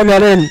name. I'm putting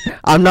that in.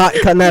 I'm not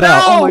cutting that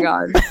out. Oh my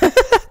God.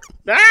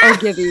 Oh,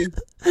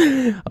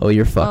 Givvy. Oh,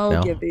 you're fucked now.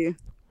 Oh, Givvy.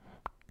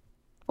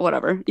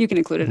 Whatever. You can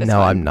include it. No,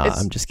 fine. I'm not.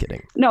 I'm just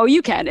kidding. No,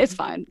 you can. It's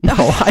fine. No,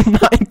 I'm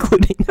not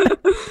including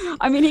it.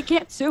 I mean, he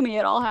can't sue me.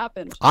 It all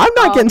happened. I'm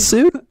not getting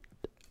sued.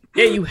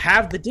 Yeah, you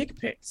have the dick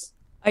pics.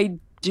 I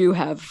do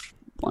have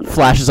one.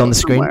 Flashes on the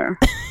screen.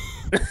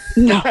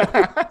 No.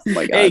 Oh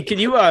my God. Hey, can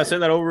you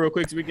send that over real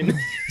quick so we can?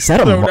 Is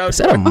that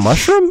a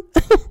mushroom?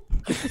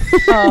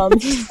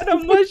 A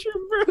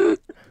mushroom, bro.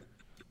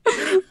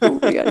 Oh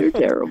my God, you're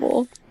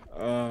terrible.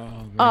 Oh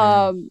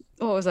man.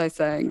 What was I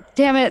saying?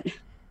 Damn it.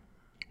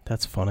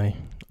 That's funny.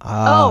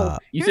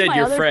 You said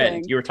your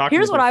friend. You were talking.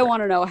 Here's what I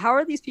want to know: how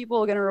are these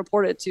people going to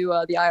report it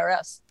to the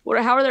IRS?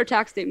 How are their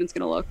tax statements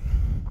going to look?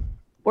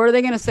 Where are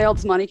they going to say all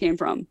this money came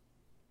from?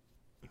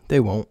 They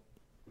won't.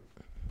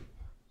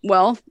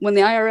 Well, when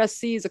the IRS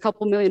sees a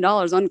couple $1 million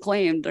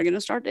unclaimed, they're going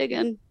to start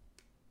digging.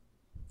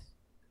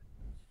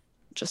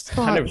 Just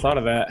thought. I never thought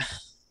of that.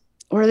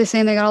 Where are they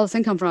saying they got all this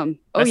income from?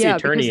 That's yeah, the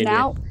attorney because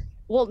now,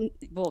 well,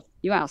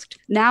 you asked.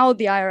 Now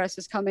the IRS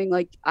is coming.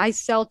 Like I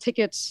sell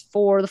tickets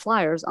for the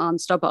Flyers on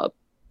StubHub,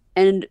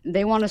 and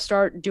they want to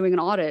start doing an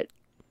audit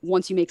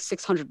once you make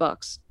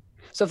 $600.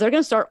 So if they're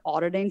going to start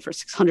auditing for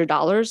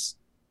 $600,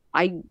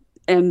 I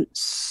am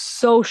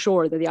so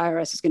sure that the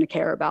IRS is going to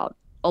care about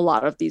a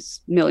lot of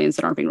these millions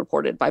that aren't being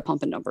reported by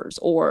pump and numbers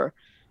or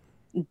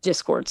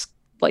Discords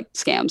like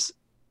scams.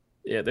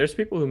 Yeah, there's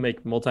people who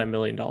make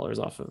multi-million dollars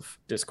off of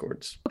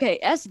Discords. Okay,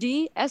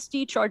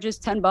 SD charges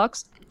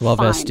 $10. Love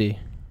Fine. SD.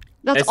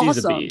 That's SD's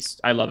awesome. a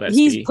beast. I love SD.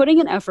 He's putting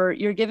an effort.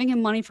 You're giving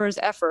him money for his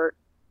effort.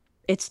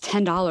 It's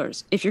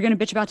 $10. If you're gonna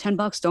bitch about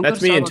 $10, don't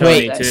That's go to me and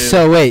Starbucks. Tony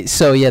too.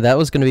 So yeah, that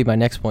was gonna be my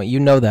next point. You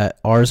know that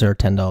ours are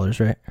 $10,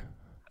 right?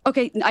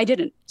 Okay, I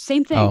didn't.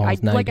 Same thing. Oh,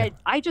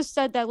 I just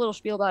said that little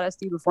spiel about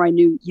SD before I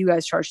knew you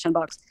guys charged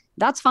 $10.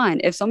 That's fine.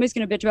 If somebody's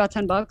gonna bitch about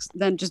 $10,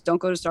 then just don't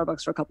go to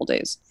Starbucks for a couple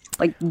days.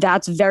 Like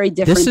that's very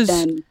different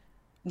than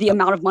the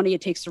amount of money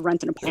it takes to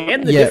rent an apartment.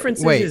 And the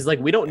difference is like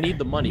we don't need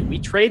the money. We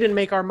trade and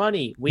make our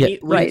money. We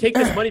take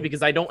this money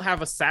because I don't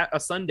have a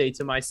Sunday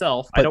to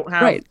myself. I don't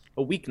have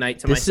a weeknight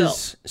to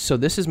myself.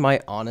 This is my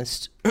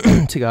honest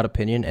to God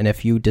opinion. And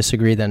if you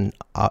disagree, then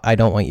I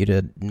don't want you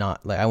to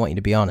not like. I want you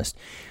to be honest.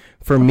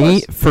 For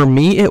me,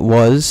 it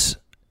was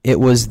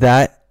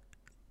that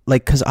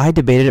like, because I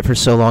debated it for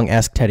so long.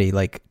 Ask Teddy.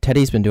 Like,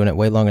 Teddy's been doing it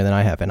way longer than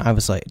I have, and I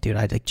was like, dude,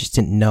 I just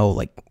didn't know.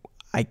 Like,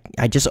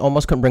 I just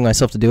almost couldn't bring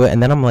myself to do it.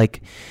 And then I'm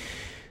like,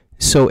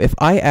 so if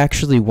I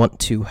actually want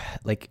to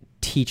like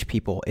teach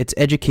people, it's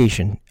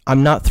education.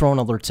 I'm not throwing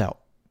alerts out.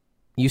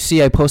 You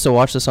see, I post a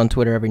watch list on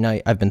Twitter every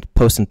night. I've been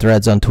posting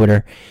threads on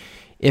Twitter.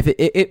 If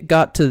it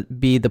got to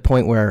be the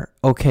point where,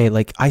 okay,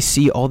 like I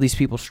see all these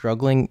people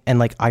struggling and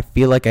like I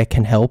feel like I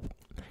can help,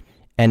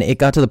 and it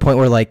got to the point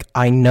where like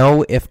I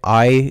know if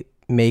I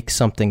make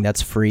something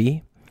that's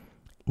free,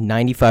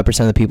 95%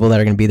 of the people that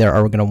are going to be there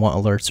are going to want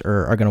alerts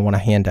or are going to want a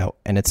handout,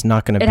 and it's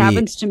not going to be. It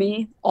happens to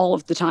me all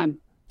of the time.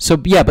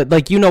 So yeah, but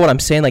like, you know what I'm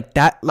saying? Like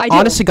that,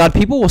 honest to God,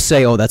 people will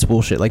say, oh, that's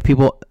bullshit. Like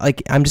people,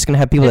 like I'm just going to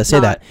have people that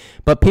say that.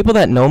 But people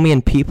that know me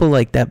and people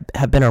like that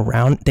have been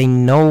around, they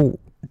know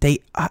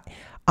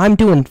I'm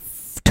doing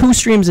 2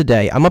 streams a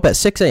day. I'm up at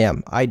 6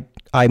 a.m.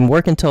 I'm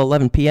working till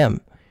 11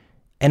 p.m.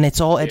 And it's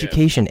all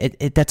education.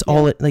 That's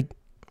all it, like,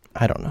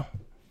 I don't know.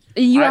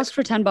 You asked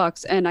for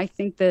 $10, and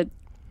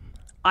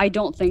I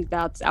don't think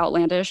that's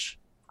outlandish.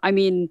 I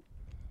mean,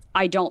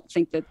 I don't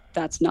think that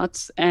that's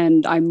nuts,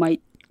 and I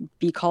might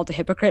be called a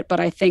hypocrite, but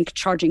I think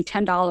charging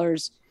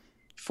 $10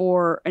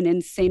 for an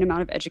insane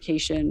amount of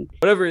education,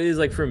 whatever it is,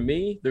 like for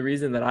me, the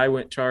reason that I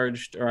went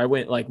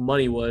like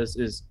money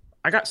is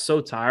I got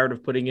so tired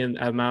of putting in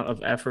the amount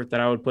of effort that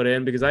I would put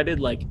in, because I did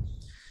like,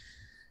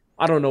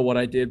 I don't know what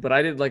I did, but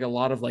I did like a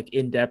lot of like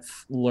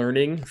in-depth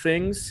learning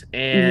things.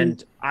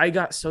 And I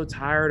got so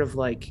tired of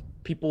like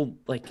people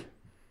like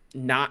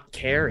not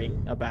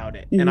caring about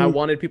it. And I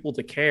wanted people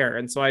to care.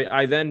 And so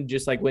I then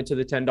just like went to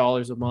the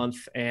 $10 a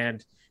month,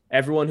 and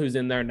everyone who's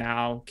in there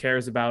now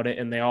cares about it.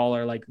 And they all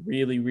are like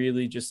really,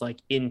 really just like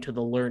into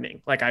the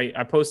learning. Like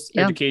I post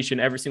education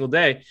every single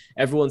day.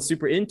 Everyone's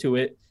super into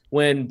it.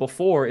 When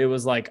before it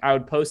was like I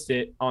would post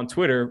it on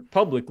Twitter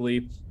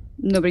publicly.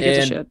 Nobody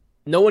gives a shit.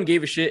 No one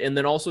gave a shit. And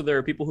then also there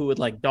are people who would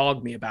like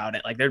dog me about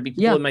it. Like there'd be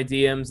people in my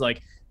DMs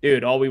like,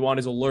 dude, all we want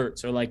is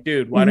alerts. Or like,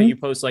 dude, why don't you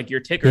post like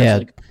your tickers? Yeah.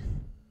 Like,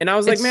 and I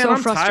was like, man,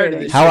 I'm tired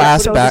of this. How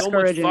ass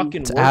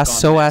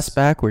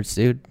backwards,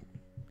 dude.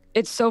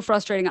 It's so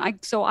frustrating.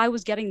 I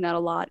was getting that a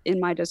lot in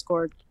my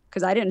Discord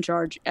because I didn't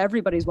charge.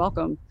 Everybody's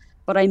welcome.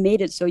 But I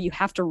made it so you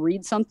have to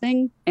read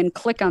something and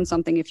click on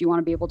something if you want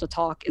to be able to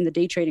talk in the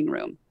day trading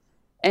room.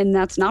 And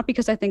that's not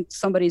because I think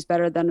somebody's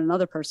better than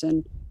another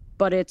person,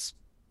 but it's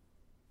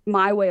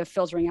my way of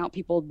filtering out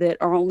people that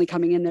are only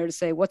coming in there to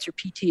say, what's your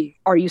PT?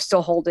 Are you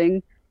still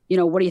holding? You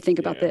know, what do you think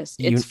about this?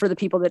 It's for the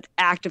people that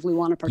actively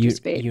want to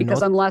participate,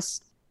 because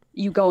unless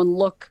you go and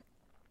look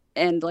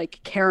and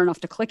like care enough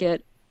to click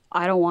it,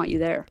 I don't want you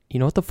there. You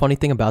know what the funny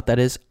thing about that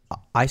is?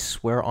 I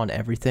swear on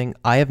everything,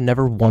 I have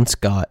never once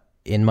got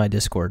in my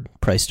Discord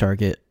price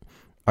target,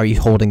 are you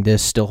holding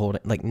this, still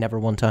holding, like never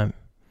one time.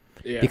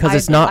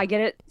 Because I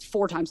get it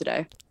 4 times a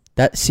day.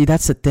 That's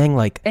the thing,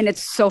 like, and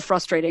it's so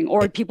frustrating.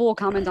 Or people will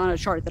comment on a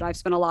chart that I've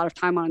spent a lot of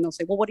time on, and they'll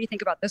say, well, what do you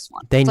think about this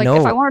one? They know,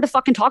 like, if I wanted to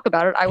fucking talk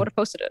about it, I would have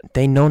posted it.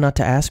 They know not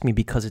to ask me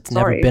because it's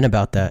never been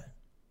about that.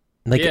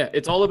 Like,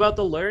 it's all about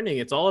the learning.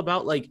 It's all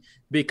about like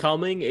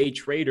becoming a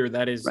trader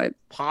that is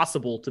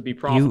possible to be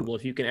profitable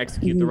if you can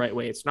execute the right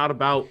way. It's not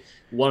about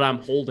what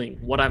I'm holding,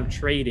 what I'm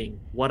trading,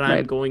 what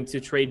I'm going to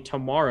trade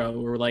tomorrow,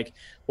 or like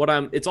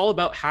it's all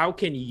about how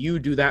can you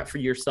do that for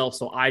yourself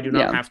so I do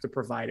not have to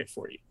provide it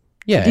for you.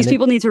 Yeah. These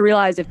people need to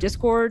realize if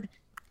Discord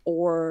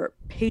or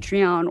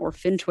Patreon or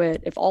FinTwit,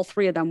 if all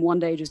 3 of them one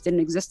day just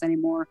didn't exist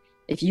anymore,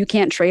 if you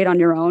can't trade on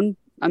your own,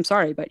 I'm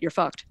sorry, but you're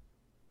fucked.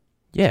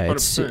 Yeah,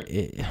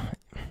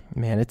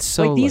 man, it's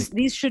so like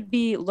these should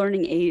be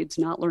learning aids,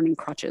 not learning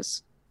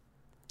crutches.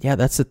 Yeah,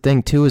 that's the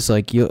thing too, is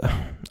like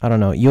I don't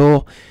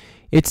know,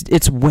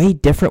 it's way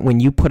different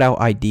when you put out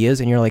ideas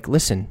and you're like,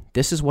 listen,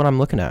 this is what I'm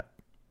looking at.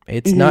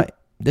 It's not,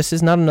 this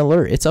is not an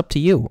alert. It's up to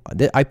you.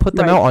 I put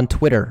them out on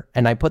Twitter,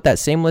 and I put that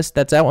same list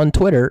that's out on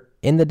Twitter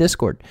in the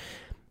Discord.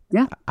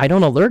 Yeah. I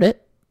don't alert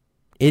it.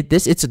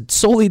 It's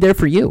solely there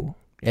for you.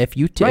 If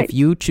you if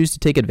you choose to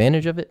take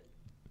advantage of it,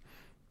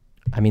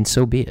 I mean,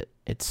 so be it.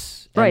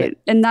 It's right.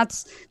 And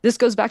this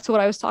goes back to what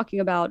I was talking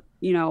about,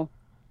 you know,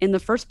 in the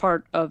first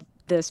part of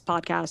this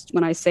podcast,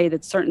 when I say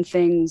that certain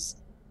things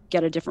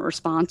get a different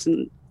response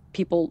and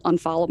people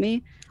unfollow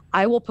me,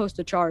 I will post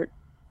a chart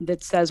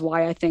that says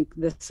why I think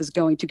this is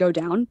going to go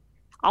down.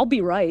 I'll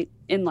be right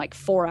in like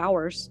 4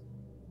 hours,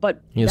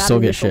 but you'll still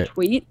get shit.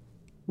 Tweet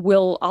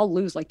I'll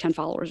lose like 10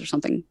 followers or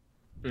something.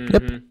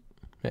 Yep. Yeah,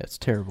 it's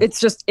terrible.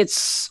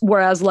 It's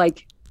whereas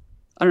like,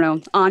 I don't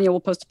know, Anya will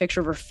post a picture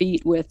of her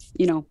feet with,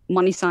 you know,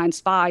 money sign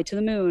spy to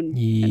the moon. And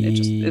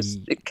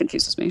it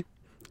confuses me.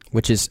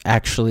 Which is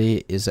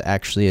actually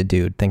a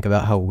dude. Think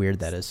about how weird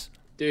that is.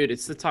 Dude,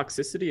 it's the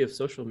toxicity of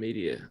social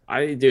media.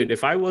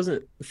 If I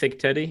wasn't Thick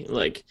Teddy,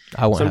 like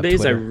some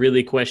days Twitter. I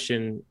really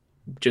question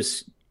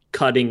just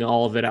cutting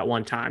all of it at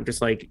one time,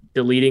 just like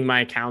deleting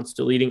my accounts,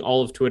 deleting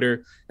all of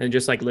Twitter, and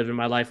just like living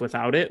my life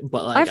without it.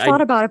 But like I've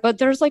thought about it, but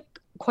there's like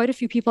quite a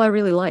few people I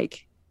really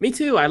like. Me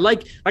too. I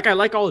like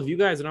all of you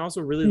guys, and I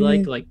also really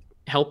like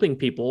helping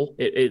people.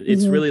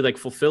 It's really like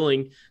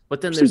fulfilling,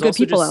 but then there's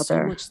also just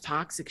so much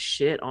toxic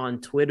shit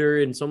on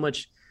Twitter and so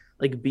much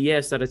like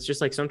BS that it's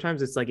just like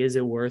sometimes it's like, is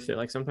it worth it?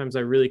 Like sometimes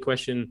I really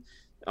question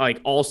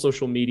like all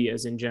social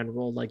medias in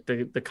general, like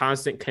the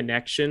constant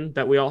connection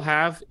that we all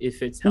have,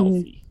 if it's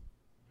healthy.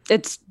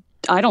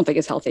 I don't think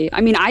it's healthy.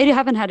 I mean, I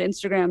haven't had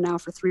Instagram now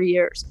for 3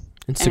 years.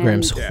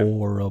 Instagram's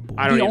horrible.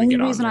 The only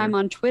reason I'm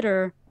on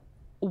Twitter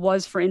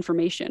was for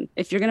information.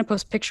 If you're going to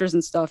post pictures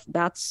and stuff,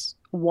 that's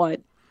what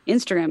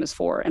Instagram is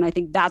for. And I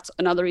think that's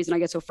another reason I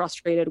get so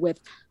frustrated with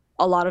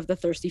a lot of the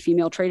thirsty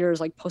female traders,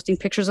 like posting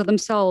pictures of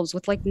themselves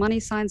with like money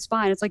signs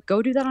fine. It's like,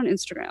 go do that on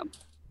Instagram.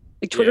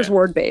 Like Twitter's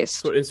word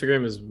based. That's what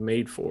Instagram is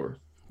made for.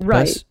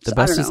 Right. The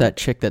best is that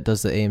chick that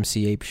does the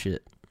AMC ape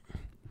shit.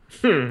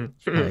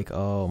 Like,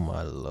 oh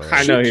my lord.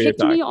 I know she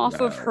kicked me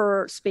off of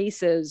her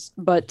spaces,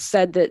 but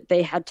said that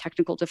they had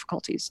technical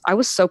difficulties. I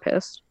was so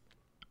pissed.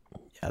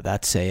 Yeah,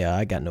 that's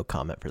I got no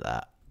comment for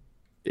that.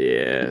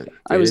 Yeah.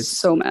 I was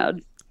so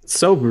mad. It's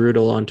so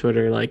brutal on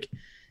Twitter. Like,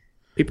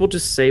 people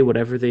just say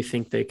whatever they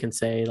think they can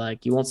say.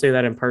 Like, you won't say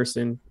that in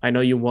person. I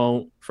know you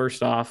won't,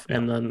 first off.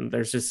 And then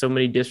there's just so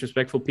many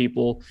disrespectful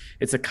people.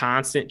 It's a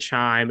constant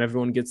chime.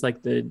 Everyone gets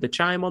like the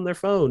chime on their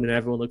phone and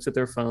everyone looks at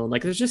their phone.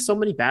 Like, there's just so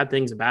many bad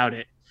things about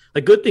it.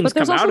 Like, good things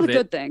come out of it. But there's also the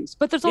good things.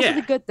 But there's also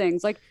the good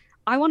things. Like,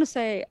 I want to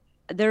say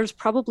there's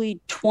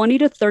probably 20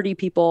 to 30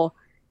 people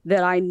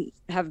that I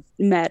have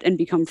met and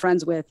become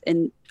friends with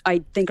and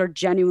I think are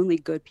genuinely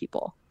good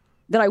people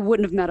that I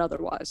wouldn't have met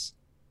otherwise.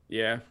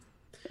 Yeah.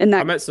 And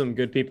I met some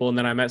good people, and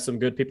then I met some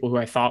good people who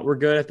I thought were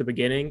good at the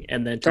beginning,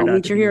 and then turned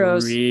out to be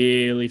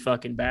really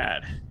fucking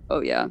bad.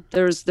 Oh yeah,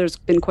 there's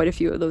been quite a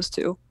few of those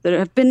too that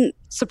have been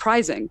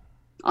surprising.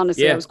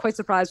 Honestly, I was quite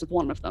surprised with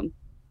one of them.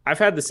 I've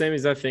had the same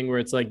exact thing where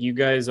it's like, you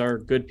guys are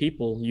good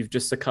people. You've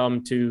just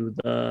succumbed to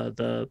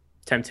the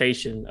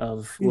temptation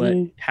of what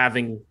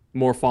having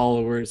more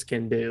followers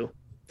can do.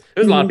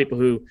 There's a lot of people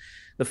who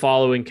the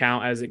following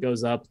count as it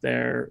goes up,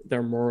 their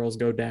morals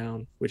go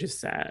down, which is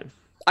sad.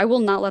 I will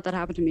not let that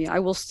happen to me. I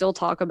will still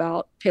talk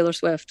about Taylor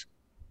Swift.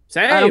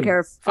 Same. I don't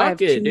care if I have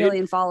 2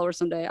 million followers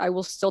someday. I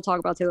will still talk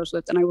about Taylor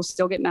Swift, and I will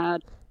still get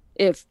mad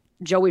if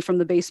Joey from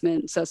the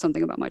basement says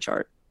something about my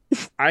chart.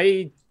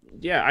 I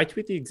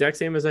tweet the exact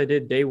same as I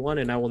did day one,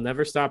 and I will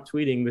never stop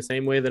tweeting the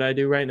same way that I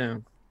do right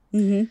now.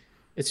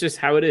 It's just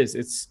how it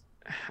is.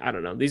 I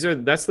don't know.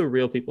 That's the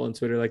real people on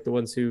Twitter, like the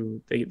ones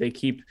who they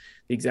keep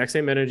the exact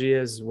same energy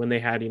as when they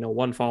had,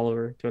 1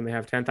 follower to when they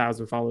have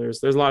 10,000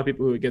 followers. There's a lot of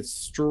people who it gets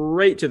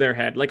straight to their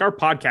head. Like, our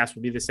podcast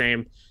will be the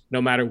same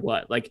no matter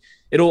what. Like,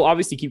 it'll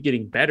obviously keep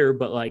getting better,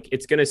 but like,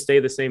 it's going to stay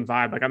the same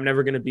vibe. Like, I'm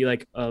never going to be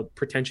like a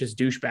pretentious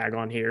douchebag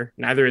on here.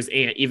 Neither is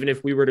Ant. Even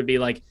if we were to be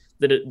like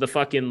the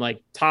fucking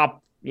like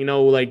top,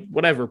 like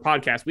whatever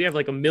podcast, we have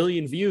like 1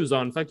 million views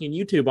on fucking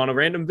YouTube on a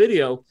random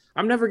video.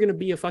 I'm never going to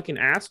be a fucking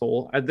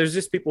asshole. There's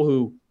just people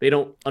who they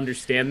don't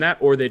understand that,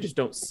 or they just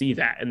don't see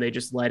that and they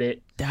just let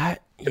it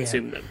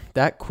consume them.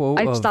 That quote.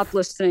 I've stopped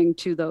listening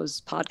to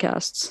those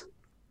podcasts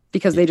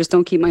because they just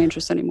don't keep my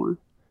interest anymore.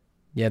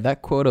 Yeah.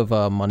 That quote of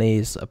money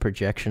is a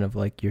projection of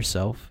like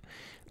yourself.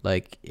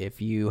 Like,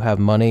 if you have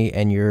money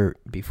and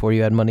before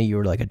you had money, you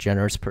were like a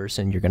generous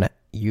person.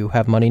 You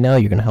have money now,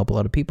 you're going to help a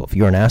lot of people. If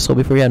you were an asshole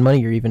before you had money,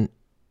 you're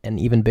an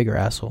even bigger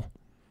asshole.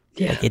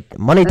 Yeah, like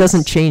money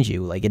doesn't change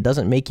you. Like, it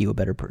doesn't make you a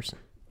better person.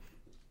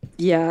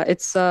 Yeah,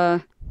 it's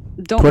don't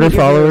Twitter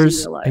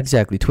followers.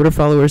 Exactly, Twitter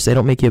followers, they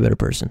don't make you a better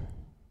person.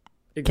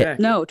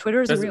 Exactly. No,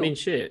 Twitter doesn't mean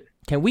shit.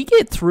 Can we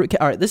get through?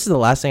 All right, this is the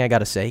last thing I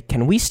gotta say.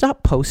 Can we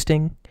stop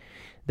posting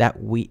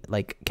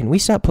Can we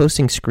stop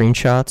posting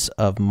screenshots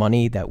of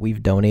money that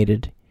we've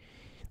donated?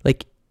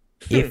 Like,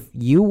 if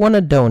you want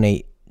to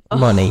donate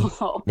money,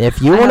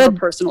 if you want a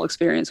personal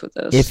experience with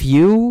this, if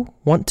you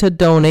want to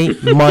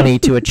donate money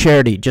to a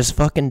charity, just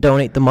fucking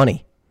donate the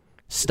money.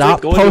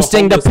 Stop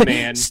posting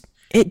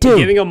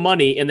giving them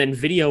money and then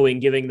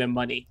videoing giving them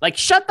money. Like,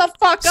 shut the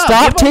fuck up.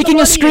 Stop taking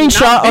a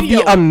screenshot of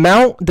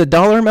the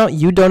dollar amount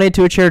you donate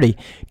to a charity.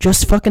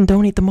 Just fucking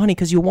donate the money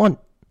because you won.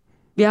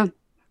 Yeah,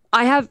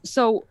 I have.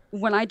 So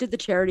when I did the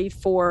charity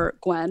for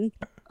Gwen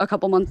a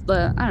couple months,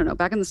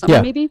 back in the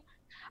summer maybe,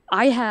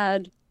 I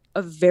had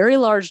a very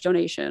large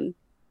donation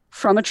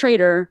from a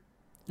trader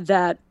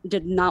that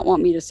did not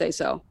want me to say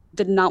so,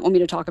 did not want me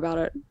to talk about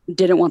it,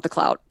 didn't want the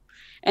clout.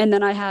 And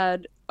then I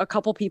had a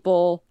couple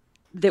people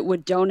that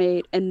would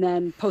donate and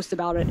then post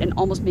about it and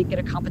almost make it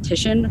a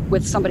competition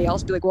with somebody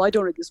else, be like, well, I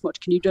donated this much,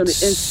 can you donate?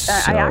 And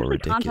I actually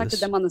contacted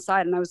them on the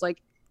side and I was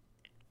like,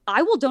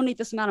 I will donate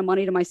this amount of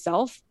money to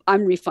myself.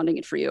 I'm refunding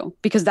it for you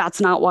because that's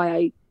not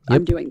why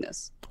I'm doing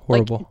this.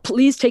 Horrible. Like,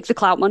 please take the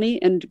clout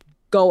money and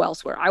go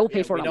elsewhere. I will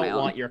pay for it on my own. We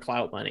don't want your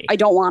clout money. I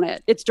don't want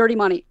it. It's dirty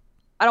money.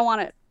 I don't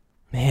want it.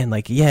 Man,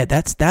 like, yeah,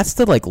 that's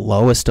the like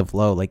lowest of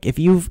low. Like, if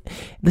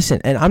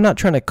listen, and I'm not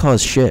trying to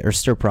cause shit or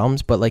stir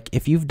problems, but like,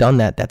 if you've done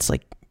that, that's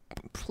like,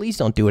 please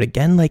don't do it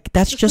again. Like,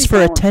 that's just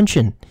for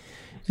attention.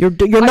 You're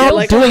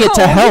not doing it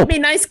to help. Give me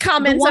nice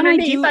comments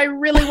underneath. I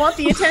really want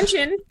the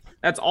attention.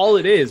 That's all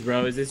it is,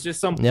 bro. It's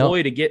just some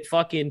ploy to get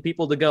fucking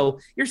people to go,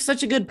 you're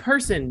such a good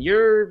person.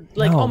 You're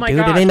like, oh my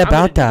god, it ain't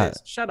about that.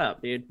 Shut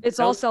up, dude. It's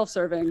all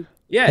self-serving.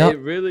 Yeah, it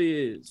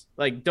really is.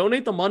 Like,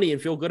 donate the money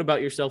and feel good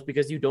about yourself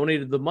because you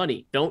donated the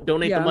money. Don't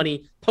donate the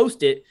money,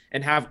 post it,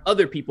 and have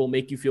other people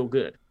make you feel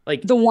good.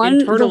 Like the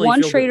one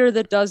trader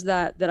that does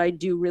that I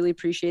do really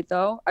appreciate,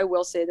 though, I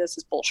will say this,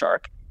 is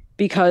Bullshark,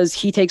 because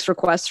he takes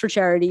requests for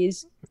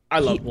charities. I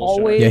love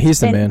Bullshark. Yeah, he's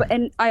the man.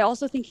 And I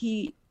also think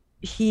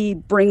he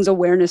brings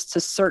awareness to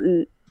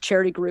certain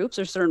charity groups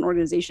or certain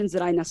organizations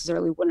that I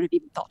necessarily wouldn't have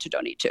even thought to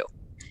donate to.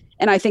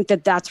 And I think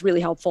that that's really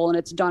helpful, and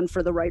it's done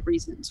for the right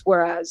reasons.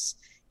 Whereas,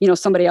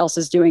 somebody else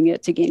is doing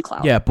it to gain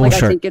clout. Yeah, Bullshark.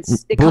 Like, I think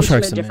it comes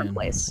from a different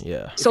place.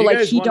 Yeah. So like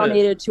he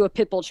donated to a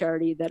Pitbull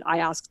charity that I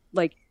asked,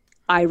 like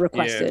I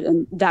requested,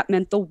 and that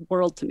meant the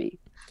world to me.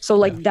 So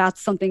like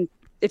that's something.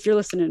 If you're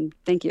listening,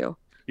 thank you.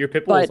 Your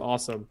Pitbull is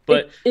awesome,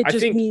 but it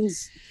just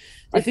means.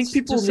 I think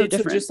people need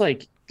to just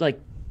like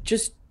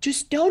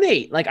just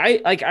donate. Like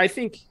I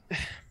think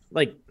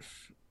like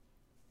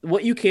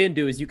what you can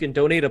do is you can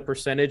donate a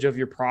percentage of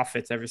your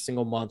profits every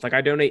single month. Like I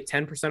donate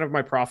 10% of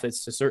my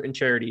profits to certain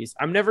charities.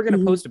 I'm never going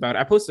to post about it.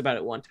 I posted about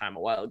it one time a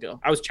while ago.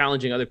 I was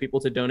challenging other people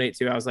to donate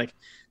too. I was like,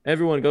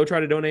 everyone go try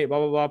to donate blah,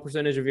 blah, blah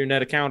percentage of your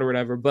net account or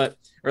whatever,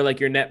 or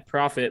like your net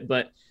profit.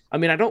 But I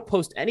mean, I don't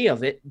post any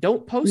of it.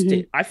 Don't post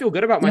it. I feel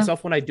good about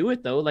myself when I do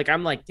it though. Like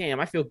I'm like,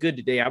 damn, I feel good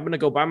today. I'm going to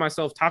go buy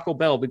myself Taco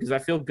Bell because I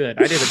feel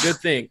good. I did a good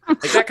thing.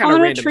 Like that kind of random shit. I'm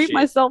going to treat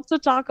myself to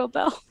Taco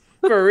Bell.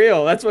 For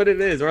real, that's what it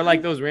is. Or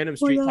like those random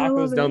street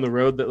tacos down the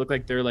road that look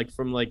like they're like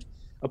from like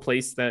a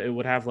place that it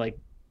would have like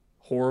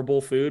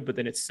horrible food, but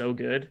then it's so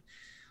good.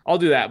 I'll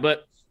do that.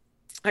 But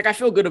like I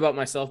feel good about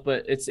myself,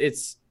 but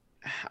it's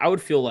I would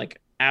feel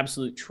like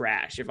absolute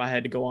trash if I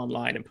had to go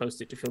online and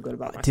post it to feel good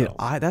about myself.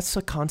 Dude, that's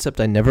a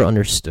concept I never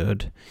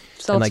understood.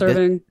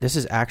 Self-serving. Like, this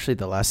is actually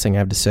the last thing I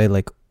have to say.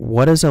 Like,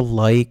 what is a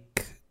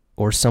like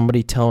or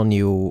somebody telling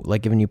you,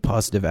 like giving you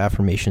positive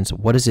affirmations,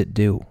 what does it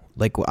do?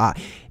 Like,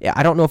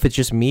 I don't know if it's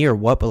just me or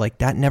what, but like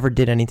that never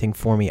did anything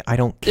for me. I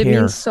don't care. It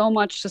means so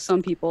much to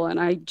some people, and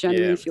I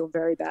genuinely feel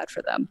very bad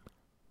for them.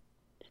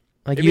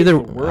 Like it means the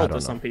world to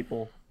some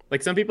people.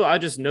 Like some people, I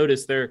just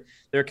noticed their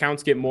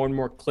accounts get more and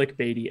more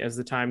clickbaity as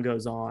the time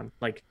goes on.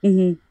 Like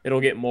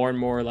it'll get more and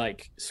more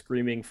like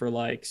screaming for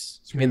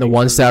likes. I mean, the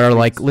ones that are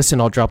like, listen,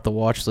 I'll drop the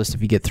watch list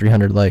if you get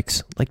 300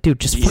 likes. Like, dude,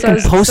 just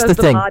fucking post the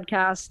thing.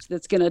 Podcast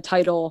that's gonna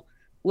title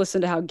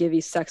 "Listen to How Givvy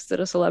Sexted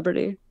a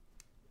Celebrity."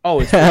 Oh,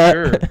 it's for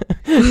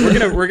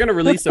sure. We're gonna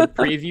release a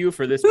preview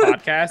for this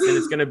podcast, and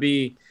it's gonna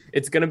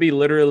be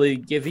literally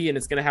Givvy, and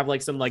it's gonna have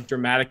like some like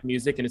dramatic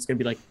music, and it's gonna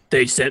be like,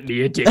 they sent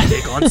me a dick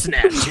pic on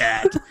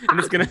Snapchat, and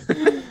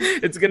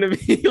it's gonna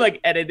be like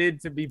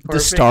edited to be perfect. The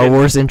Star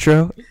Wars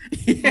intro.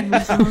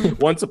 Yeah.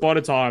 Once upon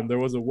a time, there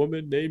was a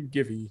woman named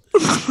Givvy.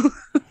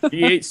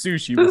 He ate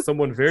sushi with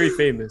someone very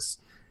famous.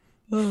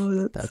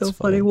 Oh, that's so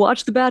funny.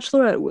 Watch The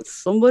Bachelorette with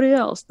somebody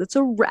else that's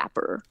a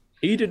rapper.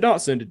 He did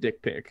not send a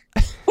dick pic,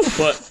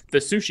 but the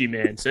sushi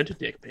man sent a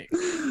dick pic.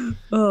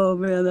 Oh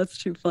man, that's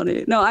too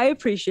funny. No, I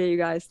appreciate you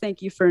guys.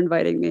 Thank you for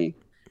inviting me.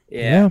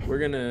 Yeah. We're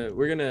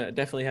gonna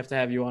definitely have to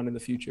have you on in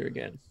the future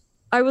again.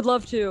 I would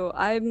love to.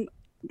 I'm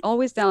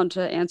always down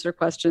to answer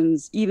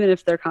questions, even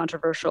if they're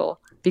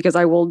controversial, because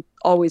I will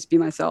always be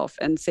myself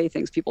and say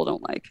things people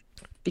don't like,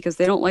 because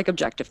they don't like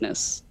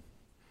objectiveness.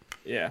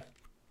 Yeah,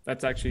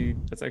 that's actually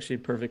a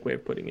perfect way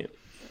of putting it.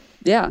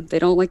 Yeah, they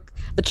don't like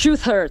the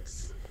truth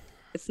hurts.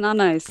 It's not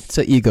nice. It's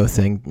an ego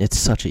thing. It's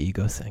such an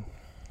ego thing.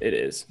 It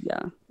is.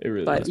 Yeah. It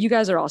really is. But you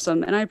guys are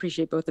awesome, and I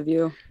appreciate both of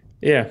you.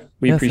 Yeah,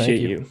 we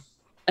appreciate you.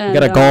 And, we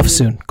got to golf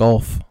soon.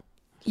 Golf.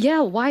 Yeah,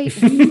 why?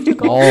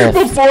 Golf.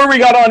 Before we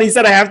got on, he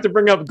said I have to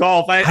bring up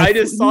golf. I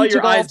just saw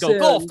your eyes go,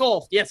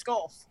 golf. Yes,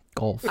 golf.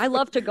 Golf. I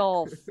love to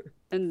golf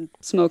and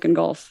smoke and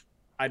golf.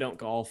 I don't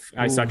golf.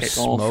 I suck at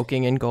golf.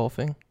 Smoking and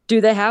golfing? Do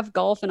they have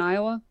golf in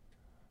Iowa?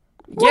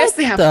 Yes,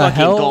 they have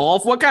fucking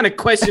golf. What kind of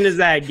question is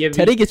that, Givvy?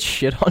 Teddy gets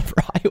shit on for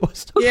Iowa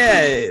stuff.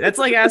 Yeah, that's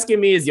like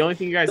asking me, is the only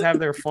thing you guys have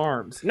there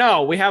farms?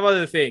 No, we have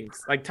other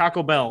things, like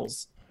Taco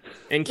Bells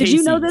and Casey's. Did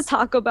you know that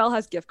Taco Bell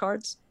has gift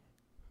cards?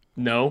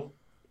 No.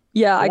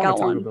 Yeah, I got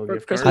one for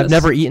Christmas. I've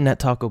never eaten at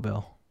Taco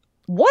Bell.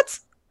 What?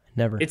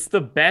 Never. It's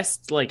the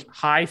best, like,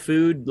 high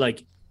food,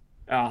 like,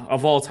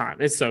 of all time.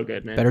 It's so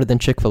good, man. Better than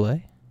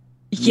Chick-fil-A?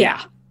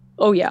 Yeah.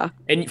 Oh yeah.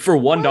 And for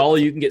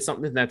 $1, you can get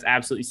something that's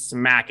absolutely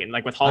smacking,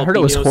 like with jalapeno sauce. I heard it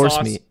was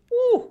horse meat.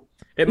 Ooh,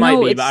 it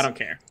might be, but I don't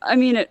care. I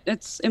mean,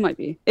 it might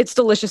be. It's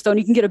delicious though, and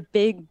you can get a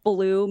big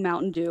blue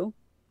Mountain Dew.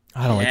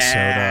 I don't like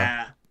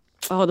soda.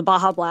 Oh, the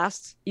Baja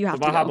Blast. You have to.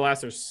 The Baja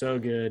Blast are so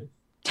good.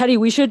 Teddy,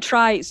 we should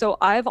try. So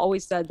I've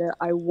always said that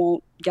I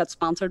won't get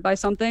sponsored by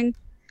something,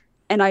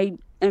 and I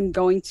am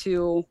going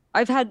to.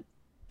 I've had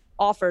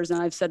offers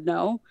and I've said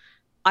no.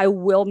 I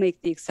will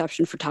make the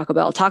exception for Taco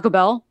Bell. Taco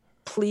Bell.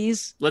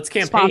 Please, let's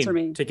campaign sponsor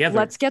me together.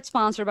 Let's get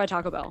sponsored by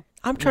Taco Bell.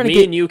 I'm trying to get.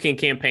 Me and you can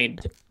campaign.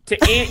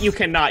 To Ant, you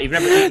cannot. You've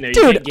never eaten there.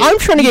 Dude, I'm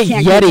trying to get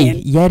Yeti.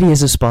 Campaign. Yeti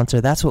is a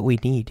sponsor. That's what we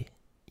need.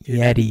 Dude,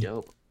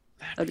 Yeti.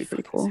 That'd be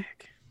pretty cool.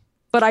 Sick.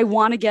 But I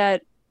want to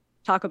get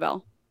Taco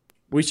Bell.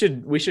 We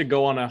should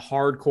go on a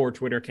hardcore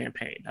Twitter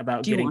campaign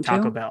about getting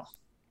Taco Bell.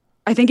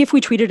 I think if we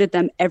tweeted at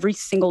them every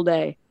single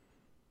day.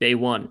 Day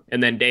 1,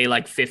 and then day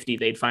like 50,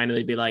 they'd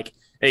finally be like,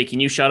 "Hey, can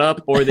you shut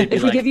up?" Or they'd be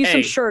if like, we give you hey,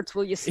 some shirts,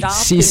 will you stop?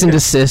 Cease and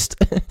desist.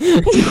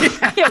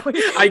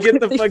 I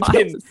get the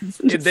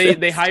fucking.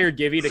 They hire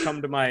Givvy to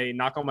come to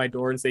knock on my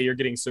door and say you're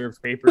getting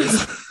served papers,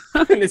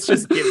 and it's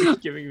just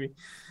giving me.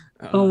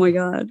 Oh my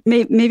god!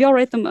 Maybe I'll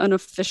write them an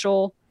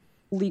official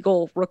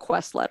legal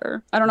request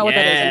letter. I don't know what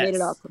that is. I made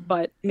it up,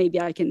 but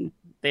maybe I can.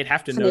 They'd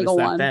have to notice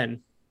that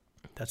then.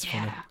 That's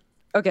funny.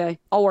 Okay,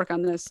 I'll work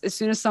on this. As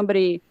soon as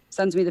somebody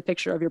sends me the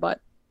picture of your butt,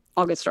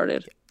 I'll get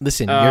started.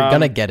 Listen, you're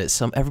gonna get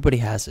it. Everybody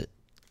has it.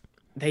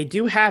 They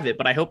do have it,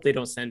 but I hope they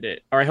don't send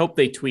it, or I hope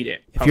they tweet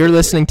it. If you're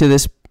listening to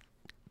this,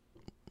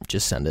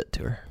 just send it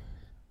to her.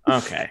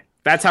 Okay,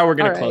 that's how we're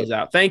gonna close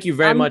out. Thank you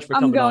very much for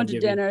coming on. I'm going to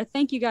dinner.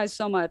 Thank you guys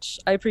so much.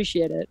 I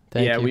appreciate it.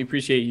 Thank you. We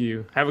appreciate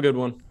you. Have a good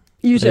one.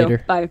 You too.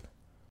 Bye.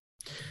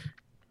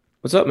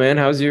 What's up, man?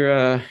 How's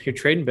your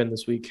trading been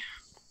this week?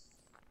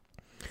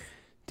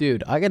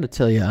 Dude, I gotta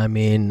tell you, I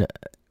mean,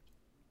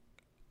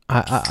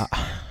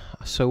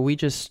 so we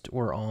just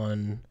were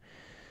on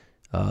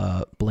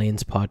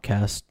Blaine's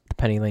podcast, the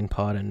Penny Lane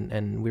Pod,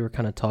 and we were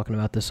kind of talking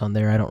about this on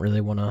there. I don't really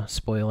want to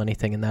spoil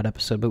anything in that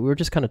episode, but we were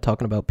just kind of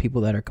talking about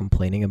people that are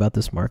complaining about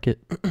this market.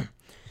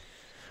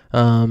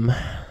 And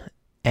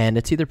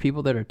it's either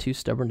people that are too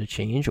stubborn to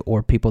change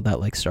or people that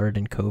like started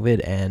in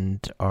COVID and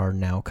are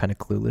now kind of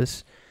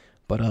clueless.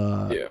 But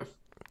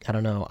I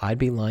don't know. I'd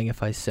be lying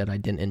if I said I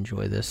didn't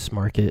enjoy this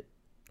market.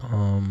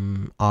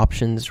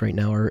 Options right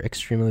now are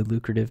extremely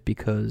lucrative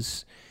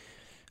because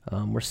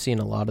we're seeing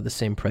a lot of the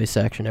same price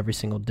action every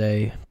single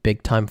day.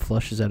 Big time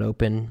flushes at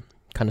open,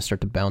 kind of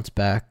start to bounce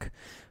back,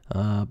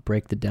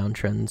 break the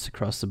downtrends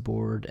across the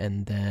board,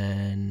 and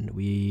then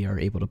we are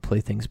able to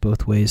play things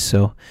both ways.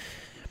 So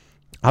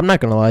I'm not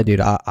gonna lie,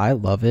 dude, I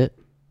love it,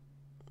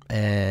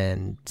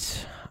 and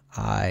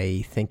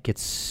I think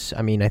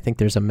I think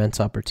there's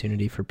immense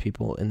opportunity for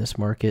people in this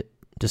market,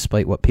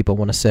 despite what people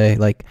want to say.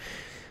 Like,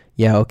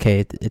 yeah,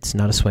 okay, it's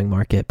not a swing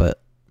market,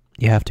 but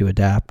you have to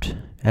adapt.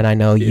 And I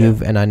know you've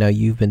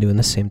been doing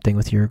the same thing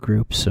with your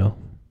group. So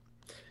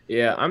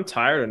yeah, I'm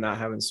tired of not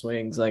having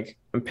swings. Like,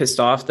 I'm pissed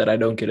off that I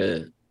don't get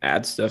to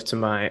add stuff to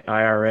my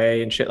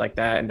IRA and shit like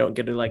that, and don't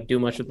get to like do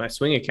much with my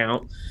swing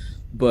account.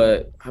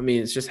 But I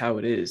mean, it's just how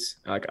it is.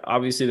 Like,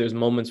 obviously there's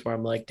moments where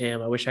I'm like,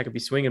 damn, I wish I could be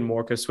swinging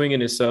more, because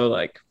swinging is so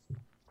like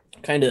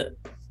kind of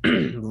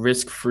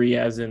risk free,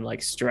 as in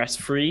like stress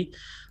free.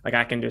 Like,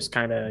 I can just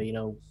kind of,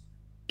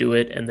 do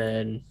it and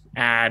then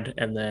add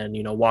and then,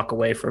 walk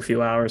away for a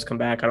few hours, come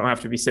back. I don't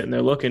have to be sitting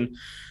there looking.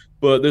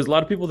 But there's a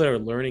lot of people that are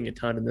learning a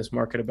ton in this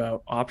market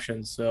about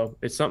options. So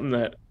it's something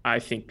that I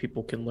think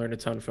people can learn a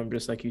ton from,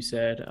 just like you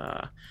said.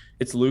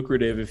 It's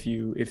lucrative if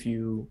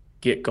you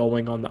get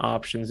going on the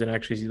options and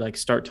actually like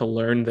start to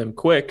learn them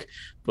quick,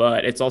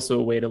 but it's also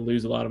a way to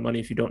lose a lot of money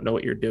if you don't know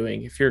what you're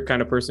doing. If you're a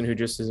kind of person who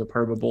just is a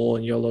perma bull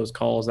and YOLO's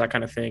calls, that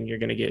kind of thing, you're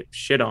going to get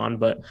shit on.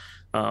 But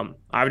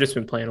I've just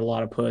been playing a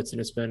lot of puts,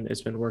 and it's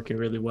been working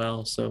really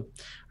well. So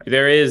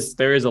there is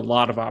a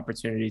lot of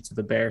opportunity to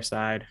the bear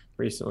side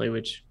recently,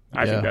 which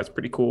I think that's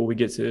pretty cool. We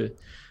get to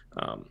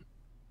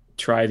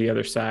try the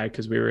other side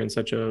because we were in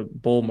such a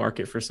bull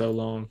market for so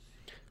long.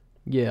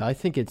 Yeah, I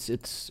think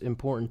it's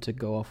important to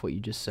go off what you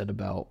just said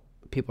about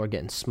people are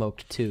getting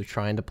smoked too,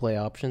 trying to play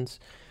options.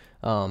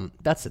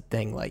 That's the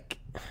thing. Like,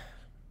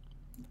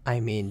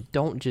 I mean,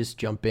 don't just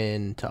jump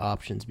into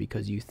options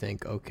because you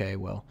think, okay,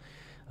 well,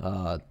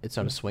 it's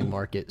not a swing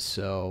market,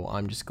 so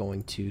I'm just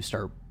going to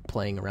start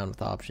playing around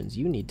with options.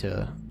 You need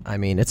to, I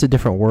mean, it's a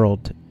different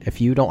world. If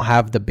you don't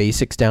have the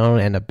basics down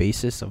and a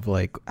basis of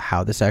like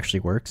how this actually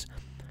works,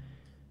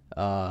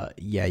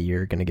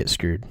 you're gonna get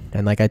screwed.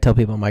 And like I tell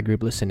people in my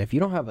group, listen, if you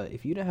don't have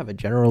a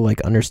general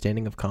like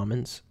understanding of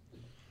commons,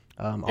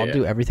 I'll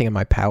do everything in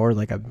my power.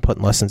 Like, I've been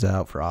putting lessons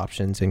out for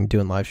options and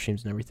doing live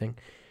streams and everything.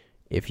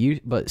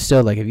 But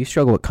still, like, if you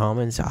struggle with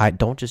commons, I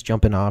don't just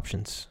jump into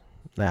options.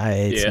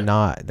 It's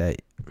not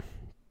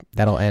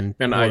that'll end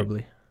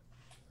horribly.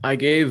 I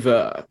gave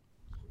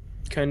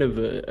kind of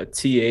a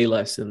TA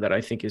lesson that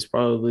I think is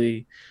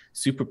probably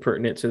super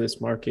pertinent to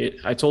this market.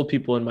 I told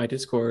people in my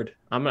Discord,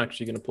 I'm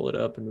actually going to pull it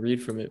up and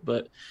read from it,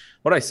 but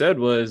what I said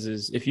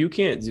is if you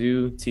can't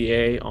do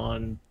TA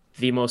on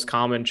the most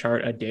common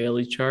chart, a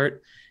daily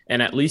chart,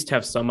 and at least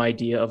have some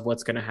idea of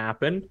what's going to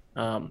happen,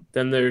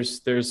 then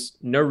there's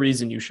no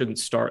reason you shouldn't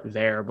start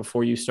there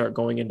before you start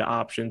going into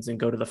options and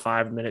go to the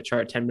 5-minute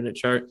chart, 10-minute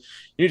chart.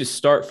 You need to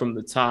start from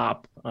the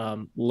top,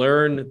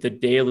 learn the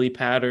daily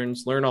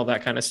patterns, learn all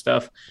that kind of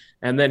stuff,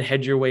 and then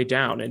head your way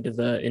down into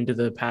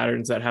the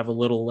patterns that have a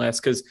little less,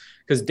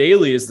 because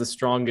daily is the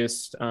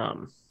strongest.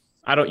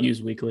 I don't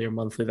use weekly or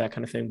monthly, that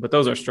kind of thing, but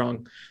those are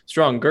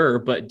stronger.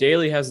 But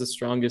daily has the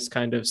strongest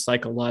kind of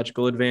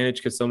psychological advantage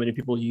because so many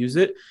people use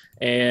it.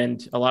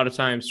 And a lot of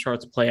times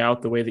charts play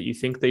out the way that you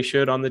think they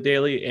should on the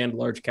daily, and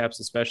large caps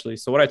especially.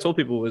 So what I told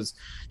people was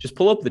just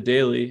pull up the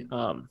daily.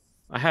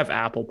 I have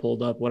Apple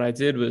pulled up. What I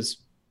did was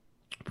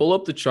pull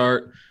up the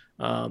chart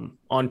on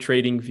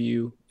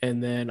TradingView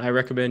And then I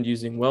recommend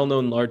using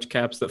well-known large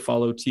caps that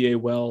follow TA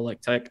well,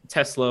 like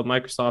Tesla,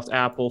 Microsoft,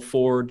 Apple,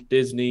 Ford,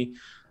 Disney.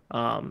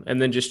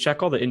 And then just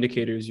check all the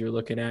indicators you're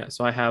looking at.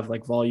 So I have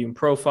like volume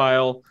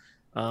profile,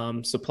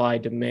 supply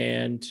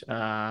demand,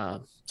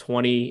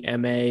 20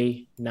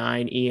 MA,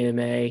 9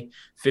 EMA,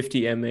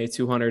 50 MA,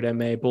 200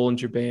 MA,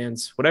 Bollinger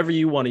Bands, whatever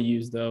you want to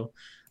use though.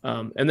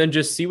 And then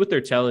just see what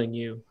they're telling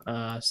you.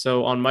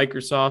 So on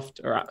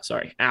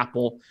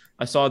Apple,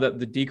 I saw that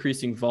the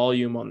decreasing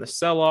volume on the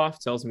sell-off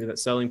tells me that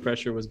selling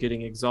pressure was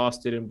getting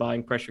exhausted and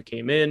buying pressure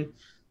came in.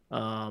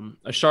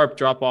 A sharp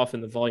drop-off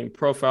in the volume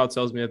profile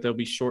tells me that there'll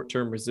be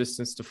short-term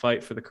resistance to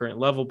fight for the current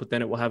level, but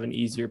then it will have an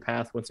easier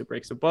path once it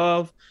breaks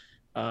above.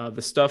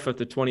 The stuff at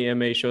the 20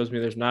 MA shows me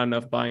there's not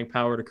enough buying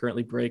power to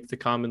currently break the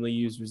commonly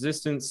used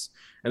resistance.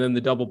 And then the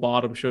double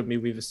bottom showed me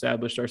we've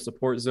established our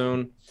support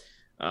zone.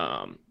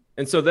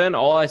 And so then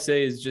all I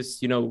say is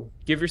just,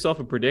 give yourself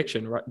a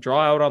prediction,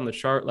 draw out on the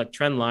chart, like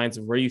trend lines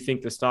of where you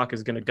think the stock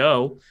is going to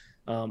go.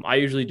 I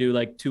usually do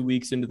like 2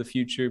 weeks into the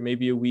future,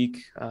 maybe a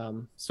week.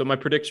 So my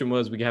prediction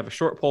was we have a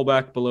short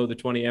pullback below the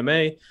 20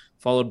 MA,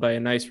 followed by a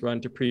nice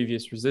run to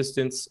previous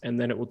resistance. And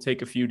then it will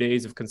take a few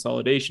days of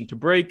consolidation to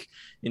break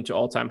into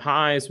all-time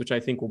highs, which I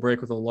think will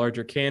break with a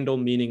larger candle,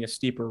 meaning a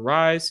steeper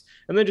rise.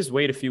 And then just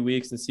wait a few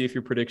weeks and see if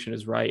your prediction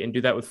is right, and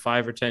do that with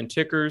 5 or 10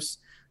 tickers.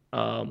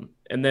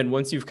 And then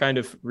once you've kind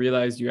of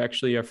realized you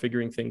actually are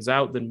figuring things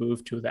out, then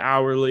move to the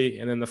hourly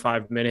and then the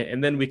 5 minute.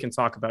 And then we can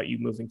talk about you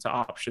moving to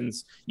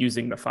options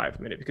using the 5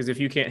 minute, because if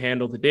you can't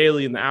handle the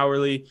daily and the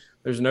hourly,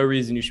 there's no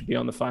reason you should be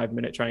on the 5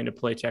 minute trying to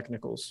play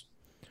technicals.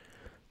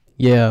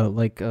 Yeah.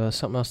 Like,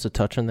 something else to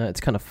touch on that.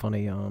 It's kind of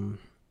funny.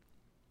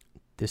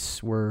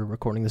 We're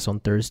recording this on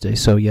Thursday.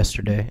 So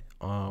yesterday,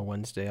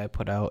 Wednesday, I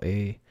put out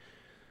a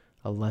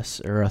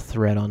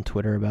thread on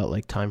Twitter about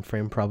like time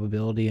frame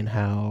probability and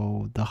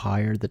how the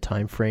higher the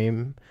time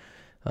frame,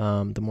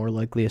 the more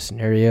likely a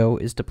scenario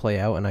is to play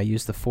out. And I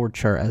used the Ford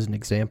chart as an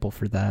example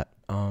for that.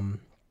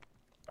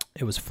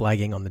 It was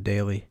flagging on the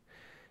daily,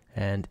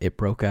 and it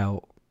broke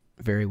out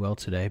very well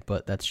today.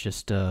 But that's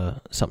just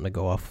something to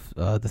go off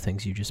the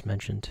things you just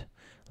mentioned.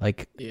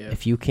 Like,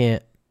 if you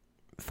can't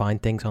find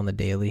things on the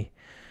daily,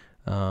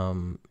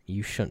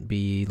 you shouldn't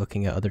be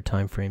looking at other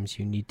time frames.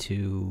 You need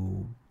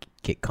to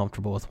get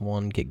comfortable with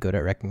one, get good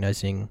at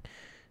recognizing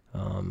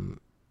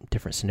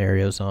different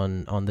scenarios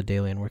on the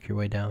daily, and work your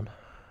way down.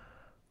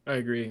 I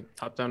agree.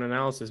 Top-down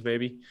analysis,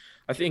 baby.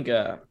 I think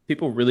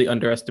people really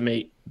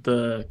underestimate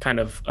the kind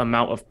of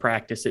amount of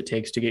practice it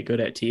takes to get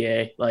good at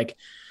TA. Like,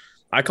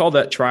 I call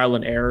that trial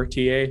and error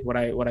TA, what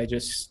I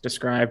just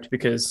described,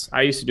 because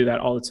I used to do that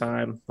all the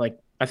time. Like,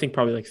 I think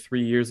probably like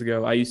 3 years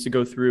ago, I used to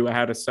go through, I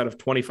had a set of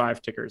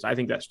 25 tickers. I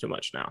think that's too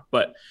much now,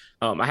 but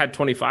I had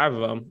 25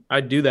 of them.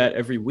 I'd do that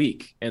every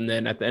week. And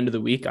then at the end of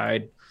the week,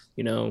 I'd,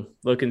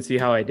 look and see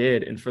how I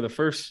did. And for the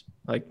first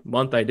like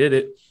month I did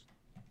it,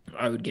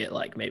 I would get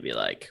like maybe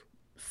like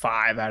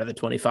 5 out of the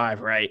 25,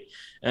 right?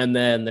 And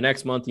then the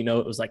next month,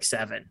 it was like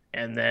 7.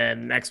 And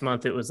then next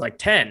month it was like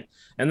 10.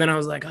 And then I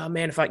was like, oh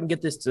man, if I can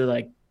get this to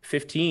like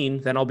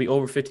 15, then I'll be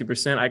over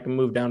 50%. I can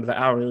move down to the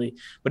hourly,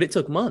 but it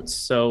took months.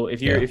 So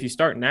if you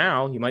start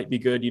now, you might be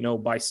good,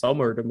 by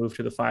summer to move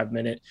to the 5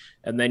 minute,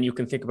 and then you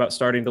can think about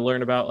starting to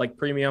learn about like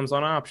premiums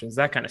on options,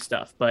 that kind of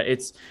stuff. But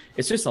it's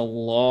just a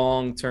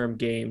long-term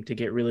game to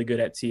get really good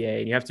at TA,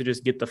 and you have to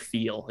just get the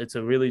feel. It's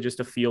really just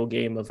a feel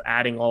game of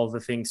adding all of the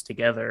things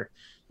together,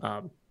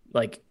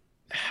 like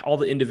all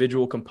the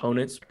individual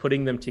components,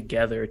 putting them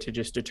together to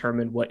just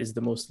determine what is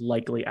the most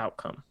likely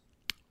outcome.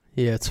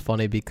 Yeah, it's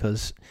funny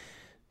because,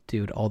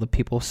 dude, all the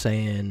people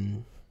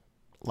saying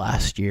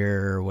last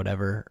year or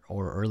whatever,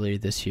 or earlier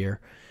this year,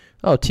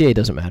 oh, TA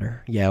doesn't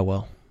matter. Yeah,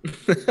 well,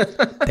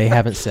 they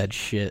haven't said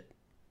shit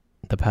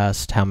the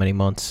past how many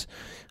months.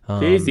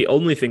 TA is the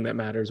only thing that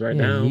matters right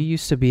now. You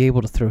used to be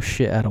able to throw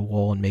shit at a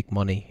wall and make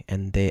money,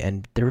 and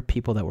there were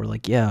people that were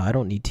like, yeah, I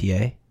don't need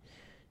TA.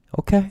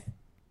 Okay.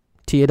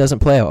 TA doesn't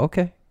play out.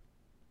 Okay.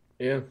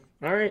 Yeah.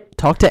 All right.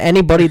 Talk to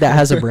anybody that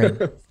has a brain.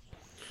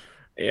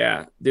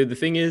 Yeah, dude, the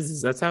thing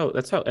is that's how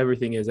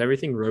everything is.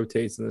 Everything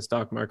rotates in the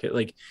stock market.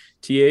 Like,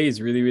 TA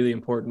is really, really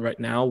important right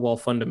now, while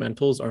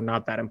fundamentals are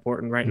not that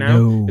important right now.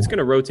 No. It's going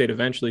to rotate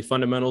eventually.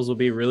 Fundamentals will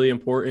be really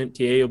important.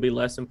 TA will be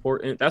less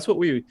important. That's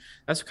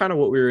kind of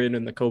what we were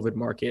in the COVID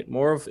market.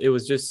 More of it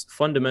was just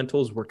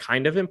fundamentals were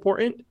kind of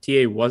important.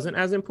 TA wasn't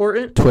as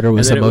important. Twitter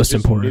was the most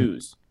important.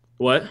 News.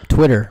 What?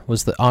 Twitter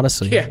was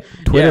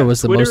Twitter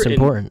was the most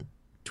important.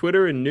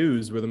 Twitter and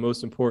news were the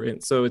most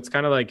important. So it's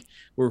kind of like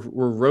we're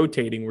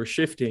rotating, we're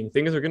shifting.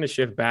 Things are going to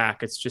shift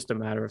back. It's just a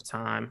matter of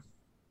time.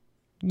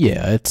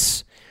 Yeah,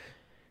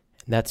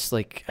 that's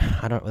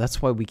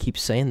why we keep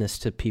saying this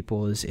to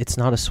people, is it's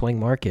not a swing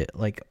market.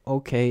 Like,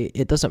 okay,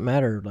 it doesn't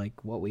matter like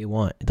what we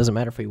want. It doesn't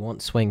matter if we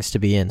want swings to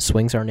be in.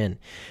 Swings aren't in.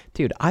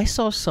 Dude, I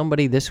saw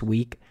somebody this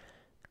week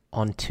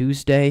on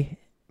Tuesday,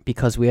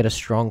 because we had a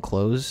strong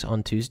close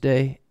on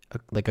Tuesday,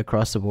 like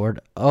across the board.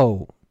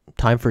 Oh,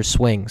 time for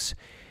swings.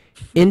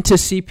 Into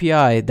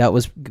CPI that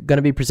was going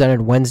to be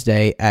presented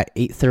Wednesday at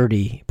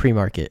 8:30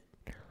 pre-market.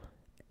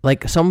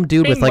 Like some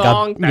dude Bing with like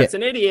bong, that's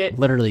an idiot.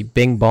 Literally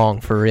bing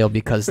bong for real,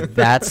 because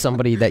that's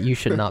somebody that you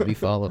should not be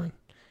following.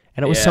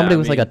 And it was somebody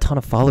with like a ton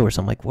of followers.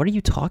 I'm like, what are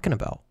you talking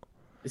about?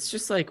 It's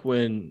just like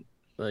when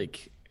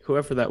like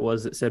whoever that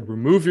was that said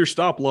remove your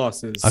stop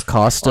losses.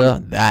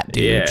 Acosta, that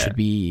dude should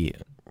be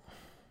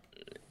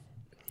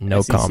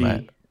no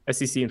comment.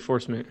 SEC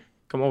enforcement.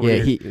 Come over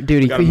here.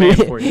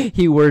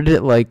 He worded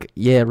it like,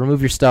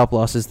 remove your stop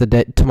losses.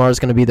 Tomorrow's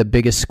going to be the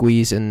biggest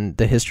squeeze in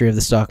the history of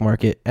the stock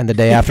market, and the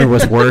day after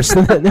was worse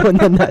than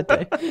that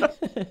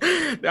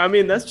day. I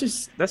mean, that's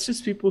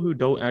just people who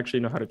don't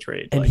actually know how to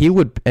trade. And he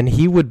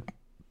would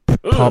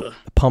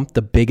pump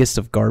the biggest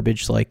of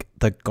garbage, like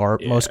the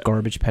most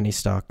garbage penny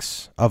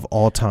stocks of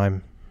all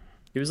time.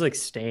 He was like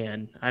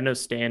Stan. I know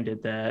Stan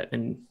did that,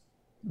 and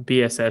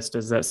BSS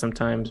does that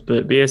sometimes,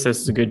 but BSS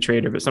is a good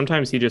trader, but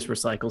sometimes he just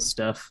recycles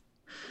stuff.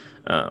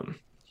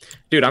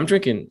 Dude,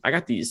 I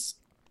got these.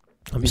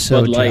 I'm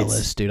so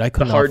jealous, dude. I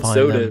couldn't hard find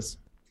sodas.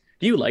 them.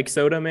 Do you like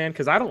soda, man?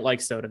 Because I don't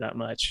like soda that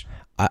much.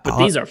 But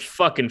these are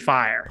fucking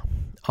fire.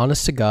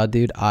 Honest to God,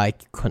 dude, I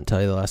couldn't tell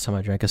you the last time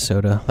I drank a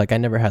soda. Like, I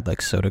never had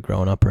like soda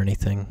growing up or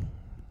anything.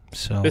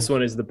 So this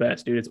one is the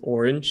best, dude. It's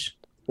orange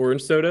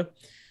soda.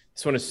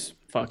 This one is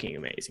fucking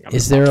amazing.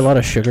 Is there a lot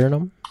of sugar in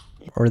them?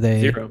 Or are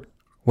they 0?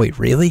 Wait,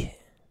 really?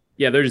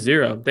 Yeah, they're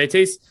 0. They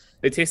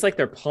taste like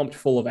they're pumped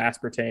full of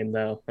aspartame,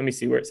 though. Let me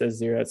see where it says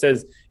 0. It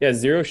says,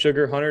 0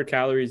 sugar, 100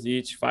 calories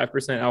each,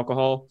 5%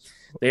 alcohol.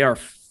 They are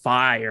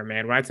fire,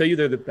 man. When I tell you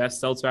they're the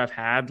best seltzer I've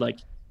had, like,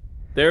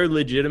 they're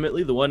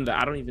legitimately the one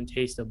that I don't even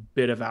taste a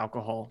bit of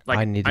alcohol. Like,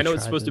 I know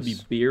it's supposed to be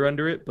beer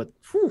under it, but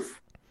whew.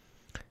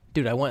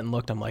 Dude, I went and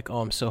looked. I'm like,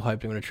 oh, I'm so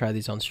hyped. I'm going to try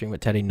these on stream with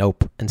Teddy.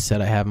 Nope.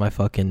 Instead, I have my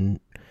fucking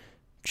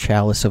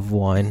chalice of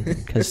wine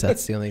because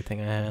that's the only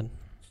thing I had.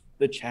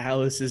 The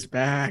chalice is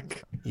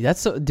back.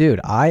 That's so, dude.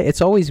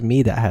 It's always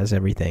me that has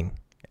everything,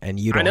 and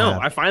you don't. I know.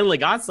 Have. I finally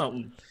got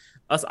something.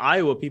 Us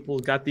Iowa people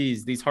got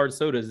these hard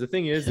sodas. The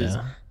thing is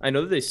I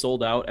know that they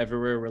sold out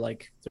everywhere. Where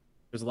like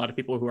there's a lot of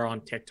people who are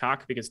on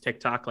TikTok because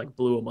TikTok like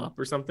blew them up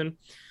or something.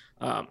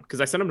 Because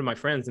I sent them to my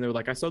friends and they were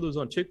like, I saw those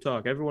on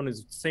TikTok. Everyone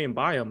is saying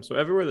buy them. So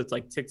everywhere that's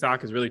like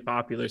TikTok is really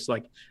popular. So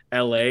like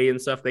LA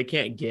and stuff, they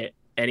can't get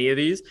any of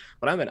these.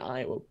 But I'm in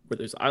Iowa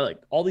where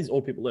all these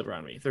old people live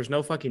around me. There's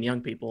no fucking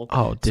young people.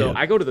 Oh, dude. So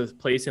I go to this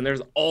place and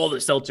there's all the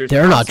seltzers.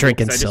 They're not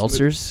drinking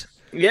seltzers.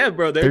 Yeah,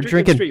 bro. They're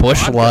drinking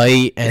Busch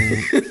Light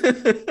and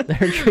they're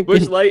drinking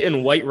Busch Light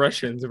and White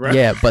Russians, bro.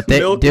 Yeah, but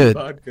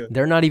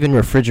they're not even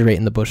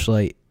refrigerating the Busch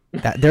Light.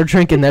 They're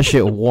drinking that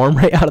shit warm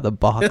right out of the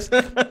box.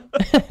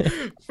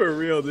 For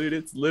real, dude.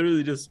 It's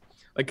literally just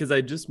like because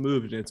I just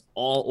moved and it's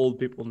all old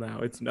people now.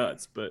 It's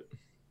nuts, but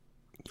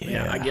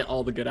yeah, I get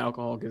all the good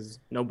alcohol because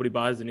nobody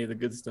buys any of the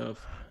good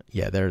stuff.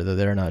 Yeah,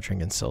 they're not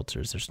drinking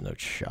seltzers. There's no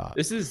shot.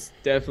 This is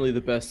definitely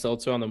the best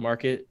seltzer on the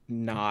market,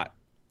 not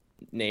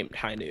named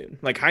High Noon.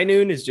 Like High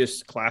Noon is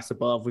just class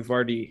above. We've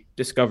already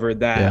discovered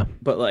that. Yeah.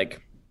 But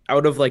like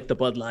out of like the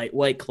Bud Light,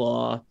 White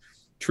Claw,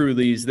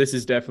 Trulies, this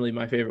is definitely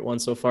my favorite one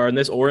so far. And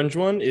this orange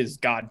one is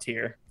god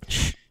tier.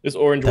 This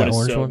orange one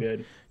is so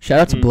good. Shout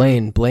out to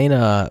Blaine. Blaine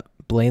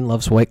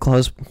loves White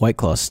Claws. White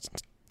Claws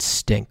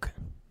stink.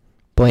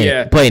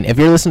 Blaine, if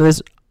you're listening to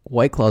this,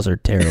 White Claws are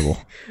terrible.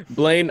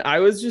 Blaine, I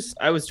was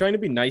trying to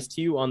be nice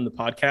to you on the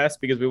podcast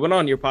because we went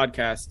on your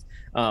podcast.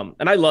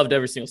 And I loved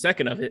every single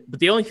second of it. But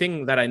the only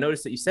thing that I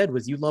noticed that you said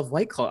was you love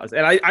White Claws.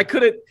 And I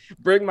couldn't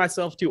bring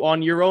myself to,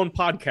 on your own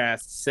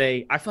podcast,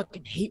 say, I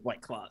fucking hate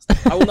White Claws.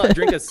 I will not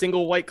drink a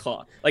single White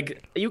Claw.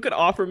 Like, you could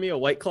offer me a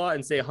White Claw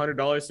and say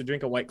 $100 to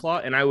drink a White Claw,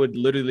 and I would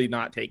literally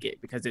not take it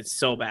because it's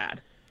so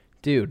bad.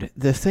 Dude,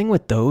 the thing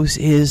with those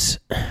is,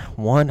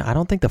 one, I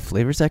don't think the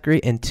flavor's that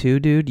great. And two,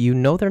 dude, you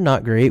know they're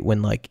not great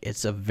when, like,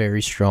 it's a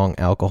very strong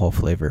alcohol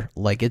flavor.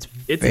 Like, it's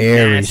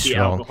very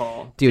strong.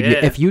 Alcohol. Dude,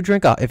 if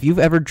you've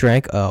ever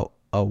drank a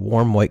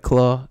warm White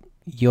Claw,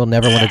 you'll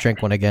never want to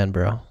drink one again,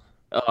 bro.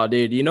 Oh,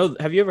 dude,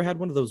 have you ever had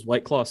one of those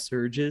White Claw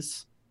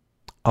surges?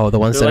 Oh, the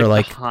ones that are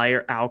like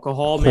higher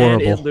alcohol, horrible,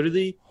 man. It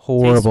literally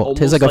horrible.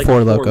 Tastes like a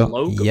Four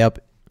Loko. Yep.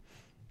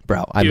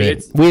 Bro, I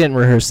mean, we didn't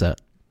rehearse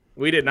that.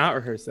 We did not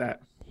rehearse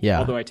that. Yeah.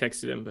 Although I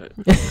texted him, but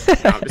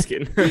no, I'm just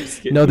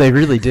kidding. No, they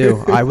really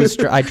do.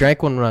 I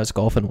drank one when I was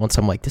golfing once.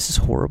 I'm like, this is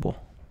horrible.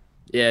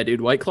 Yeah, dude,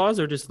 White Claws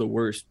are just the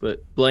worst.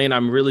 But Blaine,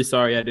 I'm really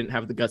sorry I didn't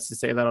have the guts to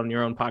say that on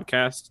your own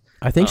podcast.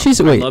 I think she's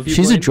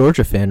a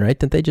Georgia fan, right?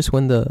 Didn't they just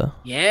win the?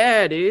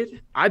 Yeah,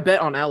 dude. I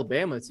bet on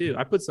Alabama too.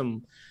 I put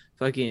some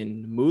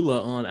fucking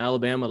moolah on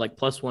Alabama, like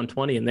plus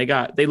 120, and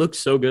they looked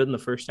so good in the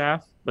first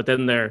half, but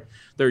then their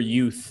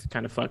youth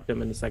kind of fucked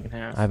them in the second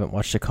half. I haven't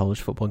watched a college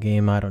football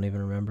game. I don't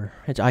even remember.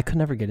 I could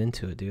never get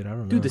into it, dude. I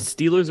don't know. Dude, the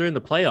Steelers are in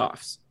the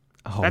playoffs.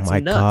 Oh, that's my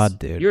nuts. God,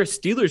 dude. You're a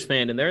Steelers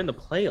fan, and they're in the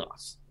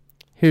playoffs.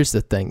 Here's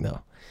the thing,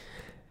 though.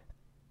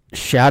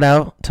 Shout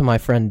out to my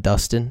friend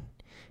Dustin.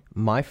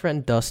 My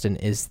friend Dustin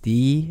is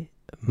the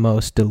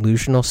most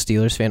delusional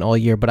Steelers fan all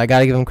year, but I got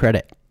to give him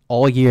credit.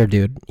 All year,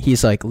 dude.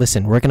 He's like,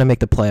 listen, we're going to make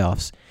the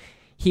playoffs.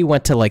 He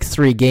went to like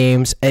 3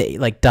 games,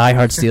 like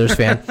diehard Steelers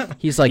fan.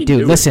 He's like,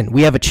 dude, listen,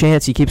 we have a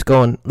chance. He keeps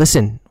going,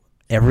 listen,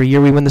 every year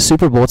we win the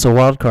Super Bowl, it's a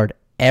wild card.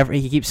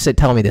 he keeps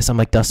telling me this. I'm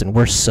like, Dustin,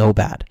 we're so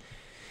bad.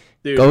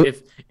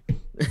 Dude,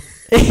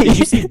 did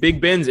you see Big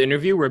Ben's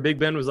interview where Big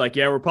Ben was like,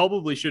 "Yeah, we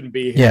probably shouldn't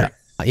be here."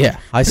 Yeah,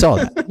 I saw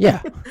that.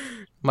 Yeah,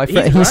 my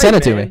friend, he sent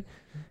it to me,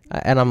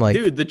 and I'm like,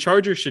 dude, the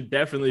Chargers should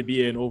definitely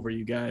be in over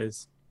you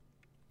guys.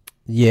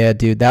 Yeah,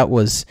 dude,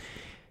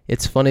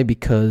 it's funny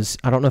because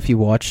I don't know if you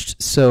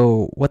watched.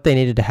 So what they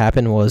needed to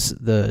happen was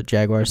the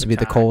Jaguars to be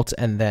the Colts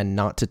and then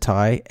not to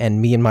tie.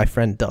 And me and my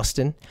friend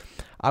Dustin,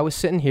 I was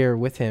sitting here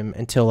with him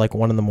until like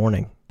 1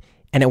 a.m.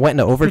 and it went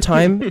into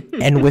overtime.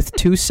 And with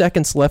 2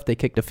 seconds left, they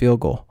kicked a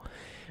field goal.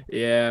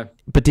 Yeah.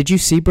 But did you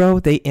see, bro?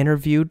 They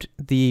interviewed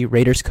the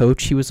Raiders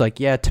coach. He was like,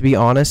 "Yeah, to be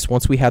honest,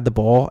 once we had the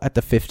ball at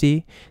the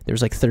 50, there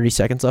was like 30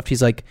 seconds left."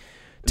 He's like,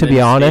 "To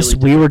be honest,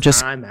 we were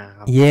just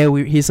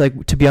he's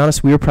like, to be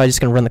honest, we were probably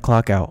just gonna run the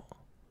clock out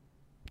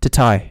to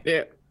tie."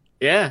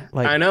 Yeah,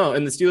 like, I know.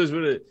 And the Steelers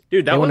would have,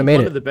 dude. That was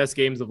one of the best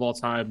games of all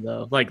time,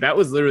 though. Like that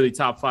was literally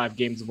top 5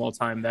 games of all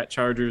time. That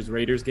Chargers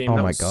Raiders game.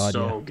 That was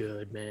so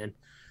good, man.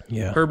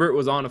 Yeah, Herbert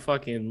was on a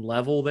fucking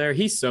level there.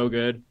 He's so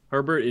good.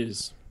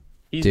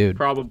 He's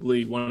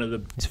probably one of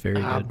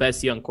the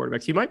best young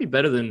quarterbacks. He might be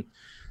better than.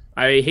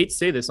 I hate to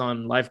say this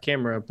on live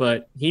camera,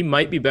 but he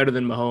might be better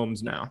than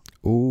Mahomes now.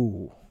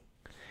 Ooh.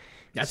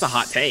 That's a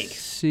hot take.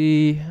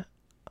 See,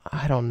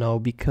 I don't know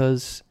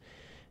because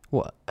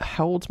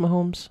how old's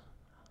Mahomes?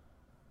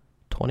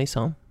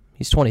 20-something?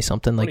 He's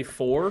 20-something.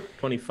 24,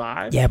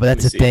 25? Yeah, but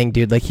that's the thing,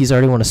 dude. Like, he's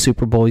already won a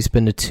Super Bowl. He's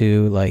been to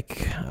 2.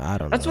 Like, I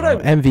don't know. That's what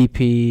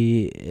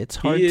MVP. It's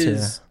hard to... He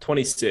is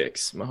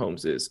 26,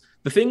 Mahomes is.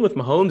 The thing with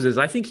Mahomes is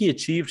I think he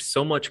achieved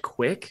so much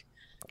quick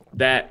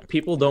that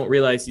people don't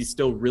realize he's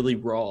still really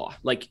raw.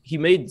 Like, he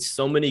made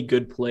so many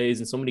good plays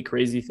and so many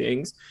crazy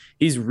things.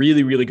 He's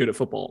really, really good at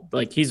football.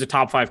 Like, he's a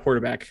top 5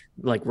 quarterback,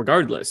 like,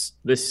 regardless.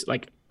 This,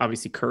 like,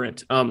 obviously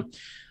current.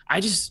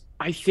 I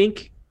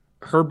think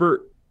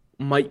Herbert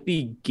might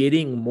be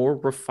getting more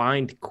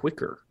refined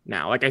quicker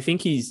now. Like, I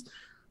think he's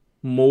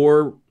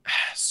more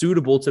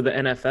suitable to the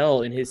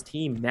NFL in his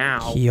team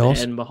now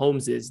than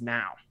Mahomes is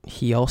now.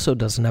 He also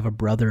doesn't have a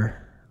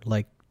brother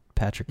like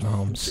Patrick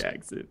Mahomes.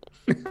 Jackson.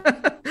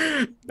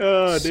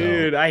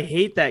 Dude, I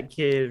hate that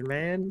kid,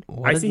 man.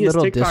 I see his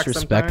little TikTok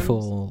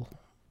disrespectful. Sometimes.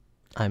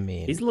 I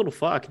mean, he's a little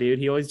fuck, dude.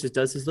 He always just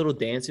does his little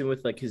dancing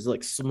with like his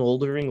like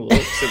smoldering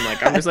looks, and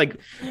like I'm just like,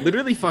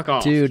 literally fuck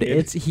off, dude.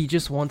 Kid. He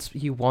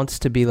wants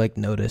to be like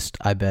noticed.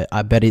 I bet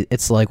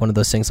it's like one of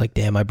those things like,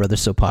 damn, my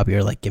brother's so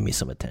popular, like give me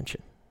some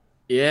attention.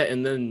 Yeah,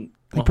 and then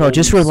like, bro,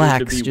 just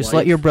relax, just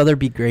let your brother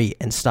be great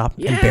and stop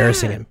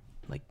embarrassing him.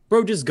 Like,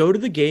 bro, just go to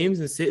the games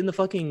and sit in the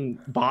fucking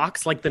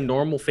box like the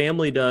normal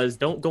family does.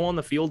 Don't go on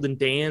the field and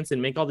dance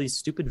and make all these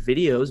stupid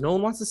videos. No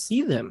one wants to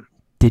see them.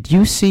 Did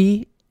you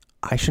see?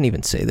 I shouldn't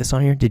even say this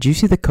on here. Did you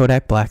see the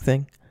Kodak Black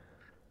thing?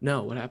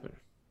 No, what happened?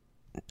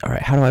 All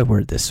right, how do I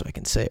word this so I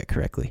can say it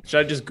correctly?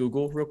 Should I just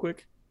Google real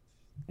quick?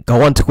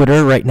 Go on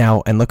Twitter right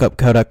now and look up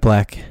Kodak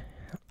Black.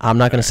 I'm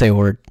not going to say a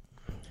word.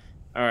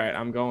 All right,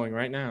 I'm going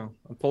right now.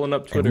 I'm pulling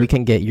up Twitter. And we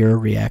can get your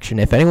reaction.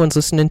 If anyone's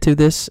listening to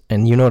this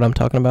and you know what I'm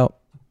talking about.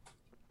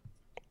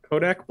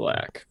 Kodak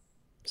Black.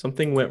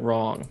 Something went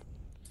wrong.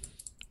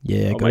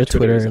 Yeah, go to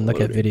Twitter and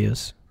look at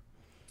videos.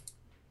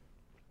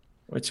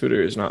 My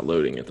Twitter is not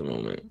loading at the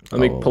moment.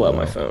 Let me pull out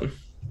my phone.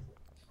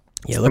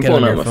 Yeah, look at it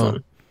on your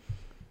phone.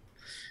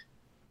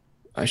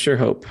 I sure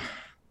hope.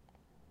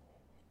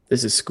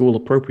 This is school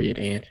appropriate,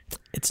 Ant.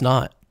 It's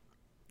not.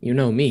 You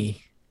know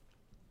me.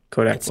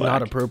 Kodak It's Black.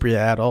 Not appropriate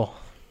at all.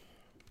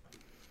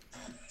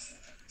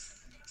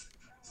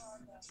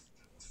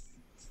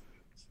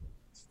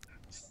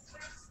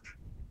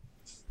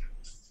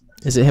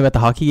 Is it him at the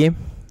hockey game?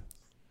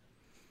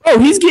 Oh,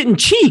 he's getting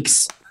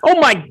cheeks. Oh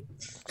my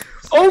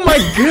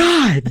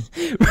god.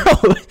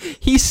 Bro,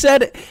 he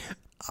said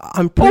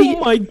I'm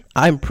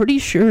pretty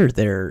sure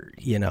they're,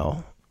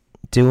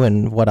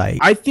 doing what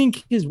I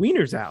think his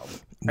wiener's out.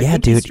 Yeah,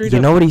 dude. You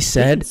know what he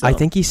said? I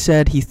think he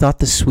said he thought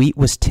the suite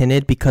was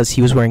tinted because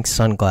he was wearing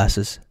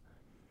sunglasses.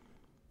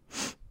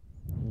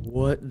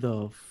 What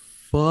the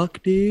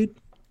fuck, dude?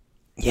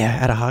 Yeah,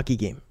 at a hockey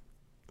game.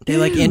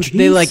 They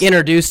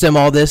introduced him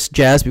all this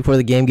jazz before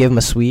the game, gave him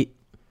a suite.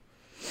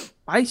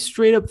 I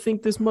straight up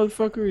think this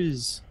motherfucker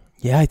is...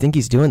 Yeah, I think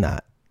he's doing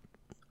that.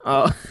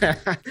 Oh,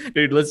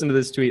 dude, listen to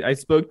this tweet. I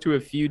spoke to a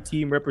few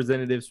team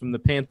representatives from the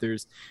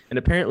Panthers, and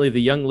apparently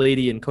the young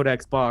lady in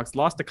Kodak's box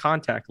lost a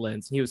contact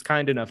lens, and he was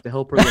kind enough to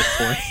help her look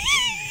for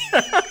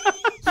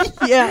it.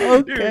 Yeah,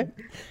 okay. Dude,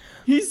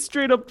 he's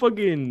straight up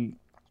fucking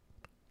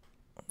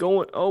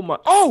going, oh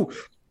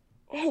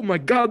my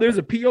god, there's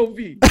a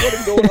POV. What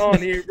is going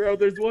on here, bro?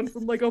 There's one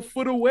from like a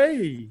foot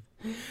away.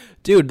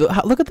 Dude,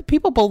 look at the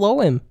people below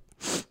him.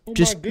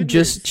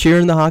 Just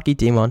cheering the hockey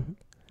team on.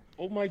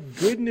 Oh my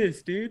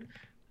goodness, dude.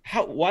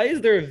 Why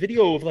is there a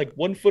video of like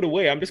 1 foot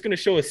away? I'm just gonna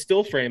show a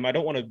still frame. I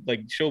don't want to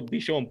like be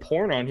showing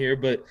porn on here,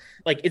 but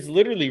like it's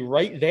literally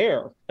right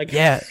there. Like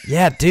yeah,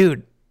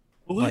 dude.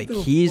 Like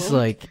he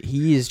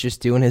is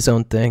just doing his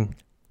own thing.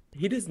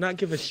 He does not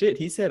give a shit.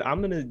 He said,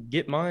 "I'm gonna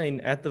get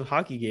mine at the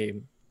hockey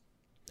game."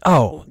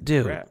 Oh,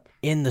 dude, crap.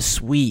 In the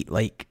suite,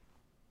 like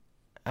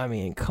I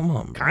mean, come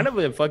on, bro. Kind of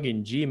a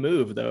fucking G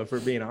move, though, if we're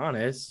being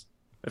honest.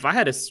 If I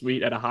had a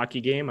suite at a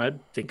hockey game, I'd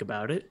think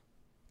about it.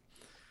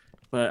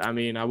 But I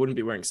mean, I wouldn't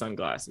be wearing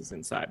sunglasses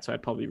inside, so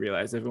I'd probably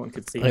realize everyone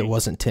could see me. It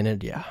wasn't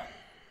tinted, yeah.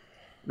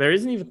 There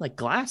isn't even like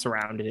glass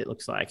around it. It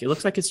looks like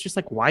it's just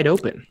like wide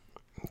open.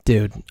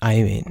 Dude,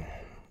 I mean,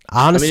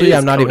 honestly,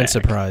 I'm not Kodak. even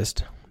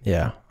surprised.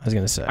 Yeah, I was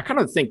gonna say. I kind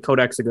of think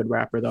Kodak's a good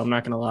rapper, though. I'm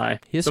not gonna lie.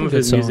 He has some of good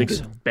his music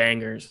songs. is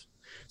bangers.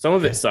 Some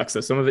of it sucks,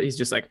 though. Some of it he's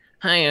just like,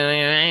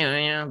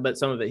 but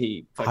some of it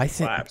he fucking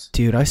slaps.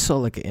 Dude, I saw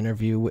like an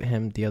interview with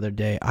him the other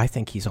day. I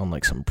think he's on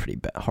like some pretty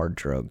hard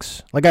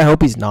drugs. Like, I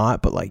hope he's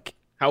not, but like.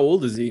 How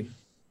old is he?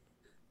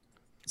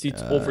 Is he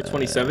over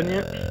 27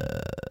 yet?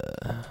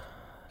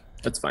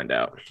 Let's find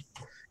out.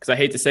 Because I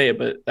hate to say it,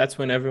 but that's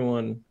when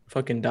everyone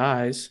fucking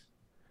dies.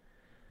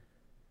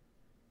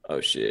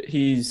 Oh, shit.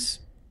 He's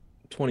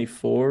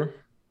 24.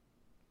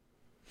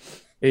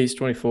 Yeah, he's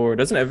 24.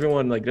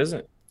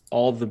 Doesn't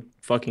all the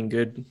fucking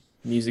good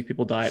music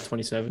people die at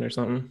 27 or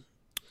something?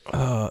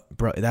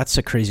 Bro, that's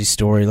a crazy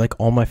story. Like,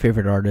 all my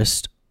favorite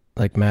artists,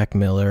 like Mac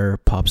Miller,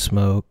 Pop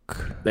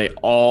Smoke. They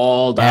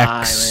all die,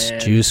 X, man.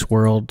 Juice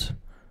WRLD.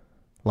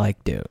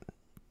 Like, dude.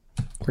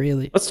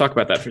 Really? Let's talk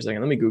about that for a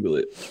second. Let me Google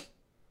it.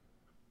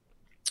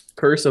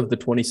 Curse of the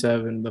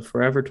 27, the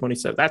Forever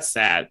 27. That's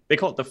sad. They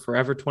call it the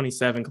Forever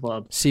 27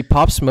 Club. See,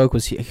 Pop Smoke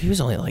he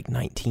was only like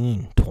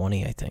 19,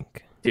 20, I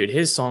think. Dude,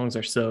 his songs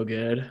are so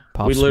good.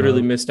 Pop we literally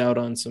Smoke. missed out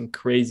on some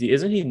crazy.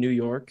 Isn't he New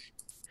York?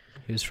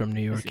 He was from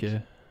New York, yeah.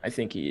 I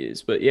think he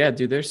is. But yeah,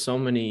 dude, there's so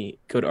many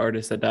good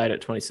artists that died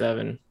at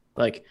 27.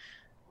 Like,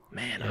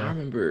 man, Yeah. I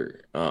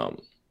remember.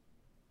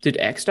 Did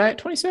X die at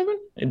 27?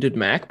 And did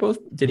Mac both?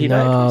 Did he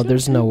die at 27? No,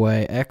 there's no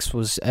way. X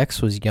was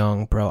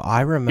young, bro.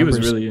 I remember. He was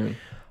really young.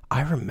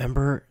 I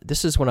remember,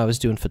 this is when I was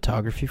doing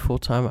photography full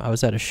time. I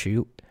was at a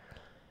shoot,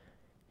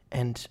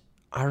 and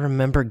I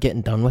remember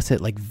getting done with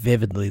it like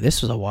vividly.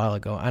 This was a while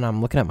ago, and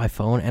I'm looking at my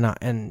phone,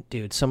 and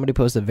dude, somebody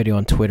posted a video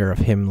on Twitter of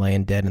him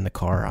laying dead in the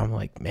car. I'm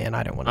like, man,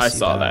 I didn't want to see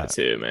that. I saw that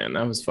too, man.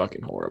 That was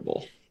fucking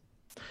horrible.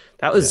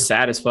 That was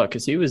sad as fuck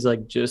because he was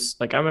like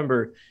just like I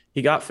remember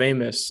he got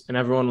famous and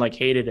everyone like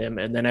hated him,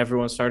 and then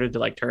everyone started to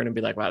like turn and be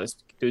like, wow, this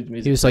dude's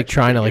music. He was like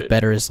trying to like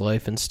better his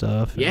life and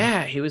stuff.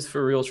 Yeah, he was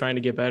for real trying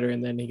to get better,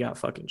 and then he got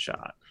fucking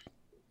shot.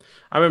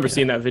 I remember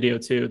seeing that video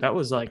too. That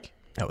was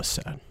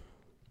sad.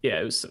 Yeah,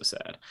 it was so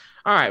sad.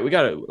 All right,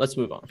 let's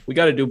move on. We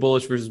gotta do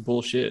bullish versus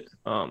bullshit.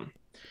 We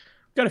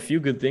got a few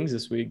good things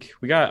this week.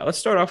 Let's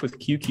start off with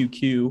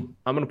QQQ.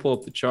 I'm gonna pull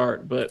up the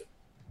chart, but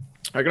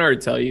I can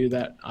already tell you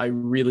that I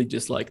really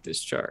dislike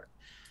this chart.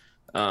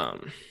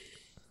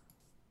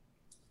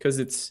 Because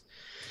it's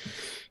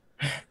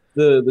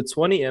the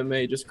 20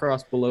 MA just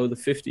crossed below the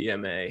 50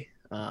 MA.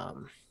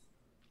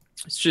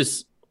 It's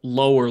just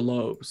lower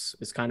lows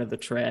is kind of the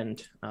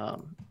trend.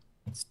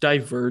 It's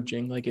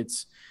diverging, like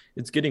it's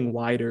getting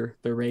wider,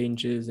 the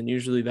ranges, and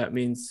usually that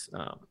means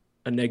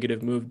a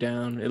negative move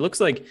down. It looks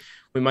like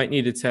we might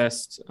need to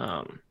test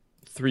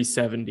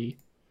 370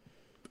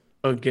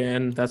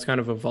 again. That's kind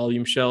of a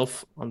volume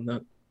shelf on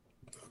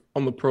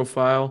the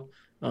profile.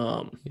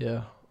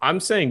 Yeah. I'm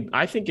saying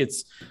I think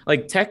it's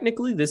like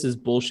technically this is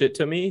bullshit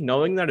to me.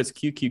 Knowing that it's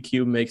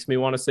QQQ makes me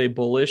want to say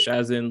bullish,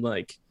 as in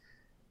like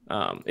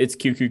it's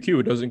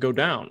QQQ, it doesn't go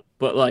down.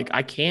 But like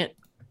I can't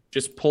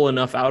just pull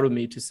enough out of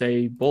me to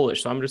say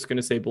bullish, so I'm just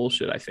gonna say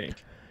bullshit. I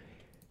think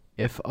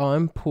if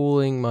I'm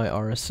pulling my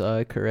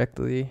RSI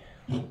correctly,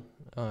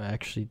 I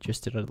actually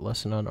just did a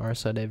lesson on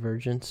RSI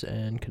divergence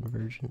and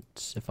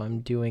convergence. If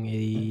I'm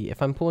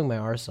pulling my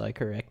RSI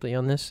correctly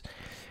on this,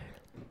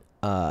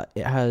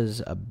 it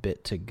has a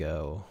bit to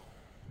go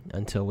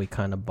until we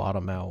kind of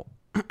bottom out.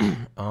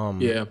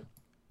 Yeah.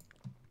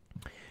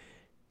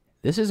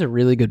 This is a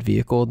really good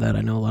vehicle that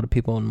I know a lot of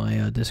people in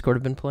my Discord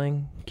have been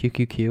playing,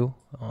 QQQ.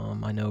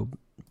 I know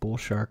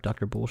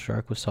Dr.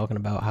 Bullshark was talking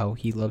about how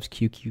he loves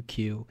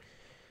QQQ.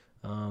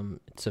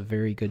 It's a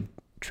very good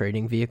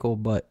trading vehicle,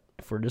 but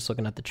if we're just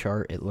looking at the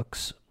chart, it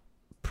looks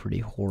pretty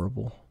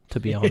horrible, to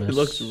be honest. It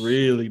looks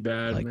really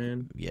bad,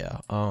 man.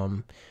 Yeah.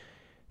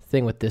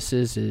 Thing with this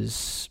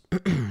is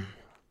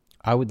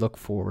I would look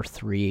for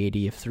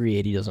 380. If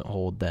 380 doesn't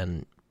hold,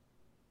 then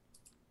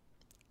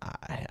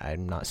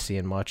I'm not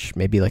seeing much.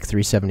 Maybe like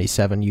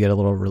 377, you get a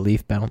little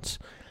relief bounce.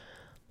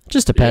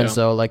 Just depends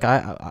though. Like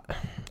I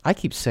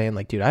keep saying,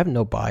 like, dude, I have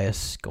no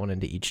bias going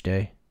into each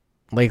day.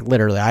 Like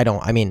literally, I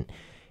don't. I mean,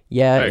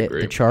 yeah,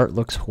 the chart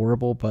looks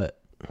horrible, but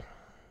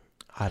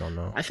I don't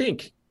know. I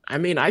think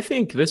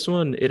this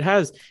one, it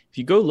has, if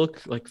you go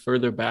look like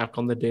further back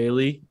on the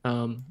daily,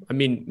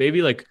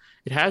 maybe like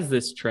it has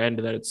this trend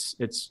that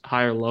it's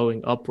higher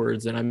lowing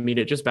upwards. And I mean,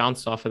 it just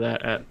bounced off of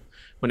that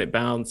when it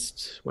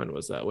bounced. When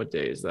was that? What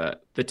day is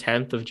that? The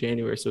 10th of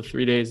January. So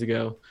 3 days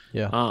ago.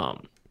 Yeah.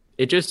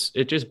 It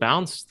just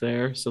bounced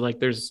there. So like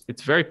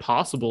it's very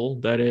possible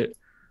that it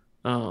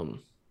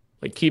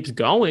like keeps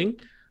going,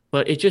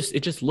 but it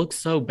just looks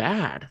so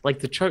bad. Like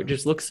the chart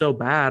just looks so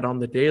bad on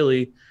the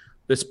daily.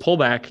 This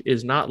pullback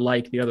is not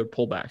like the other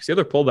pullbacks. The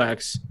other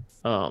pullbacks,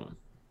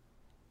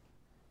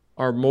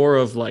 are more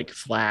of like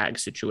flag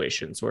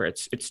situations where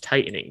it's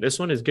tightening. This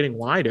one is getting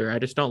wider. I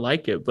just don't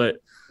like it. But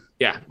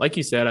yeah, like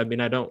you said, I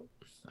mean, I don't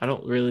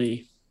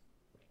really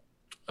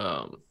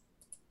um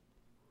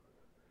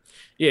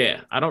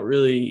yeah, I don't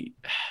really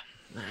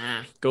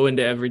go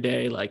into every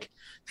day like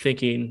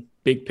thinking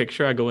big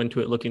picture. I go into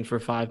it looking for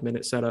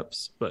 5-minute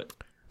setups, but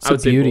It's I the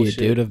would say beauty, bullshit.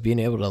 dude, of being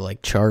able to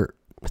like chart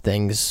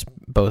things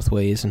both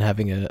ways and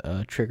having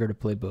a trigger to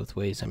play both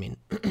ways. I mean,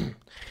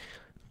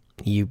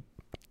 you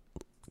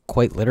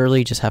quite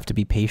literally just have to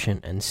be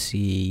patient and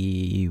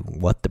see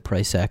what the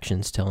price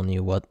action's telling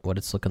you, what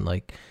it's looking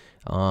like.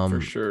 For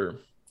sure.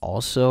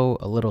 Also,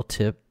 a little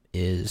tip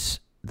is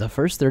the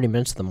first 30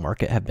 minutes of the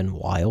market have been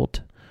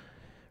wild.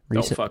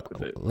 Don't fuck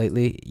with it.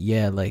 Lately,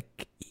 yeah,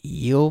 like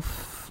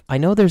I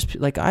know there's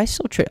like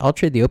I'll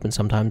trade the open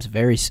sometimes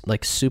very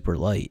like super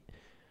light.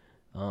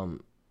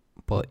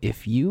 But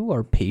if you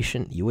are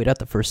patient, you wait out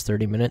the first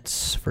 30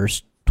 minutes,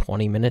 first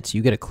 20 minutes,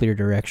 you get a clear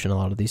direction a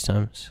lot of these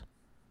times.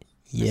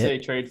 I say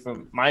trade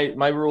from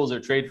my rules are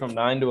trade from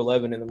 9 to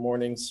 11 in the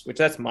mornings, which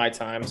that's my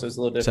time, so it's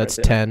a little different.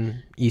 So that's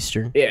 10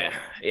 Eastern. Yeah,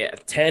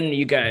 10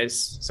 you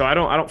guys. So I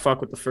don't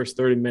fuck with the first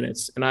 30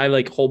 minutes, and I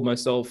like hold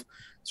myself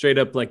straight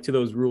up like to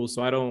those rules.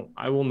 So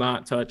I will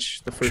not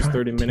touch the first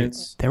 30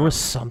 minutes. There was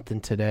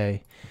something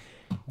today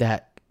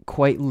that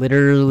quite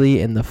literally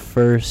in the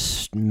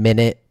first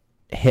minute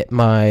hit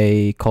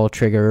my call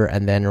trigger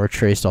and then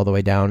retraced all the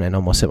way down and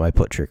almost hit my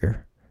put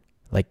trigger.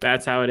 Like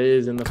that's how it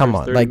is in the come first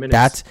on, 30 like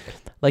minutes.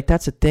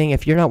 that's a thing.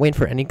 If you're not waiting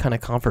for any kind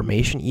of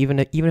confirmation, even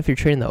if you're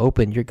trading the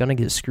open, you're gonna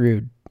get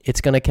screwed. It's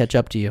gonna catch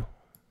up to you.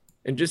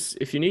 And just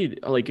if you need,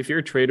 like, if you're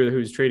a trader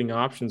who's trading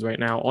options right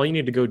now, all you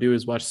need to go do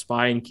is watch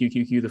SPY and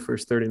QQQ the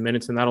first 30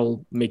 minutes, and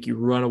that'll make you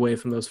run away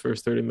from those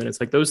first 30 minutes.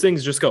 Like those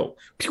things just go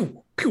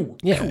pew, pew,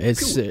 Yeah, pew,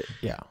 it's pew.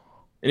 yeah.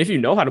 And if you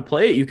know how to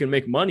play it, you can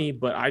make money.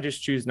 But I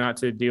just choose not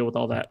to deal with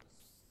all that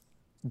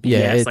BS,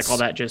 Yeah, like all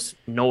that just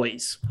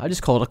noise. I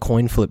just call it a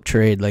coin flip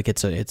trade. Like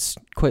it's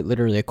quite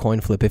literally a coin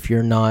flip. If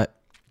you're not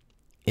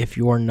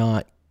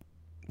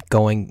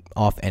going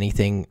off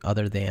anything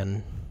other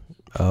than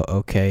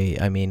okay,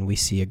 I mean we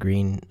see a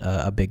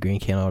big green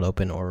candle at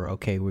open, or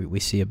okay we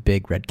see a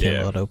big red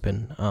candle at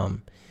open.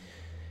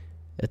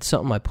 It's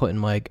something I put in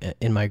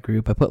my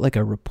group. I put like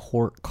a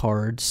report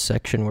cards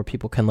section where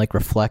people can like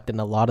reflect, and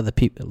a lot of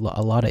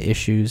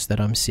issues that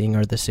I'm seeing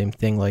are the same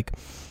thing. Like,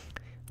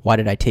 why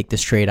did I take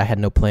this trade? I had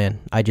no plan.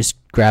 I just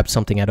grabbed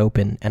something at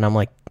open, and I'm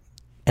like,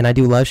 and I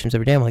do live streams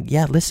every day. I'm like,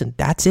 yeah, listen,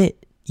 that's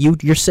it.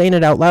 You're saying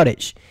it out loud.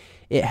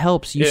 It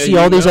helps. You see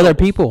all these other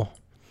people,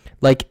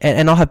 like,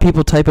 and I'll have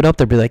people type it up.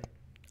 They'll be like,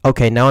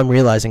 okay, now I'm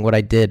realizing what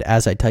I did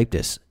as I typed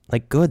this.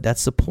 Like, good.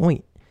 That's the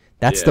point.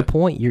 That's the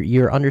point.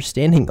 You're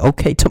understanding.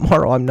 Okay,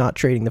 tomorrow I'm not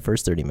trading the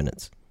first 30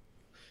 minutes.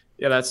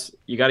 Yeah,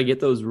 you got to get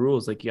those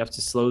rules. Like you have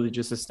to slowly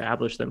just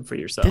establish them for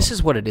yourself. This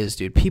is what it is,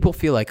 dude. People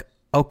feel like,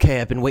 okay,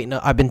 I've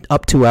been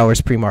up 2 hours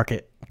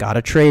pre-market.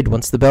 Gotta trade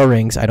once the bell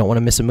rings. I don't want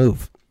to miss a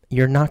move.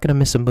 You're not gonna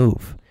miss a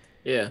move.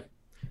 Yeah,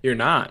 you're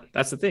not.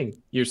 That's the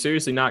thing. You're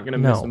seriously not gonna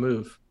miss a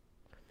move.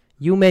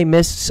 You may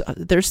miss.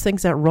 There's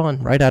things that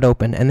run right at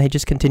open, and they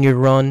just continue to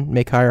run,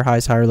 make higher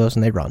highs, higher lows,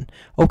 and they run.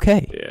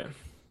 Okay. Yeah.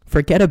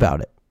 Forget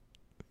about it.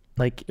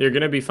 Like you're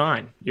gonna be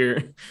fine.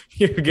 You're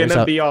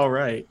gonna be all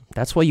right.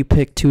 That's why you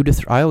pick 2 to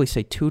 3. I always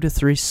say 2 to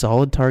 3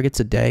 solid targets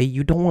a day.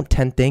 You don't want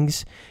 10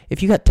 things.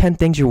 If you got 10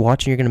 things you're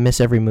watching, you're gonna miss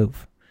every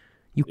move.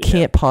 You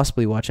can't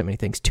possibly watch that many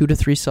things. 2 to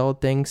 3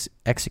 solid things.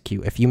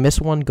 Execute. If you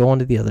miss one, go on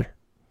to the other.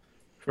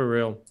 For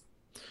real.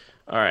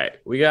 All right,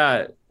 we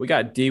got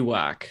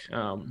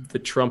DWAC, the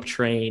Trump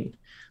train,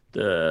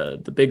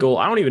 the big old.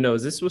 I don't even know.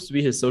 Is this supposed to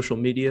be his social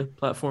media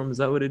platform? Is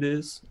that what it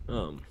is?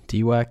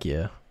 DWAC,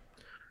 yeah.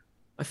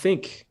 I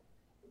think.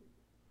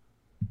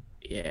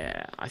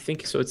 Yeah, I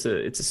think so. It's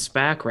a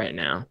SPAC right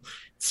now.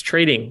 It's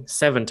trading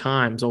 7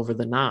 times over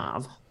the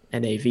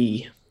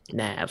NAV,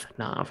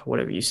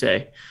 whatever you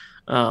say.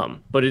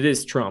 But it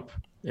is Trump,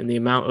 and the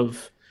amount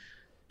of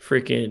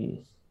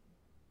freaking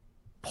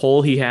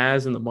pull he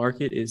has in the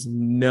market is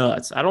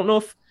nuts. I don't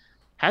know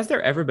has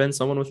there ever been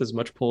someone with as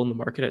much pull in the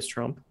market as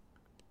Trump?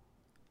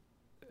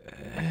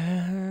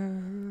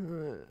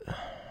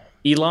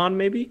 Elon,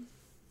 maybe?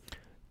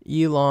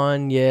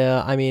 Elon,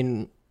 yeah. I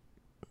mean,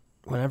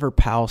 whenever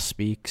Powell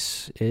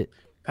speaks,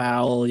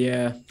 Powell,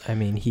 yeah. I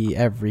mean,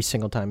 every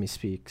single time he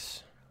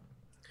speaks.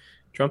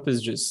 Trump is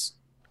just,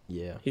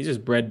 yeah. He's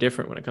just bred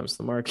different when it comes to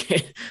the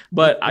market.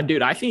 But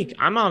dude, I think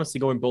I'm honestly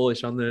going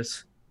bullish on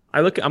this.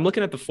 I'm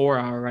looking at the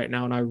 4-hour right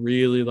now, and I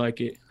really like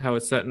it how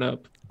it's setting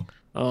up.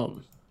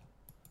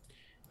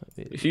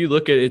 If you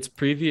look at its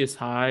previous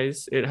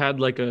highs, it had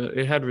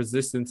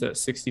resistance at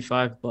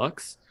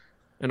 $65,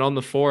 and on the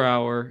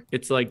 4-hour,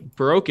 it's like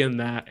broken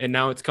that, and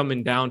now it's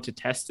coming down to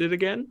test it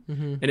again,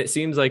 and it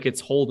seems like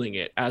it's holding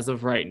it as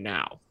of right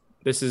now.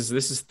 This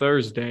is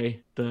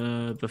Thursday,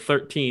 the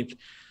 13th.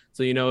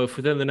 So if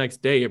within the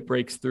next day it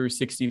breaks through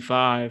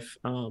 65,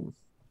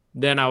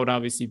 then I would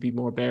obviously be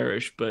more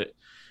bearish, but.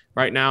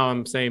 Right now,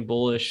 I'm saying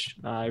bullish.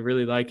 I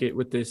really like it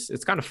with this.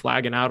 It's kind of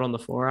flagging out on the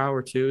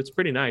 4-hour too. It's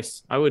pretty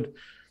nice. I would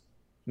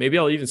Maybe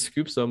I'll even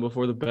scoop some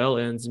before the bell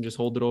ends and just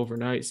hold it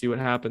overnight, see what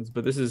happens.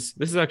 But this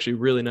is actually a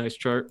really nice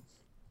chart.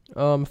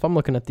 If I'm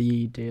looking at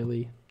the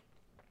daily,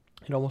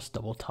 it almost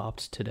double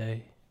topped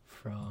today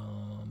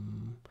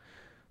from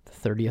the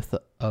 30th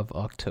of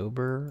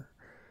October.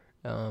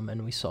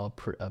 And we saw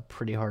a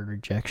pretty hard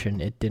rejection.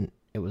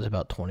 It was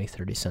about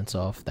 20-30 cents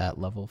off that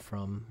level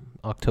from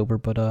October,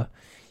 but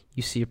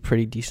you see a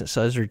pretty decent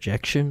sized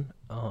rejection.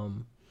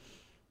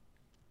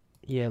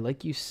 Yeah,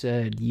 like you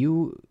said,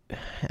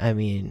 I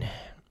mean,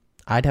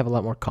 I'd have a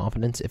lot more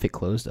confidence if it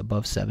closed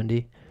above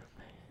 70.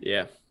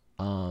 Yeah.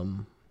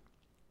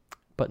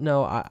 But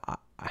no, I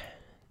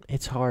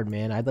it's hard,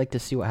 man. I'd like to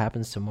see what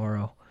happens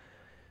tomorrow.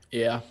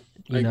 Yeah.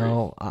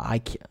 I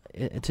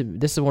can't.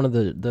 This is one of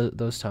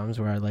those times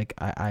where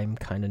I'm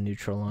kind of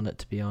neutral on it,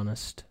 to be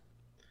honest.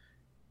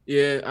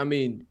 Yeah, I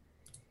mean,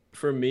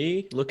 for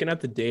me, looking at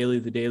the daily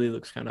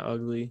looks kind of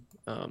ugly.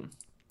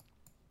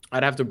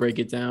 I'd have to break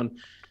it down.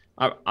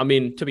 I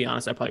mean, to be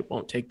honest, I probably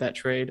won't take that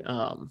trade.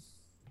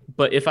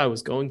 But if I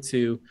was going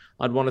to,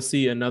 I'd want to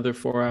see another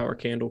 4-hour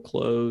candle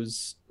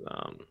close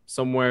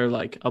somewhere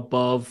like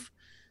above.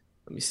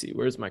 Let me see,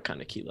 where's my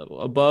kind of key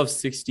level? Above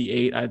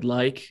 68, I'd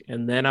like,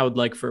 and then I would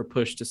like for a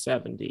push to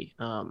 70.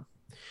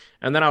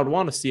 And then I would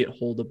want to see it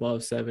hold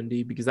above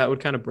 70 because that would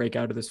kind of break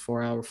out of this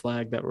 4-hour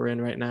flag that we're in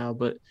right now.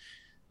 But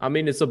I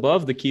mean, it's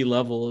above the key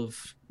level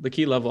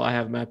I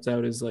have mapped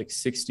out is like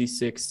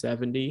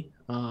 66.70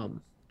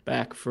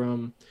 back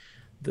from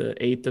the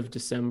 8th of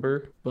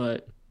December.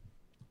 But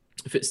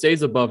if it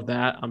stays above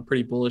that, I'm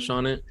pretty bullish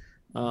on it.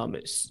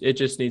 It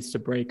just needs to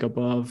break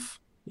above.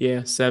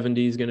 Yeah,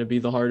 70 is going to be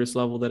the hardest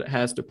level that it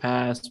has to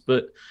pass.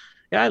 But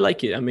yeah, I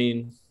like it. I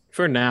mean,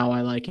 for now,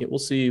 I like it. We'll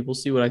see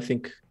what I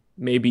think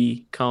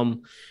maybe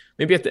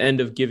at the end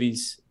of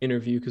Givvy's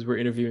interview, because we're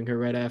interviewing her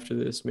right after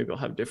this. Maybe I'll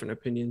have different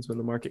opinions when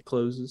the market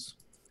closes.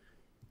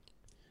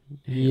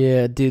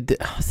 Yeah, dude. The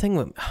thing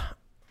with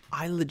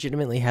I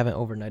legitimately haven't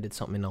overnighted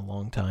something in a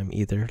long time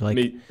either.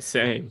 Like,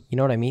 same. You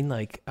know what I mean?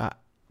 Like, I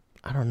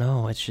don't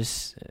know. It's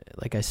just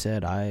like I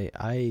said.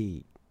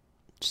 I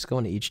just go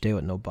into each day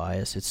with no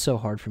bias. It's so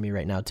hard for me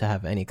right now to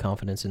have any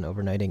confidence in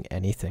overnighting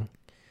anything.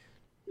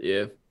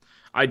 Yeah,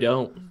 I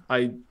don't.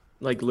 I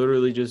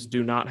literally just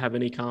do not have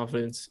any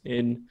confidence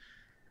in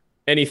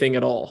anything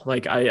at all.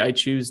 Like I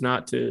choose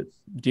not to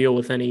deal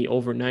with any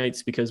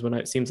overnights because when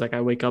it seems like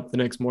I wake up the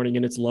next morning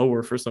and it's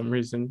lower for some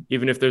reason,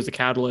 even if there's a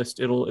catalyst,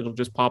 it'll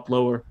just pop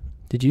lower.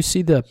 Did you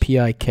see the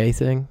PIK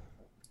thing?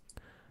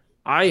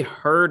 I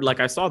heard,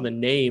 I saw the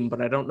name,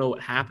 but I don't know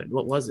what happened.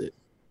 What was it?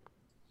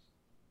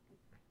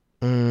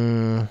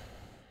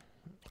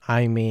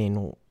 I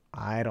mean,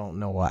 I don't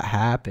know what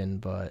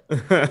happened, but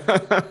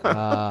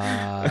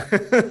I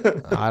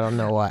don't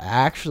know what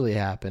actually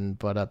happened,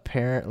 but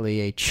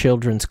apparently a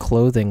children's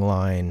clothing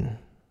line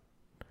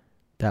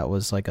that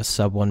was like a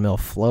sub 1 mil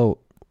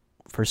float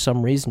for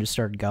some reason just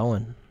started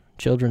going.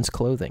 Children's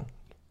clothing.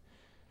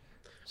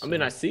 So, I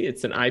mean, I see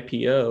it's an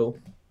IPO.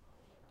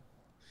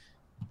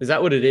 Is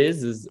that what it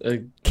is? Is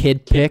a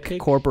Kid Pick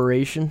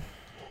Corporation?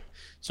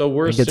 So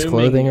we're assuming it's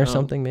clothing or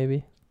something,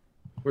 maybe.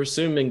 We're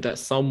assuming that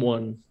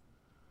someone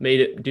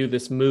made it do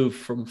this move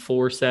from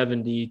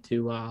 470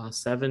 to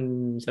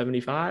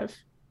 775.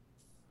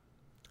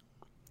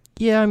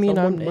 Yeah, I mean,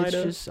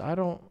 it's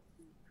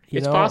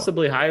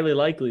possibly highly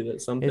likely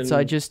that something.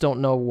 I just don't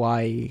know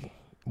why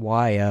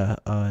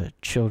a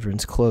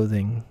children's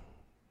clothing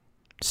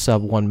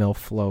sub 1 mil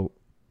float.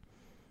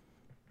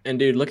 And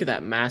dude, look at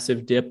that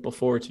massive dip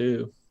before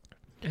too.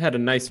 It had a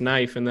nice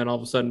knife, and then all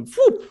of a sudden,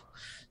 whoop,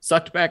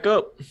 sucked back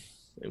up.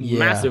 Yeah.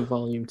 Massive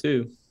volume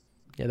too.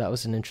 Yeah, that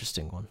was an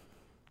interesting one.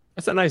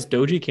 That's a nice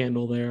doji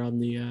candle there on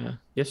the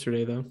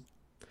yesterday though.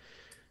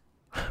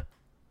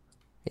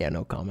 Yeah,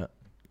 no comment.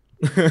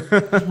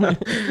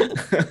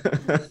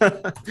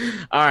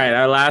 All right,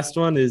 our last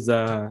one is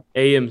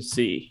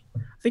AMC.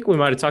 I think we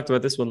might have talked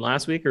about this one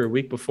last week or a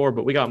week before,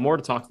 but we got more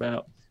to talk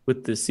about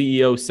with the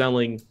CEO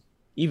selling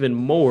even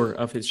more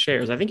of his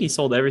shares. I think he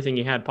sold everything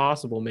he had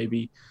possible.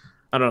 Maybe,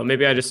 I don't know.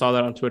 Maybe I just saw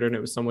that on Twitter and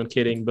it was someone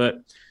kidding. But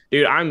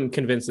dude, I'm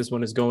convinced this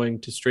one is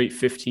going to straight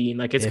 15.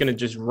 It's going to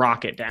just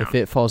rocket down. If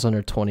it falls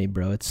under 20,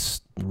 bro,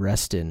 it's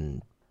rest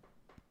in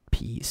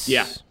peace.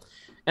 Yeah.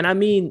 And I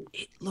mean,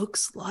 it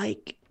looks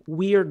like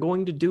we are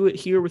going to do it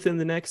here within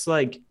the next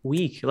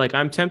week.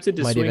 I'm tempted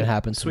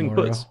to swing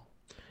puts.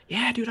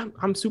 Yeah, dude,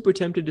 I'm super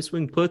tempted to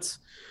swing puts.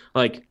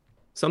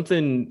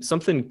 Something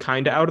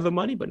kind of out of the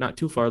money, but not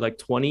too far,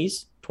 20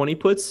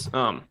 puts.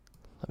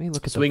 Let me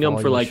look at swing the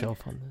them for shelf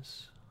on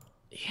this.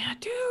 Yeah,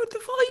 dude, the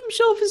volume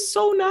shelf is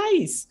so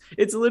nice.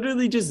 It's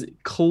literally just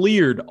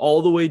cleared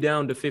all the way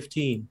down to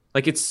 15.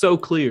 It's so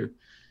clear.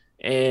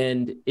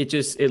 And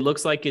it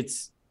looks like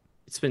it's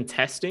been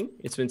testing.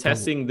 It's been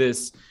testing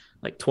this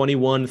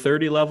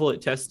 21.30 level.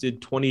 It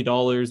tested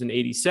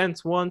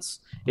 $20.80 once.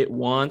 It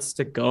wants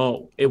to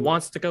go. It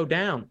wants to go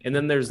down. And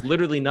then there's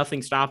literally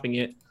nothing stopping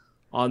it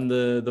on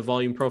the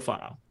volume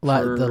profile.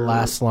 The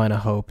last line of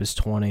hope is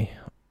 20.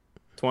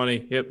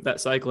 20. Yep, that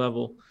psych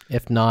level.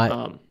 If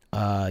not,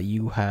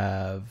 you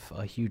have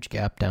a huge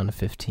gap down to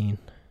 15.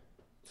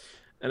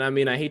 And I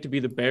mean, I hate to be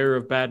the bearer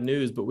of bad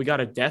news, but we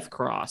got a death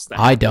cross.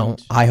 I don't.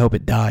 I hope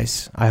it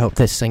dies. I hope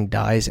this thing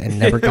dies and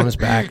never comes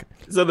back.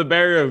 So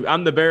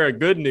I'm the bearer of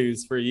good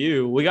news for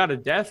you. We got a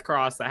death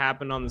cross that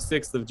happened on the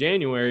 6th of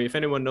January. If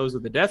anyone knows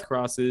what the death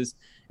cross is,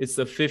 it's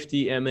the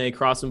 50 MA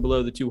crossing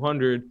below the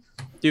 200.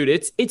 Dude,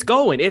 it's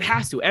going. It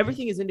has to.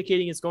 Everything is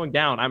indicating it's going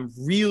down. I'm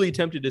really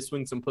tempted to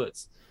swing some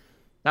puts.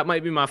 That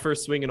might be my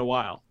first swing in a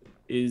while,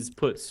 is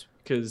puts,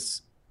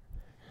 because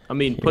I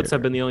mean, puts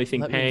have been the only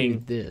thing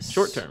paying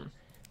short term.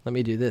 Let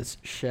me do this.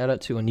 Shout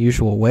out to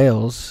Unusual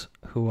Whales,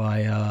 who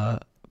I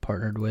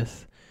partnered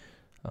with.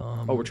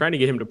 We're trying to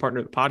get him to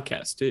partner the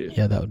podcast too.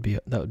 Yeah, that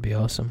would be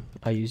awesome.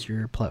 I use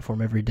your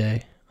platform every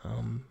day.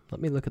 Let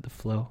me look at the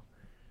flow.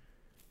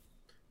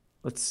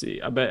 Let's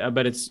see. I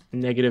bet it's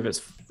negative as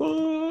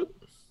fuck.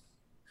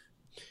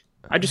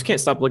 I just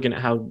can't stop looking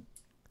at how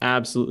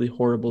absolutely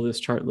horrible this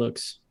chart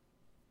looks.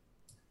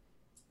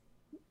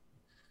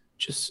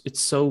 Just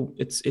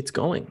it's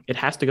going. It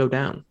has to go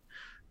down.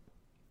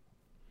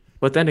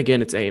 But then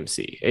again, it's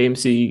AMC.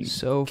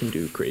 AMC can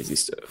do crazy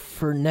stuff.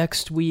 For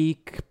next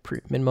week,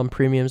 minimum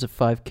premiums of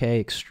 5K,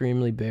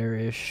 extremely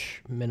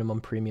bearish. Minimum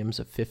premiums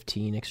of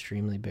 15,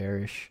 extremely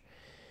bearish.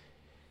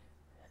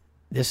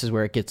 This is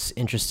where it gets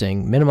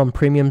interesting. Minimum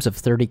premiums of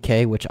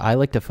 30K, which I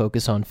like to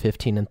focus on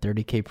 15 and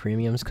 30K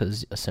premiums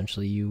because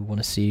essentially you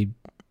want to see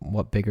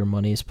what bigger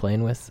money is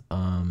playing with.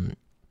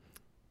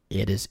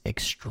 It is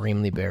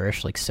extremely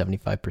bearish, like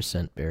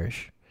 75%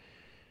 bearish.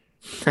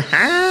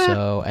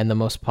 So, and the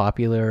most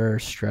popular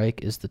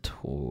strike is the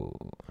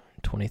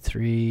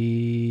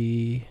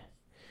 23.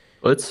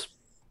 What's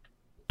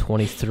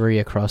 23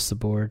 across the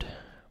board?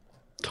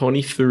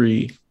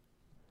 23.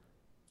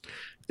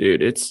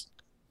 Dude,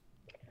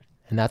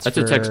 and that's a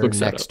textbook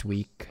next setup.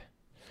 Week.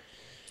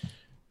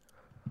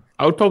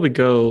 I would probably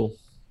go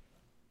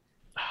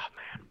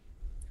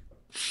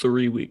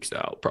 3 weeks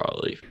out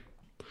probably.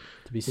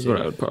 This is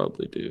what I would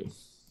probably do.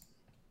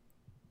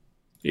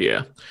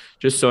 Yeah,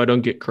 just so I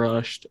don't get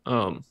crushed.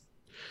 Dude,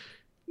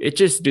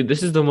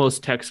 this is the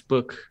most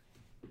textbook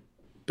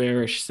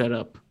bearish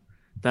setup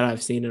that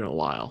I've seen in a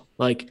while.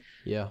 Like,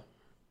 yeah,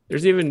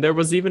 there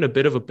was even a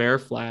bit of a bear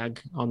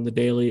flag on the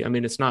daily. I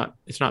mean, it's not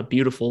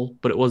beautiful,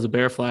 but it was a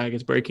bear flag.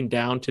 It's breaking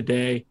down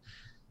today.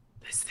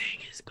 This thing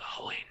is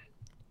going.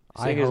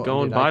 This thing is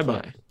going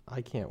bye-bye.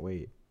 I can't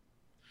wait.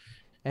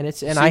 And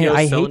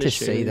I hate to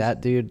say that,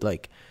 dude.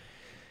 Like,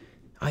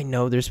 I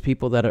know there's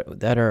people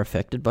that are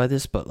affected by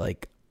this, but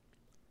like,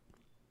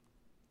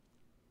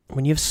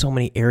 when you have so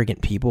many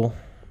arrogant people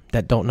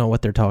that don't know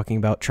what they're talking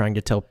about, trying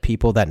to tell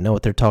people that know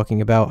what they're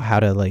talking about how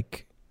to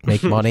like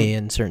make money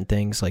and certain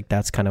things, like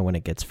that's kind of when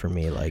it gets for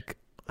me. Like,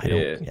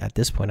 at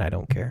this point, I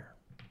don't care.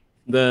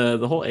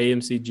 The whole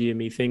AMC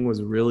GME thing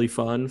was really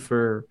fun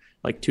for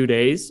like 2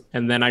 days,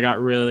 and then I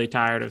got really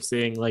tired of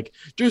seeing like,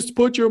 just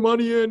put your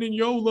money in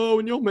YOLO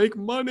and you'll make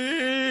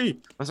money.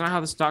 That's not how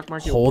the stock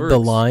market works. Hold the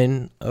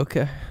line.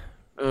 Okay.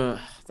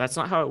 That's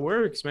not how it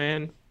works,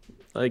 man.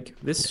 Like,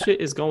 this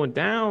shit is going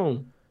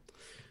down.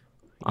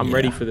 I'm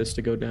ready for this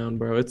to go down,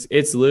 bro.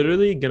 It's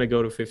literally gonna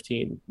go to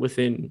 15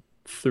 within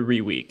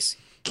 3 weeks,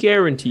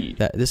 guaranteed.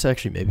 This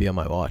actually may be on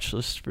my watch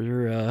list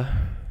for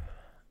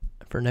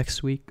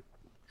next week.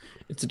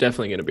 It's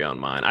definitely gonna be on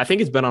mine. I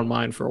think it's been on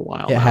mine for a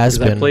while. It has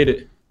been. I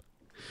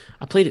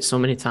played it so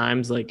many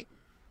times, like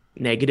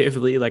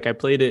negatively. Like I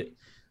played it,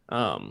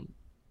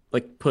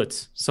 like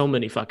puts so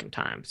many fucking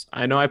times.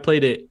 I know I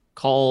played it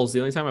calls.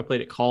 The only time I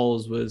played it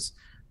calls was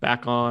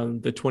back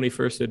on the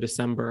 21st of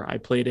December. I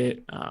played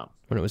it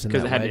when it was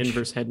because it had an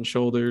inverse head and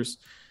shoulders.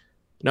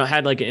 No, it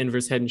had like an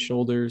inverse head and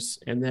shoulders,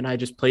 and then I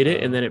just played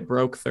it, and then it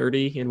broke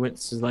 30 and went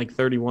to like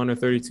 31 or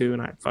 32,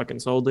 and I fucking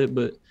sold it.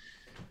 But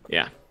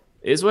yeah,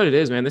 it is what it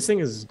is, man. This thing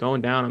is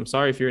going down. I'm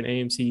sorry if you're an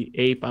AMC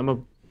ape. I'm a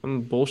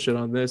bullshit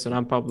on this, and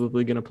I'm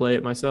probably gonna play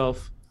it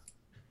myself.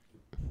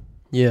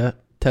 Yeah,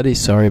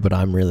 Teddy's sorry, but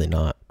I'm really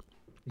not.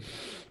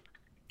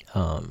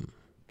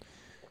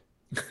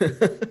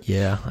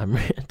 Yeah, I'm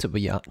to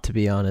be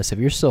honest. If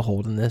you're still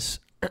holding this,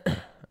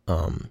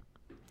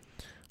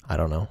 I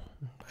don't know.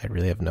 I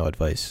really have no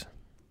advice.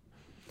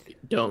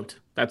 Don't.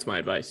 That's my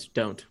advice.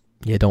 Don't.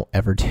 Yeah, don't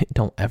ever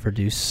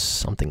do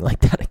something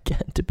like that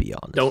again. To be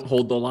honest, don't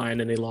hold the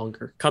line any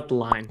longer. Cut the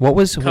line. What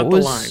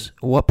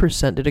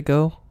percent did it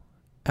go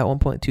at one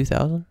point?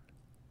 2,000.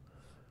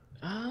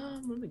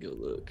 Let me go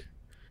look.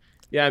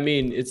 Yeah, I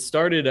mean, it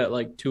started at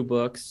like $2,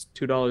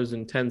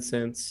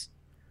 $2.10,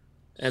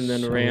 and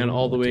then ran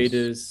all the way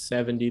to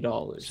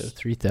 $70. So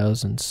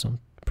 3,000 some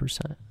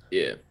percent.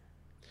 Yeah.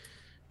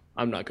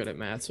 I'm not good at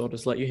math, so I'll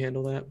just let you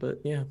handle that. But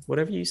yeah,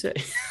 whatever you say.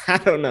 I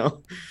don't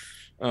know.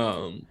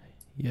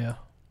 Yeah.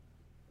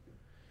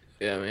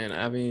 Yeah, man.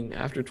 I mean,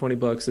 after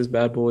 $20, this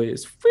bad boy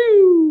is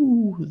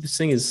this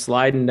thing is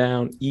sliding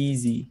down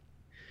easy,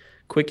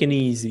 quick and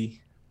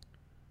easy.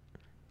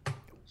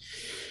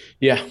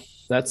 Yeah,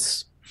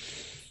 that's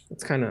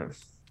kind of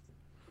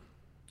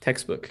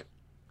textbook.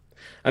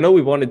 I know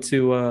we wanted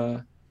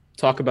to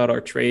talk about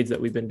our trades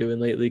that we've been doing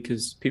lately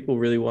because people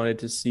really wanted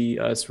to see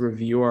us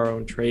review our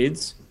own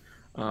trades.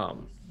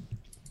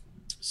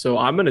 So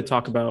I'm going to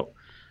talk about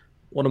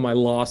one of my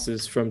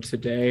losses from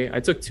today. I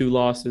took 2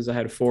 losses. I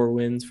had 4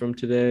 wins from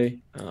today.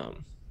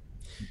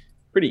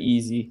 Pretty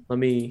easy.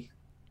 Pretty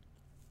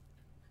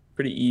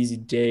easy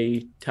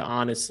day to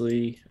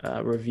honestly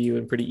review,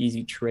 and pretty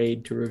easy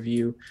trade to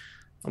review.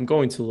 I'm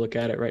going to look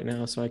at it right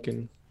now so I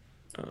can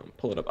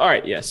pull it up. All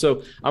right. Yeah.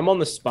 So I'm on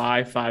the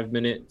SPY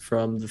 5-minute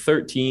from the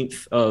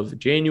 13th of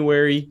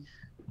January.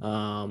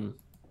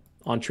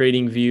 On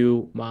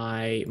TradingView,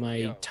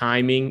 my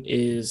timing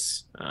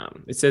is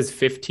it says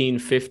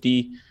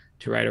 1550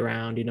 to right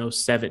around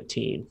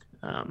 17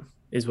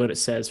 is what it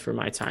says for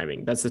my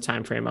timing. That's the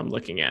time frame I'm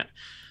looking at.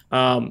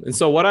 And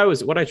so what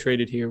I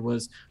traded here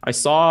was, I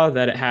saw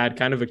that it had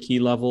kind of a key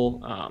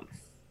level.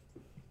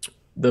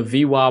 The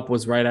VWAP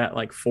was right at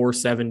like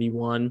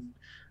 471.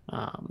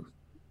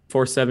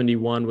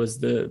 471 was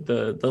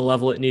the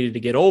level it needed to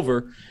get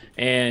over,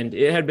 and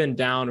it had been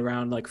down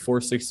around like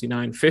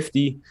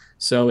 469.50.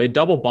 So it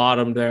double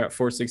bottomed there at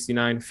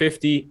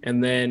 469.50,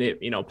 and then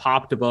it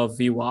popped above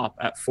VWAP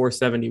at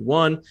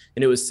 471,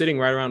 and it was sitting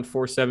right around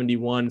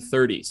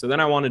 471.30. So then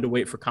I wanted to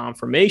wait for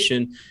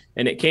confirmation,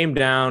 and it came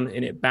down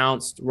and it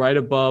bounced right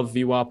above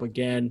VWAP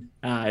again.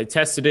 It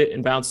tested it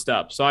and bounced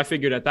up. So I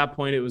figured at that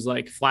point it was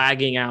like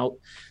flagging out.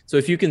 So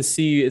if you can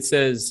see, it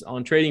says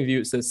on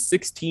TradingView, it says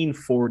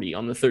 1640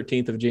 on the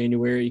 13th of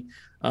January.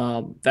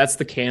 That's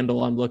the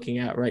candle I'm looking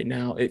at right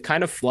now. It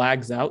kind of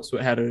flags out. So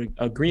it had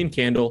a green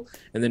candle,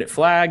 and then it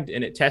flagged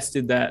and it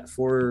tested that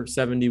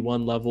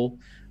 471 level.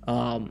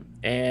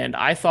 And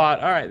I thought,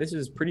 all right, this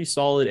is a pretty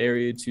solid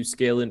area to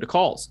scale into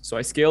calls. So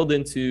I scaled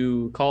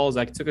into calls.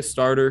 I took a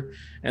starter,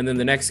 and then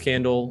the next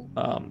candle,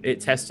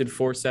 it tested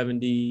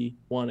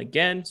 471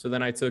 again. So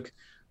then I took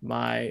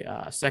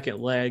my second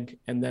leg,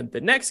 and then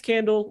the next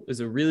candle is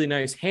a really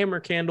nice hammer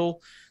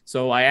candle.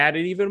 So I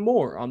added even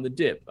more on the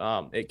dip.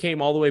 It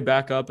came all the way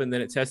back up, and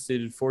then it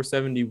tested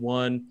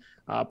 471,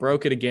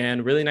 broke it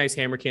again. Really nice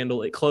hammer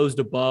candle. It closed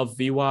above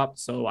VWAP,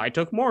 so I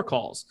took more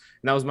calls,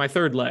 and that was my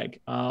third leg.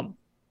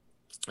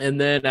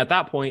 And then at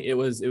that point, it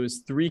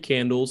was 3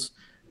 candles.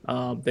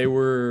 They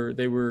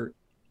were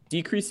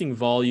decreasing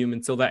volume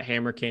until that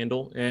hammer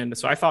candle, and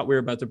so I thought we were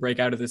about to break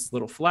out of this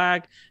little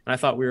flag, and I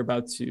thought we were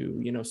about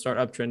to start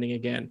uptrending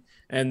again.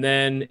 And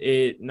then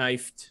it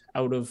knifed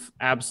out of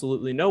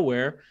absolutely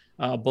nowhere,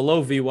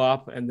 below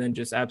VWAP, and then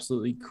just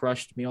absolutely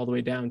crushed me all the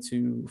way down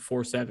to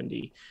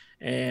 470.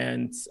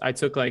 And I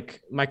took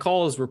my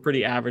calls were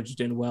pretty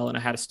averaged in well, and I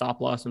had a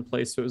stop loss in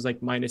place, so it was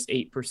like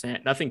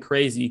 -8%, nothing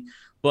crazy.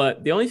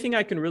 But the only thing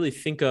I can really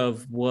think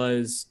of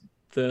was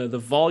the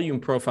volume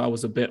profile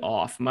was a bit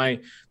off.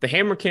 The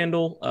hammer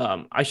candle,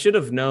 I should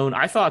have known.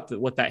 I thought that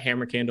what that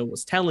hammer candle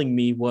was telling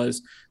me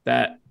was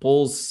that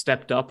bulls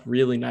stepped up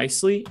really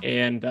nicely,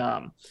 and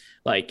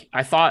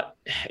I thought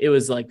it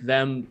was like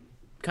them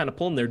kind of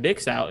pulling their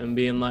dicks out and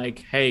being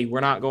like, hey,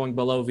 we're not going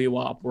below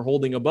VWAP, we're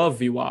holding above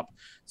VWAP.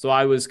 So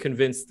I was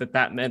convinced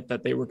that meant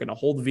that they were going to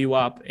hold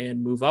VWAP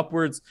and move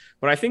upwards.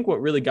 But I think what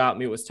really got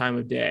me was time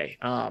of day.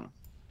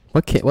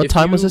 What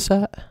time was this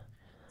at?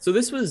 So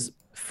this was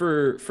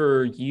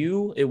for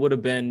you, it would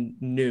have been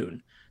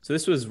noon. So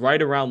this was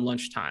right around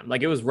lunchtime.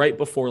 Like, it was right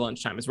before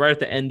lunchtime. It's right at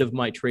the end of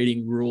my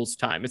trading rules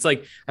time. It's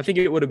like, I think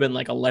it would have been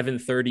like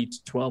 11:30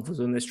 to 12 was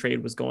when this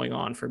trade was going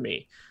on for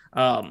me.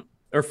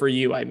 Or for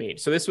you, I mean.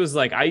 So this was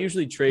like, I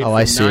usually trade from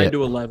 9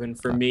 to 11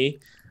 for me.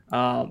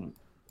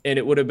 And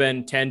it would have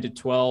been 10 to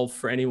 12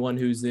 for anyone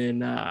who's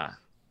in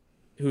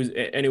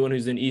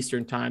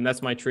Eastern time.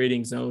 That's my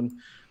trading zone.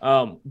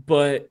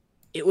 But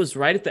it was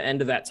right at the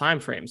end of that time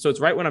frame. So it's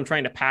right when I'm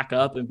trying to pack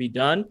up and be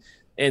done.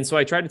 And so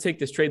I tried to take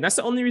this trade. And that's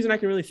the only reason I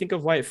can really think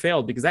of why it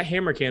failed, because that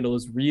hammer candle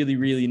is really,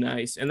 really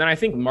nice. And then I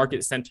think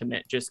market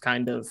sentiment just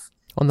kind of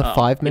on the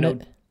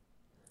 5-minute.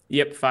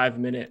 Yep,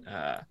 5-minute.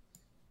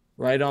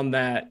 Right on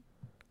that.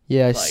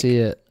 Yeah, I see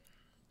it.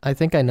 I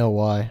think I know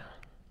why.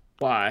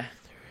 Why?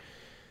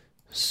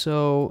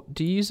 So,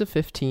 do you use a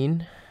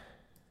 15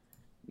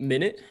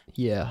 minute?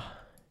 Yeah.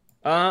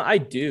 I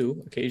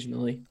do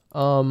occasionally.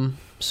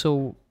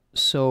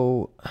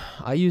 So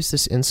I use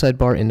this inside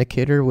bar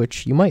indicator,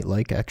 which you might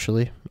like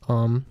actually.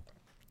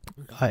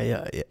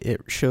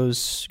 It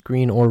shows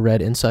green or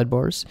red inside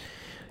bars,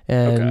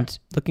 and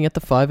looking at the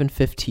 5 and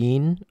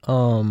 15,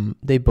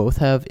 they both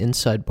have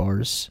inside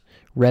bars,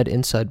 red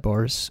inside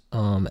bars,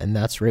 and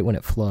that's right when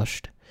it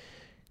flushed.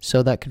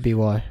 So that could be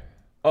why.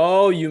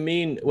 Oh, you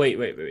mean wait.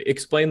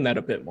 Explain that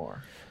a bit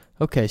more.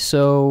 Okay,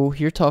 so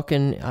you're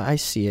talking. I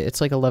see it.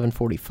 It's like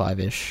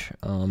 11:45-ish.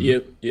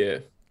 Yep. Yeah.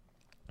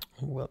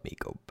 Let me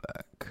go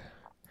back.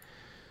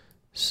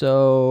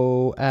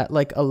 So at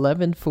like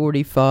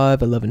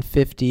 11:45,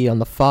 11:50 on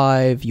the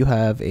 5, you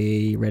have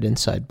a red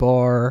inside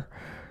bar.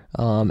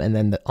 And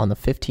then on the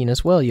 15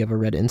 as well, you have a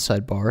red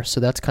inside bar. So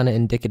that's kind of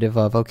indicative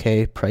of,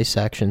 okay, price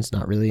action's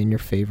not really in your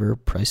favor.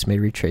 Price may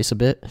retrace a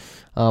bit.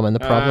 And the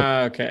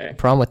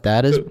problem with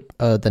that is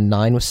the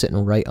 9 was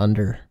sitting right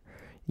under.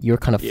 You're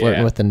kind of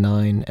flirting with the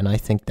 9, and I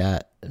think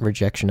that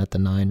rejection at the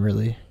 9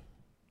 really.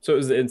 So it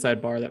was the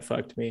inside bar that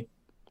fucked me.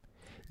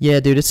 Yeah,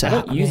 dude, I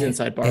don't use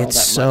inside bar all that much,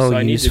 so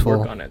I need useful. to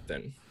work on it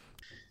then.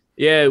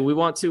 Yeah, we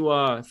want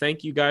to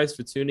thank you guys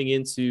for tuning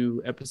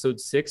into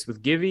episode 6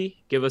 with Givvy.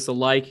 Give us a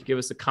like, give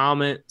us a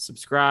comment,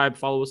 subscribe,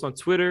 follow us on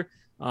Twitter.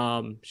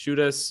 Shoot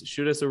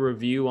us a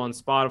review on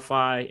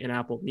Spotify and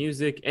Apple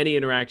Music. Any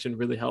interaction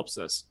really helps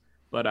us.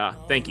 But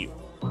thank you.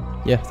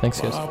 Yeah,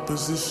 thanks, guys. My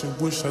opposition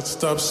wish I'd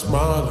stop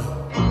smiling.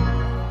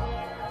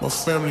 My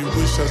family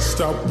wish I'd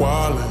stop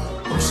wilding.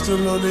 I'm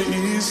still on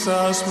the east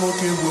side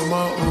smoking with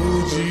my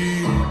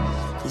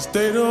OG. Cause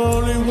they the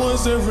only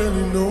ones that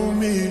really know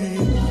me.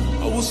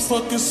 I was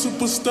fucking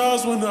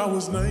superstars when I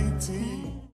was 19.